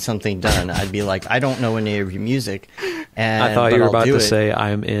and wanted something done, I'd be like, I don't know any of your music. And I thought but you were I'll about do to it. say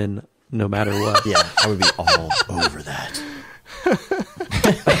I'm in no matter what. Yeah, I would be all over that.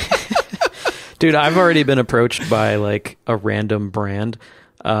 Dude, I've already been approached by like a random brand,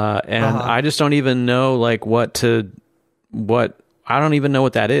 and I just don't even know like I don't even know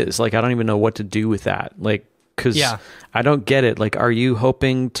what that is. Like, I don't even know what to do with that. Like, because I don't get it. Like, are you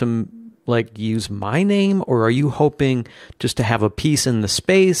hoping to like use my name, or are you hoping just to have a piece in the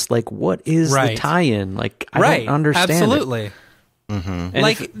space? Like, what is the tie-in? Like, I don't understand. Absolutely. It. Mm-hmm.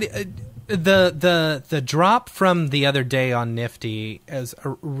 Like the drop from the other day on Nifty is a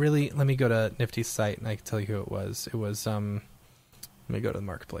really. Let me go to Nifty's site and I can tell you who it was. It was let me go to the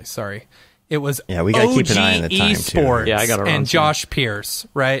marketplace. Sorry. It was we gotta keep an eye on the time, too. Esports Yeah, I gotta run and some. Josh Pierce,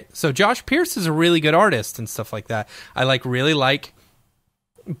 right? So Josh Pierce is a really good artist and stuff like that. I really like,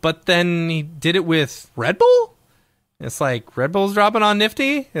 but then he did it with Red Bull. It's like Red Bull's dropping on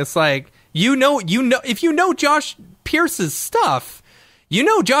Nifty. It's like you know if you know Josh Pierce's stuff, you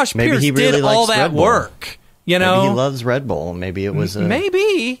know Josh Maybe Pierce he really did all likes that Red Bull. work. You know, Maybe he loves Red Bull. Maybe it was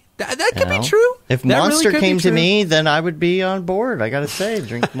maybe that could be know? true. If That really Monster could be came to true. me, then I would be on board. I gotta say,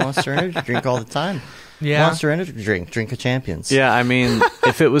 drink Monster Energy drink all the time. Yeah. Monster Energy drink of champions. Yeah, I mean,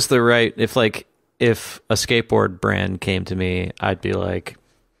 if it was the right, if a skateboard brand came to me, I'd be like,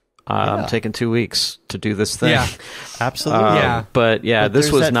 I'm taking 2 weeks to do this thing. Yeah. Absolutely. Yeah. But yeah, But this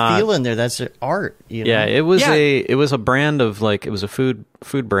there's was that not. feel in there. That's art. You know? Yeah, it was Yeah. it was a brand of like, it was a food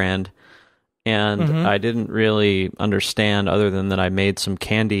brand, and I didn't really understand, other than that I made some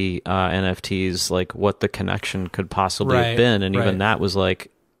candy NFTs, like what the connection could possibly have been, and even that was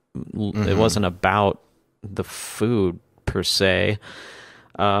like, it wasn't about the food per se.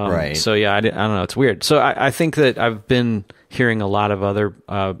 Right. So yeah, I don't know. It's weird. So I think that I've been hearing a lot of other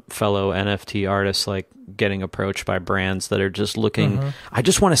fellow NFT artists like getting approached by brands that are just looking. I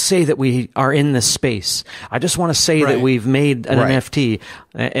just want to say that we are in this space. I just want to say that we've made an NFT,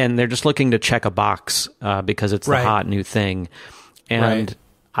 and they're just looking to check a box because it's the hot new thing. And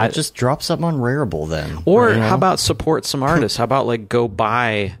I just drop something on Rareable then. or you know? how about support some artists? How about like go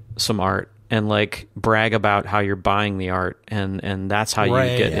buy some art and like brag about how you're buying the art, and that's how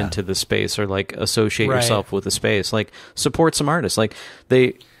you get into the space, or like associate yourself with the space. Like support some artists. Like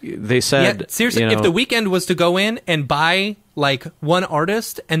they said, seriously, if the weekend was to go in and buy like one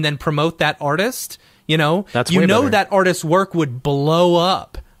artist and then promote that artist, That's way better. that artist's work would blow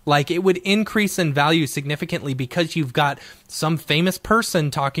up. Like it would increase in value significantly because you've got some famous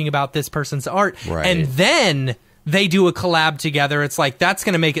person talking about this person's art, and then they do a collab together. It's like that's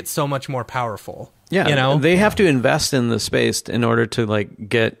going to make it so much more powerful. Yeah, they have to invest in the space in order to like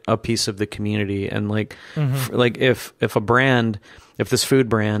get a piece of the community. And like, like if this food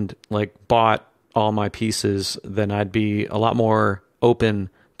brand like bought all my pieces, then I'd be a lot more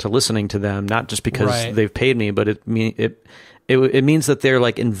open to listening to them. Not just because they've paid me, but it means that they're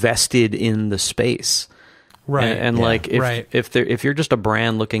like invested in the space, right? And like if you're just a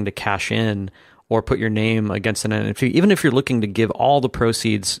brand looking to cash in or put your name against an NFT, even if you're looking to give all the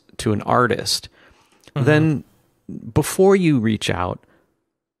proceeds to an artist, then before you reach out,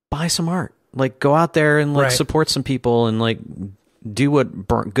 buy some art. Like go out there and like support some people and like do what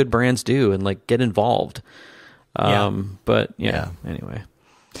good brands do and like get involved. But anyway,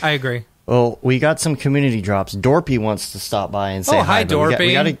 I agree. Well, we got some community drops. Dorpy wants to stop by and say hi. Hi,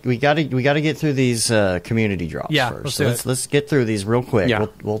 Dorpy. We got to get through these community drops first. Let's get through these real quick. Yeah.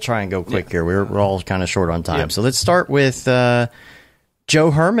 We'll try and go quick here. We're all kind of short on time. So let's start with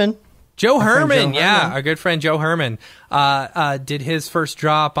Joe Herman. Joe Herman, our good friend Joe Herman did his first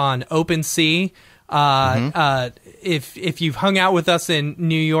drop on OpenSea. If you've hung out with us in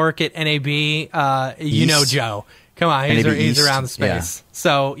New York at NAB, you know Joe. Come on, he's around the space.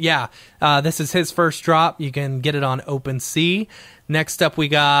 Yeah. So, this is his first drop. You can get it on OpenSea. Next up, we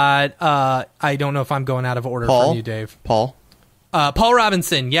got, I don't know if I'm going out of order from you, Dave. Paul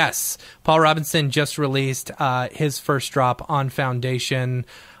Robinson, yes. Paul Robinson just released his first drop on Foundation.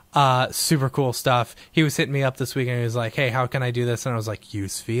 Super cool stuff. He was hitting me up this week and he was like, hey, how can I do this? And I was like,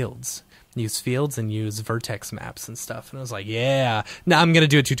 use fields and use vertex maps and stuff. And I was like, yeah. Now I'm going to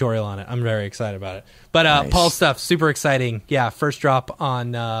do a tutorial on it. I'm very excited about it. But nice. Paul's stuff, super exciting. Yeah, first drop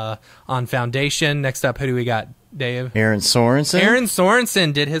on Foundation. Next up, who do we got, Dave? Aaron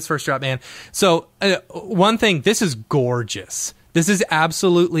Sorensen did his first drop, man. So one thing, this is gorgeous. This is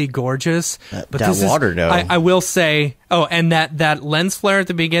absolutely gorgeous. But this water, though. I will say, and that lens flare at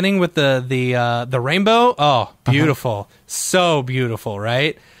the beginning with the rainbow. Oh, beautiful. So beautiful,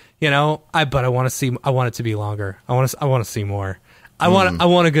 right? But I want to see. I want it to be longer. I want to see more. I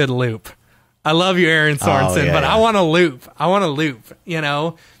want a good loop. I love you, Aaron Sorensen, yeah, but yeah. I want a loop.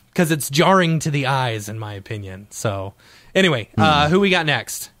 Because it's jarring to the eyes, in my opinion. So, anyway, who we got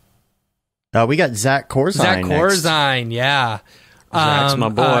next? We got Zach Corzine. Zach Corzine, yeah. Zach's my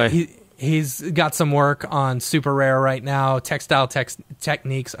boy. He's got some work on Super Rare right now, Textile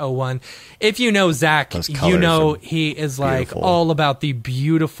Techniques 01. If you know Zach, you know he is like beautiful. all about the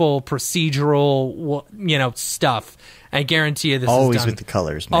beautiful procedural, stuff. I guarantee you this Always is done. with the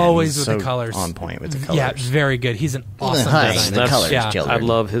colors, man. Always He's with the so colors. on point with the colors. Yeah, very good. He's an awesome Hi, designer. the colors, Yeah. children. I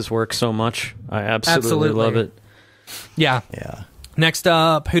love his work so much. I absolutely love it. Yeah. Yeah. Next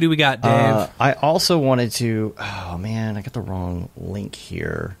up, who do we got, Dave? I also wanted to. Oh man, I got the wrong link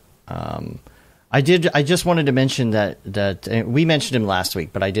here. I just wanted to mention that we mentioned him last week,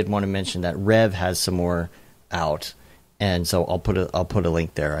 but I did want to mention that Rev has some more out, and so I'll put a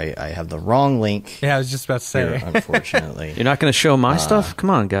link there. I have the wrong link. Yeah, I was just about to say. Here, unfortunately. You're not going to show my stuff? Come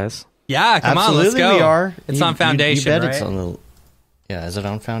on, guys. Yeah, come on, let's Absolutely, go. we are. It's on Foundation, you bet right? it's on the. Yeah, is it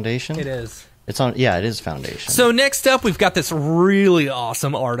on Foundation? It is. It's on. Yeah, it is Foundation. So next up, we've got this really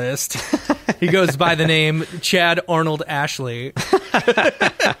awesome artist. He goes by the name Chad Arnold Ashley.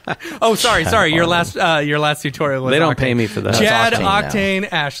 Oh, sorry. Your last tutorial was They don't Octane. pay me for that. Chad That's Octane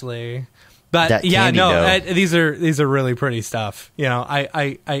Octane Ashley. But That yeah, candy no, dough. these are really pretty stuff.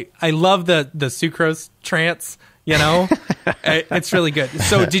 I love the sucrose trance. It's really good.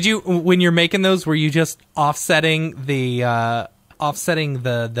 So did you, when you're making those, were you just offsetting the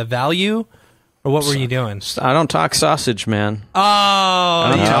value? Or what were you doing? I don't talk sausage, man. Oh,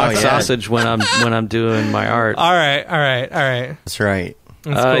 I don't talk yeah. sausage when I'm doing my art. all right. That's right.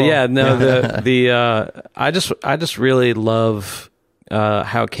 That's cool. Yeah, no, I just really love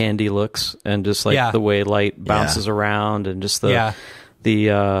how candy looks and just like the way light bounces around and just the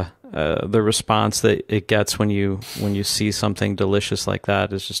response that it gets when you see something delicious like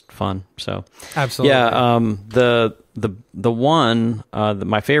that is just fun. So Absolutely. Yeah, the one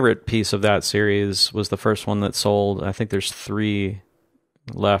my favorite piece of that series was the first one that sold. I think there's 3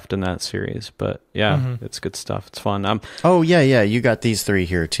 left in that series, but yeah, it's good stuff. It's fun. Oh yeah. You got these 3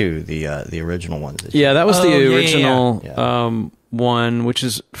 here too. The original ones. That was the original Yeah. one, which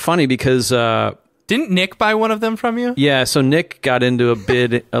is funny because Didn't Nick buy one of them from you? yeah, so Nick got into a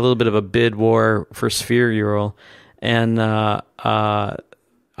little bit of a bid war for Sphere Ural, and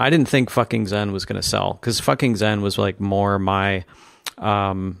I didn't think Fucking Zen was going to sell because Fucking Zen was like more my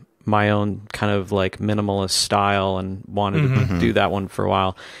own kind of like minimalist style and wanted to do that one for a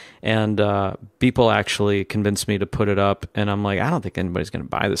while. And people actually convinced me to put it up, and I'm like, I don't think anybody's going to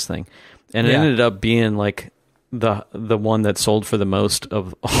buy this thing. And it ended up being like the one that sold for the most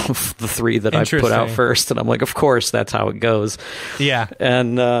of the 3 that I put out first. And I'm like, of course, that's how it goes. Yeah.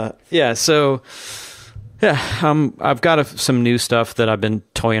 And so yeah, I've got some new stuff that I've been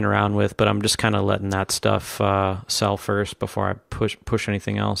toying around with, but I'm just kind of letting that stuff sell first before I push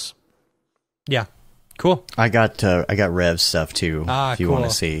anything else. Yeah. Cool. I got Rev stuff too. If you want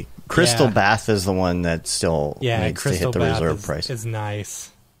to see, Crystal Bath is the one that still needs Crystal to hit the Bath reserve price. is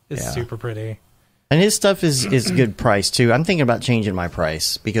nice. It's super pretty. And his stuff is good price too. I'm thinking about changing my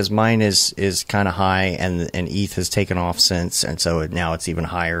price because mine is kind of high, and ETH has taken off since, and so now it's even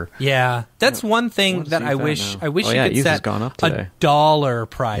higher. Yeah, that's one thing that I wish now? you could ETH has set gone up today. $1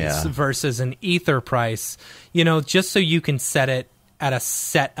 price Yeah. versus an Ether price. Just so you can set it at a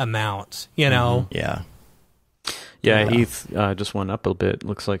set amount. Yeah. Yeah, ETH just went up a bit.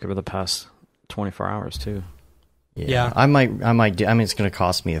 Looks like over the past 24 hours too. Yeah. I might. I mean, it's going to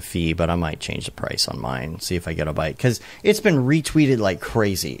cost me a fee, but I might change the price on mine. See if I get a bite because it's been retweeted like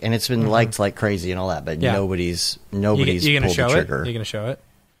crazy and it's been liked like crazy and all that, but nobody's You gonna pulled the show trigger. it? You gonna show it?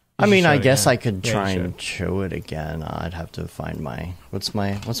 I mean, I show it guess again. I could Yeah, try you and show it again. I'd have to find my what's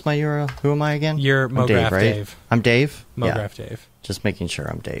my URL? Who am I again? You're I'm Mograph right? Dave. I'm Dave. Mograph Dave. Just making sure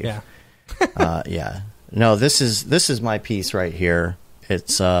I'm Dave. Yeah. Yeah. No, this is my piece right here.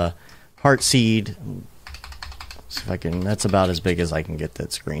 It's Heartseed. See if I can. That's about as big as I can get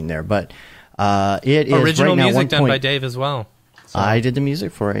that screen there. But it is Original right now music done by 1. Dave as well. So. I did the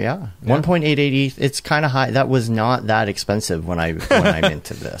music for it. Yeah. 1.88 ETH. It's kind of high. That was not that expensive when I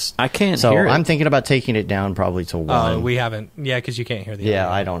into this. I can't So hear it. I'm thinking about taking it down probably to 1. Oh, we haven't. Yeah, because you can't hear the. Yeah,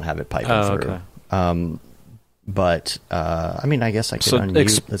 audio. I don't have it piping through. Okay. But I mean, I guess I could So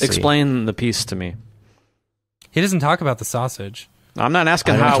unmute. Let's see. explain the piece to me. He doesn't talk about the sausage. I'm not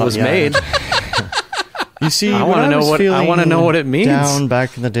asking I don't how it talk- was yeah. made. You see, I when wanna know was what- I feeling wanna know what it means. Down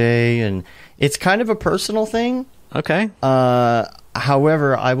back in the day, and it's kind of a personal thing. Okay.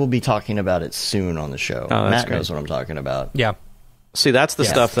 However, I will be talking about it soon on the show. Oh, that's Matt great. knows what I'm talking about. Yeah. See, that's the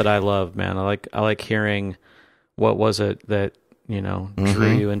Yes. stuff that I love, man. I like hearing what was it that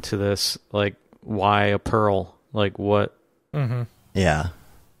drew you into this? Like, why a pearl? Like, what? Yeah.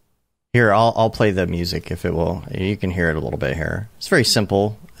 Here, I'll play the music if it will. You can hear it a little bit here. It's very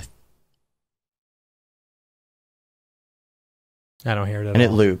simple. I don't hear it at and all.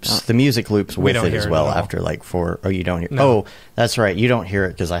 it loops. The music loops with don't it hear as it well at all. after like 4. Oh, you don't hear. No. Oh, that's right. You don't hear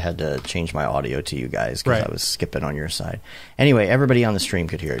it because I had to change my audio to you guys because Right. I was skipping on your side. Anyway, everybody on the stream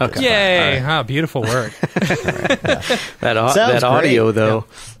could hear it. Okay. just Yay! Huh, beautiful work. Sounds audio great. though.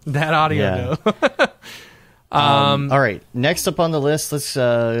 That audio, Yeah. though. All right. Next up on the list, let's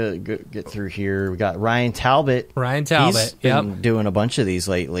get through here. We got Ryan Talbot. Ryan Talbot. He's been doing a bunch of these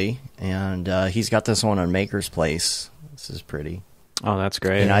lately, and he's got this one on Maker's Place. This is pretty. Oh, that's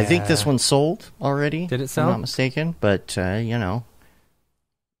great. And I think this one sold already. Did it If sell? I'm not mistaken. But,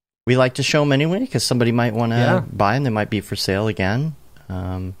 we like to show them anyway because somebody might want to buy them. They might be for sale again.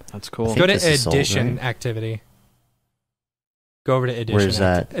 That's cool. Go to this is sold, edition right? activity. Go over to edition. Where's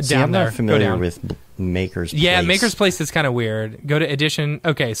that? Down See, I'm there. not familiar Go down. with Maker's Place. Yeah, Maker's Place is kind of weird. Go to edition.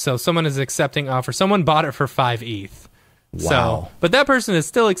 Okay, so someone is accepting offer. Someone bought it for 5 ETH. Wow. So, but that person is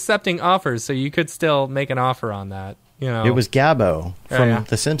still accepting offers, so you could still make an offer on that. It was Gabbo from yeah.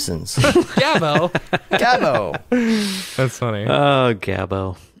 The Simpsons. Gabbo. Gabbo. That's funny. Oh,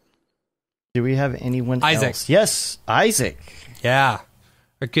 Gabbo. Do we have anyone Isaac. else? Yes, Isaac. Yeah,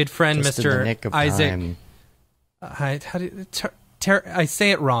 our good friend, Just in the Mr. nick of Isaac. time. How do I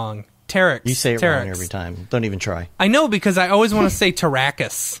say it wrong? Terex. You say it Terex. wrong every time. Don't even try. I know because I always want to say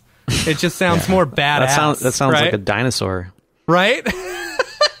Terracus. It just sounds more badass. That sounds right? like a dinosaur. right.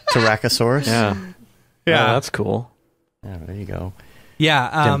 Tyrannosaurus? Yeah. Yeah. Oh, that's cool. Yeah, there you go.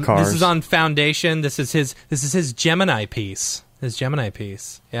 Yeah, Dem cars. this is on Foundation. This is his Gemini piece. His Gemini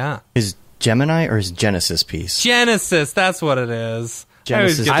piece. Yeah. His Gemini or his Genesis piece? Genesis, that's what it is.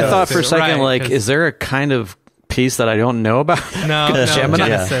 Genesis I, I thought for a second, right, is there a kind of piece that I don't know about? no, Gemini?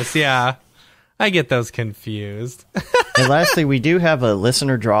 Genesis, yeah. I get those confused. And lastly, we do have a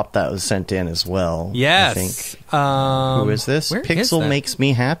listener drop that was sent in as well. Yes. I think. Who Who is this? where is Pixel that? Makes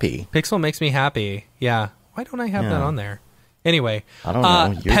Me Happy. Pixel makes me happy. Yeah. Why don't I have that on there? Anyway, I don't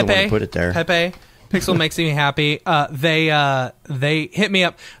know. You're the one who put it there. Pepe, Pixel makes me happy. They hit me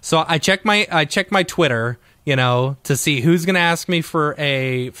up. So I checked my Twitter, to see who's going to ask me for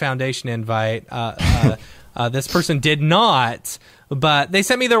a Foundation invite. This person did not, but they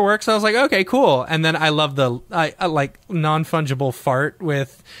sent me their work, so I was like, okay, cool. And then I love I like non-fungible fart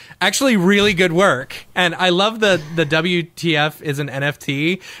with actually really good work. And I love the WTF is an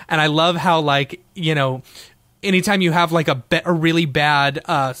NFT, and I love how anytime you have like a really bad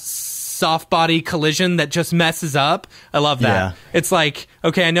soft body collision that just messes up, I love that. Yeah. It's like,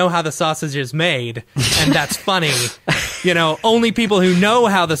 okay, I know how the sausage is made, and that's funny. Only people who know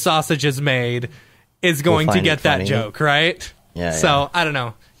how the sausage is made is going to find get it that funny. joke, right? Yeah, So yeah. I don't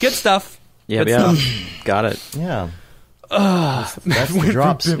know. Good stuff. Yeah, Good yeah. stuff. Got it. Yeah. That's the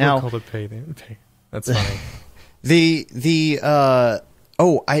drops. Now, That's funny.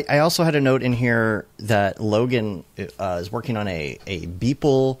 I also had a note in here that Logan is working on a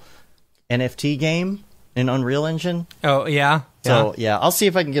Beeple NFT game in Unreal Engine. Oh yeah. So yeah, I'll see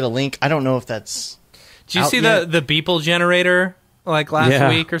if I can get a link. I don't know if that's. Did you out see yet. the Beeple generator like last Yeah.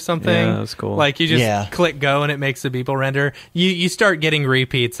 week or something? Yeah, that's cool. Like you just Yeah. click go and it makes the Beeple render. You start getting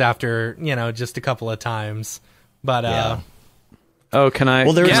repeats after just a couple of times. But Yeah. Oh, can I?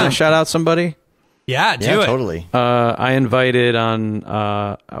 Well, there can was I a- shout out somebody? yeah, do Yeah, it. totally. I invited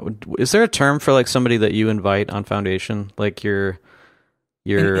on. Is there a term for like somebody that you invite on Foundation, like your An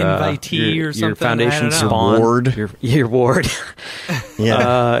invitee your, or something? Your Foundation I don't know. spawn, Your ward. your ward.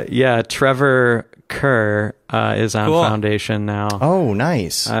 Yeah. Yeah, Trevor Kerr is on Cool. Foundation now. Oh,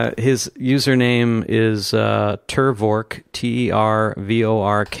 nice. His username is Tervork,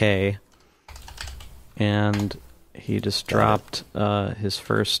 TerVork, and he just dropped his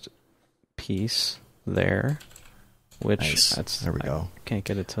first piece there, which Nice. There we go. I can't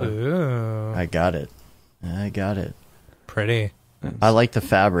get it to. Ooh, I got it. pretty. I like the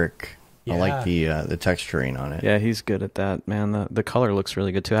fabric. I Yeah. like the texturing on it. Yeah, he's good at that, man. The color looks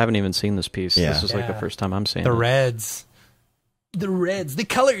really good too. I haven't even seen this piece. Yeah. This is like the Yeah. first time I'm seeing The it. reds, the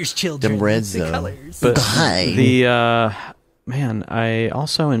colors, children. Them reds, the though. colors. But Hi. the man, I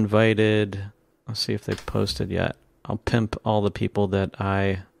also invited. Let's see if they've posted yet. I'll pimp all the people that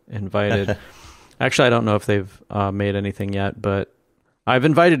I invited. Actually, I don't know if they've made anything yet, but I've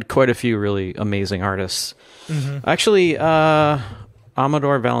invited quite a few really amazing artists. Mm-hmm. Actually,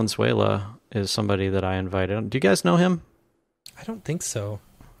 Amador Valenzuela is somebody that I invited. Do you guys know him? I don't think so.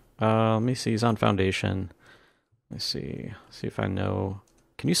 Let me see. He's on Foundation. Let me see if I know.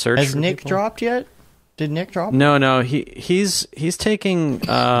 Can you search? Has for Nick people? dropped yet? Did Nick drop? No. He's taking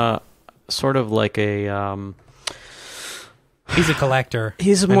sort of like a. He's a collector.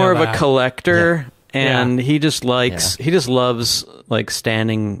 He's more of a collector, and he just likes Yeah. he just loves like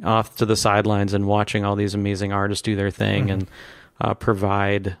standing off to the sidelines and watching all these amazing artists do their thing and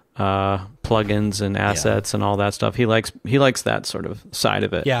provide plugins and assets and all that stuff. He likes that sort of side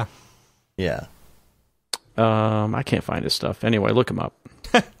of it. Yeah. Yeah. I can't find his stuff. Anyway, look him up.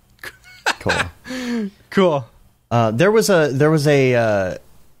 Cool. There was a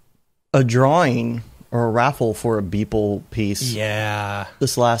drawing or a raffle for a Beeple piece. Yeah.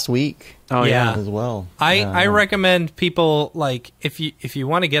 This last week. Oh Yeah. As well. I recommend people, like, if you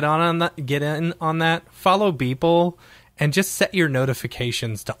want to get in on that, follow Beeple and just set your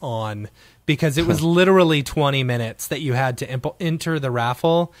notifications to on, because it was literally 20 minutes that you had to enter the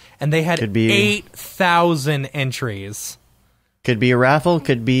raffle, and they had 8,000 entries. Could be a raffle.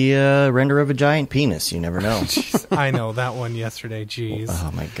 Could be a render of a giant penis. You never know. I know that one yesterday. Jeez.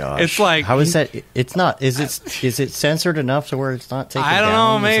 Oh my gosh. It's like, how is that? It's not. Is it censored enough to where it's not taken down? I don't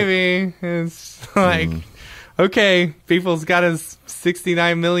know. Maybe it's like, okay, people's got his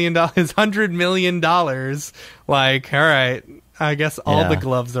 $69 million, his $100 million. Like, all right, I guess all the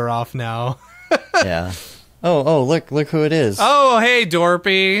gloves are off now. Yeah. Oh, look who it is. Oh, hey,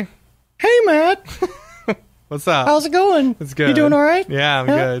 Dorpy. Hey, Matt. What's up? How's it going? It's good. You doing all right? Yeah, I'm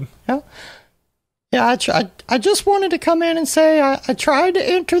good. Yeah, I just wanted to come in and say I tried to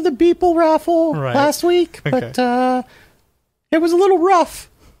enter the Beeple raffle last week, but it was a little rough.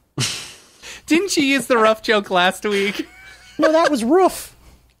 Didn't you use the rough joke last week? No, that was roof.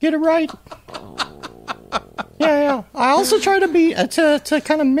 Get it right. Yeah. I also tried to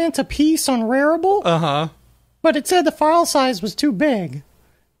kind of mint a piece on Rarible. But it said the file size was too big.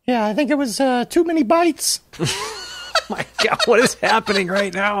 Yeah, I think it was too many bytes. My God, what is happening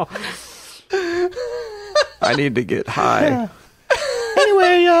right now? I need to get high. Yeah.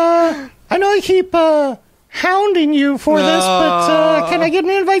 Anyway, I know I keep hounding you for this, but can I get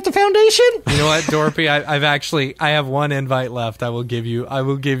an invite to Foundation? You know what, Dorpy? I have one invite left. I will give you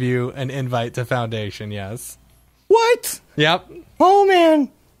an invite to Foundation. Yes. What? Yep. Oh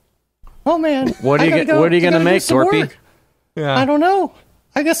man. What are you going to make, Dorpy? Yeah. I don't know.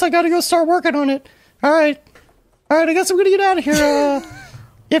 I guess I got to go start working on it. All right. I guess I'm going to get out of here.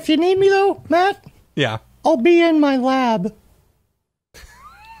 If you need me, though, Matt, Yeah. I'll be in my lab.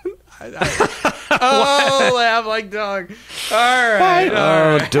 Oh, laugh like dog. All right.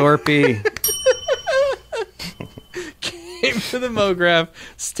 Oh, Dorpy. Came to the Mograph,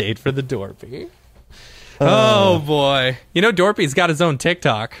 stayed for the Dorpy. Oh, boy. You know, Dorpy's got his own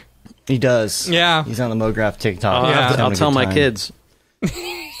TikTok. He does. Yeah. He's on the Mograph TikTok. I'll tell my kids.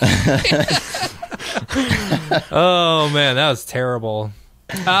 Oh, man, that was terrible.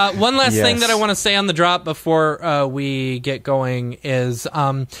 One last thing that I want to say on the drop before we get going is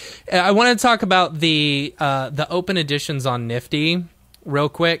I want to talk about the open editions on Nifty real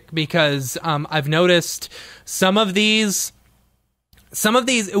quick, because I've noticed some of these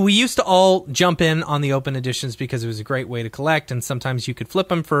we used to all jump in on the open editions because it was a great way to collect, and sometimes you could flip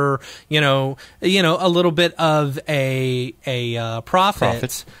them for a little bit of a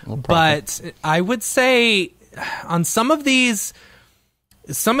profit. But I would say on some of these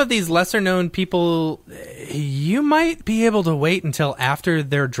lesser known people, you might be able to wait until after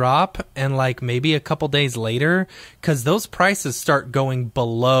their drop and like maybe a couple days later, because those prices start going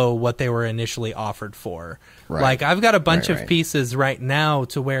below what they were initially offered for. Right. Like I've got a bunch of pieces right now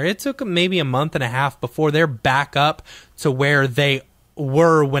to where it took maybe a month and a half before they're back up to where they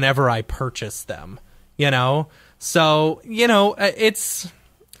were whenever I purchased them, So, it's,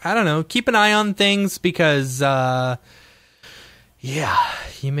 I don't know, keep an eye on things because, yeah,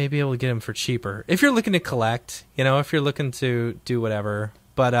 you may be able to get them for cheaper if you're looking to collect, if you're looking to do whatever.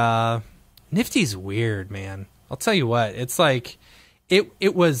 But Nifty's weird, man. I'll tell you what, it's like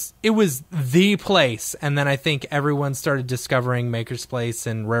it was the place, and then I think everyone started discovering Maker's Place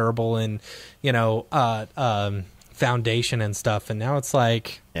and Rarible and Foundation and stuff, and now it's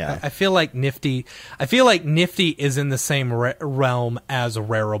like I feel like Nifty is in the same realm as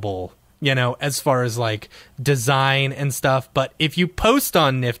Rarible. As far as like design and stuff. But if you post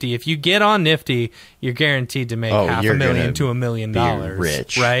on Nifty, if you get on Nifty, you're guaranteed to make $500,000 to $1 million.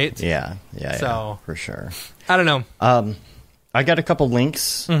 Rich. Right? Yeah. So, for sure. I don't know. I got a couple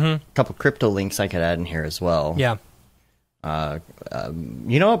links, a couple crypto links I could add in here as well. Yeah.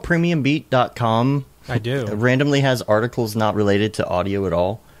 Premiumbeat.com? I do. Randomly has articles not related to audio at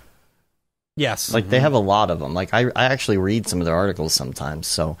all. Yes. Like they have a lot of them. Like I actually read some of their articles sometimes.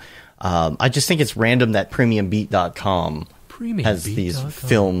 So I just think it's random that premiumbeat.com has these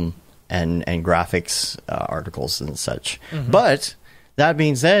film and graphics articles and such. But that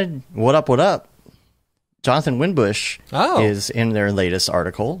being said, what up? Jonathan Winbush is in their latest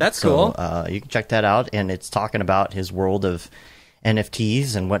article. That's cool. You can check that out, and it's talking about his world of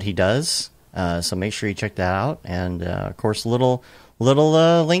NFTs and what he does. So make sure you check that out, and of course, little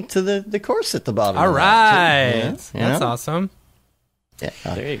link to the course at the bottom. All right, Yeah, that's awesome. Yeah,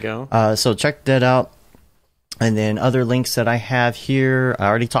 There you go. so check that out. And then other links that I have here, I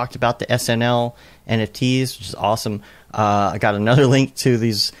already talked about the SNL NFTs, which is awesome. I got another link to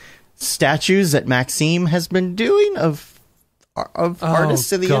these statues that Maxime has been doing of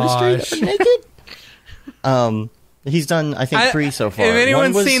artists in the industry that are naked. He's done, I think, 3 so far. If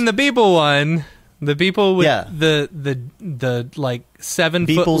anyone's seen the Beeple one, the Beeple with the like 7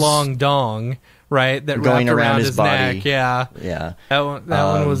 foot long dong, right? That going wrapped around his body. neck. Yeah. That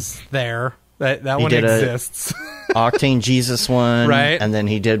one was there. That one exists. Octane Jesus one, right? And then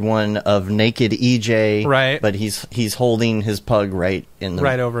he did one of naked EJ, right? But he's holding his pug right in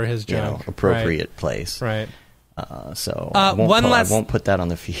the over his junk, appropriate place, right? So I won't put that on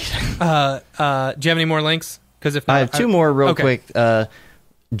the feed. Do you have any more links? Because if not, I have 2 more real quick.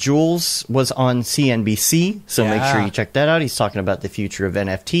 Jules was on CNBC, so make sure you check that out. He's talking about the future of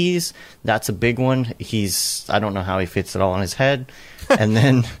NFTs. That's a big one. I don't know how he fits it all on his head. And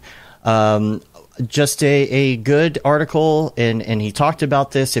then just a good article, and he talked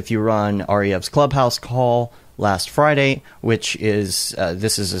about this if you were on REF's Clubhouse call last Friday, which is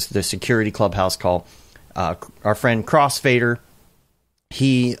the security Clubhouse call. Our friend Crossfader,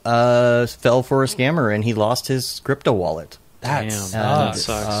 he fell for a scammer and he lost his crypto wallet. That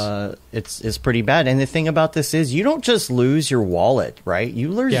sucks. It's pretty bad. And the thing about this is, you don't just lose your wallet, right?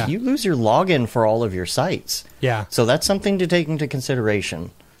 You lose your login for all of your sites. Yeah. So that's something to take into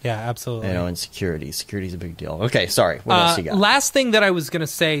consideration. Yeah, absolutely. And security. Security's a big deal. Okay, sorry. What else you got? Last thing that I was going to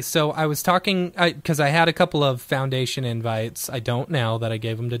say, so I was talking, because I had a couple of foundation invites. I don't now that I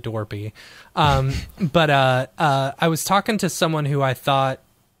gave them to Dorpy. But I was talking to someone who I thought,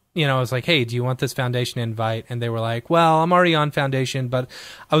 I was like, hey, do you want this foundation invite? And they were like, well, I'm already on foundation, but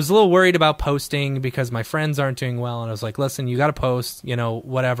I was a little worried about posting because my friends aren't doing well. And I was like, listen, you got to post,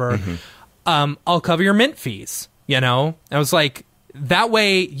 whatever. I'll cover your mint fees, I was like, that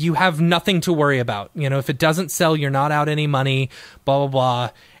way you have nothing to worry about. If it doesn't sell, you're not out any money, blah, blah, blah.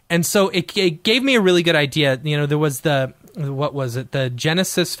 And so it gave me a really good idea. There was the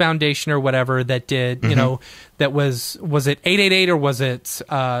Genesis Foundation or whatever that did, that was it 888 or was it,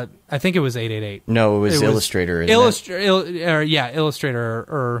 I think it was 888. No, it was Illustrator. Illustrator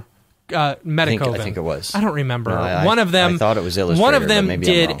or Medicoven. I think it was. I don't remember. No, one of them. I thought it was Illustrator. One of them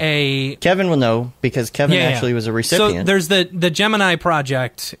did a. Kevin will know because Kevin actually was a recipient. So there's the Gemini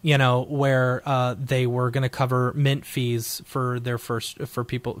project, where they were going to cover mint fees for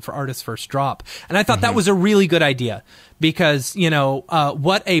artists' first drop, and I thought that was a really good idea because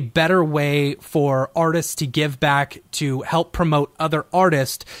what a better way for artists to give back to help promote other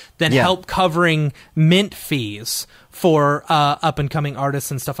artists than help covering mint fees for up and coming artists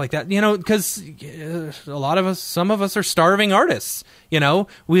and stuff like that, because some of us are starving artists.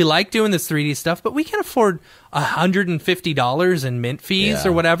 We like doing this 3D stuff, but we can't afford $150 in mint fees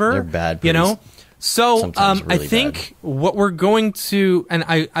or whatever. They're bad. So really I think what we're going to, and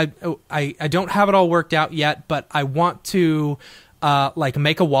I don't have it all worked out yet, but I want to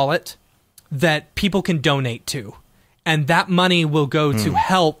make a wallet that people can donate to. And that money will go to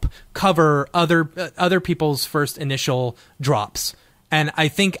help cover other people's first initial drops. And I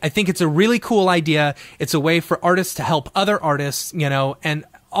think it's a really cool idea. It's a way for artists to help other artists, and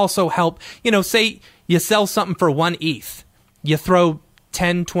also help, say you sell something for 1 ETH, you throw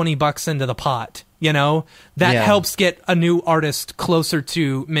 $10-20 into the pot, that helps get a new artist closer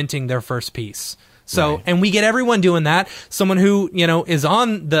to minting their first piece. So, and we get everyone doing that. Someone who, is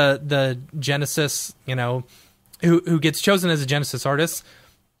on the Genesis, who gets chosen as a Genesis artist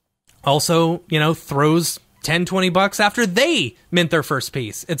also, throws $10-20 after they mint their first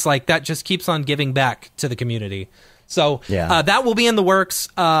piece. It's like that just keeps on giving back to the community. So that will be in the works.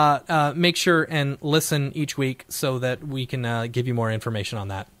 Make sure and listen each week so that we can give you more information on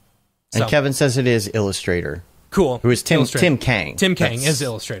that. And Kevin says it is Illustrator. Cool. Who is Tim Kang. Tim Kang is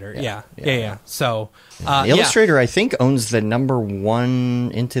Illustrator. Yeah. So Illustrator, I think, owns the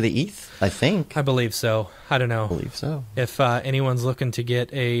 #1 Into the ETH. I think. I believe so. I don't know. I believe so. If anyone's looking to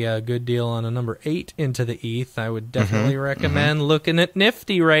get a good deal on a #8 Into the ETH, I would definitely recommend looking at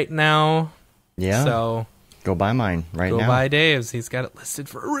Nifty right now. Yeah. So go buy mine right now. Go buy Dave's. He's got it listed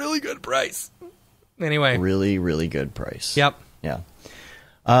for a really good price. Anyway. Really, really good price. Yep. Yeah.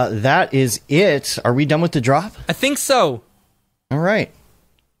 That is it. Are we done with the drop? I think so. All right.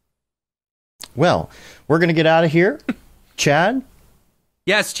 Well, we're going to get out of here. Chad?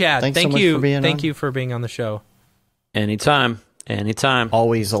 Yes, Chad. Thanks Thank so much you. for being Thank on. you for being on the show. Anytime.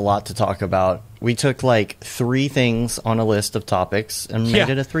 Always a lot to talk about. We took like 3 things on a list of topics and made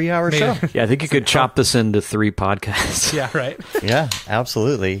it a 3-hour show. Yeah, I think you could chop this into 3 podcasts. Yeah, right. Yeah,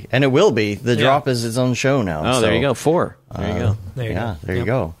 absolutely. And it will be. The drop is its own show now. Oh, so, there you go. 4. There you go. There you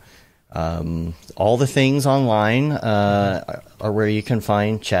go. All the things online are where you can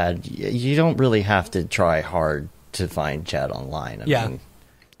find Chad. You don't really have to try hard to find Chad online. I mean,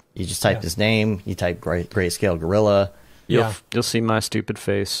 you just type his name, you type Grayscale Gorilla. You'll see my stupid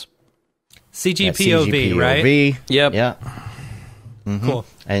face. CGPOV, right? Yep. Yeah. Mm-hmm. Cool.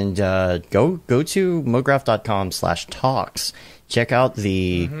 And go to mograph.com/talks. Check out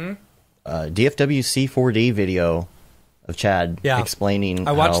the DFWC 4D video of Chad explaining.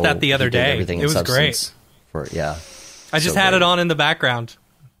 I watched that the other day. Everything it was great. I just had it on in the background.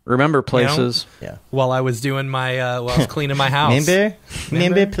 Remember places? Yeah. While I was doing my, while I was cleaning my house.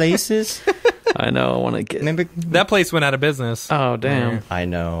 Remember places? I know. I want to get. Remember that place went out of business. Oh damn! I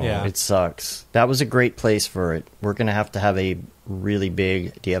know. Yeah. It sucks. That was a great place for it. We're gonna have to have a really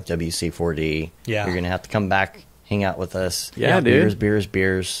big DFWC 4D. Yeah. You're gonna have to come back, hang out with us. Yeah, dude.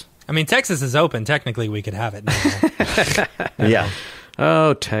 Beers. I mean, Texas is open. Technically, we could have it now. Yeah.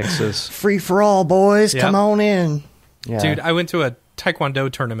 Oh, Texas. Free for all, boys. Yep. Come on in. Yeah. Dude, I went to a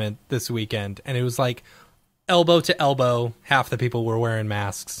Taekwondo tournament this weekend, and it was like elbow to elbow. Half the people were wearing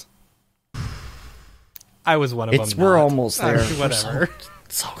masks. I was one of them. We're almost there. Whatever.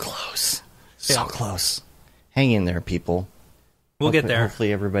 So close. So close. Hang in there, people. We'll get there.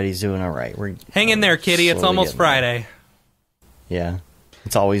 Hopefully everybody's doing all right. Hang in there, kitty. It's slowly almost getting there. Friday. Yeah.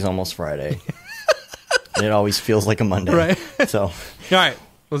 It's always almost Friday. And it always feels like a Monday. Right. So, All right.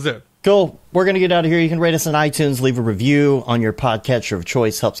 Let's do it. cool. We're going to get out of here. You can rate us on iTunes, leave a review on your podcatcher of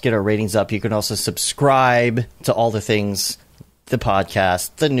choice. Helps get our ratings up. You can also subscribe to all the things, the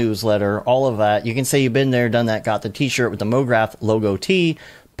podcast, the newsletter, all of that. You can say you've been there, done that, got the t-shirt with the Mograph logo tee.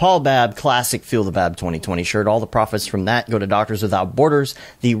 Paul Babb Classic Feel the Babb 2020 shirt. All the profits from that go to Doctors Without Borders.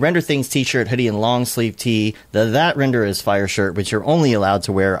 The Render Things t-shirt, hoodie, and long sleeve tee. The That Render is Fire shirt, which you're only allowed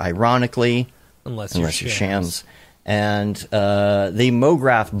to wear, ironically, Unless you're shams. And the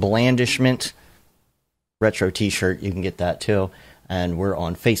Mograph Blandishment retro t-shirt, you can get that too. And we're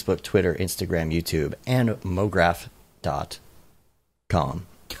on Facebook, Twitter, Instagram, YouTube, and mograph.com.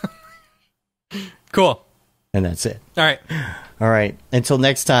 Cool. And that's it. All right. All right. Until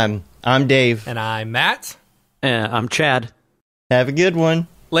next time, I'm Dave. And I'm Matt. And I'm Chad. Have a good one.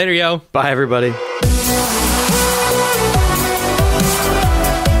 Later, yo. Bye, everybody.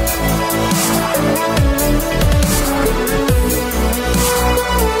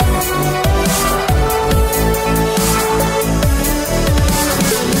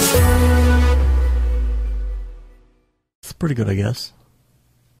 It's pretty good, I guess.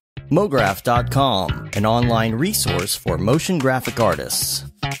 Mograph.com, an online resource for motion graphic artists.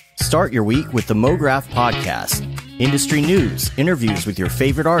 Start your week with the Mograph Podcast. Industry news, interviews with your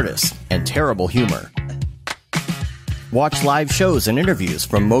favorite artists, and terrible humor. Watch live shows and interviews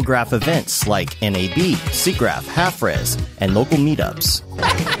from Mograph events like NAB, SIGGRAPH, Half-Res, and local meetups.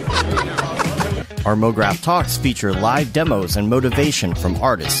 Our Mograph Talks feature live demos and motivation from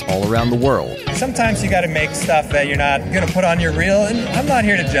artists all around the world. Sometimes you gotta make stuff that you're not gonna put on your reel, and I'm not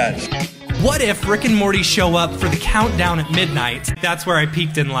here to judge. What if Rick and Morty show up for the countdown at midnight? That's where I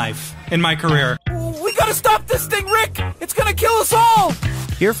peaked in life, in my career. We gotta stop this thing, Rick! It's gonna kill us all!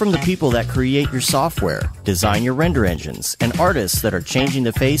 Hear from the people that create your software, design your render engines, and artists that are changing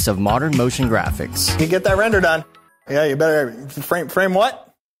the face of modern motion graphics. You get that render done. Yeah, you better frame what?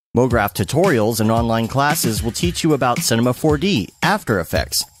 Mograph tutorials and online classes will teach you about Cinema 4D, After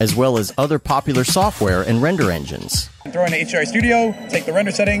Effects, as well as other popular software and render engines. Throw in the HDR Studio, take the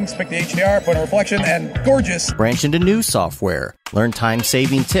render settings, pick the HDR, put in a reflection, and gorgeous. Branch into new software. Learn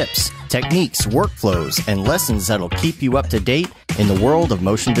time-saving tips, techniques, workflows, and lessons that'll keep you up to date in the world of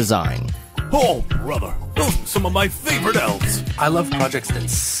motion design. Oh, brother, those are some of my favorite elves. I love projects that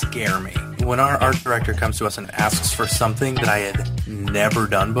scare me. When our art director comes to us and asks for something that I had never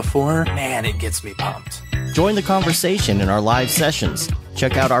done before, man, it gets me pumped. Join the conversation in our live sessions.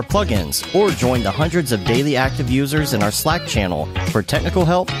 Check out our plugins, or join the hundreds of daily active users in our Slack channel for technical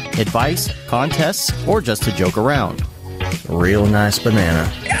help, advice, contests, or just to joke around. Real nice banana.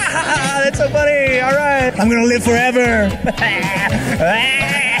 Ah, that's so funny! Alright! I'm gonna live forever!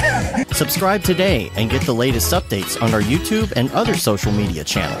 Subscribe today and get the latest updates on our YouTube and other social media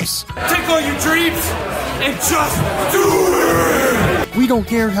channels. Take all your dreams and just do it! We don't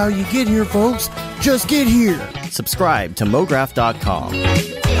care how you get here, folks. Just get here. Subscribe to Mograph.com.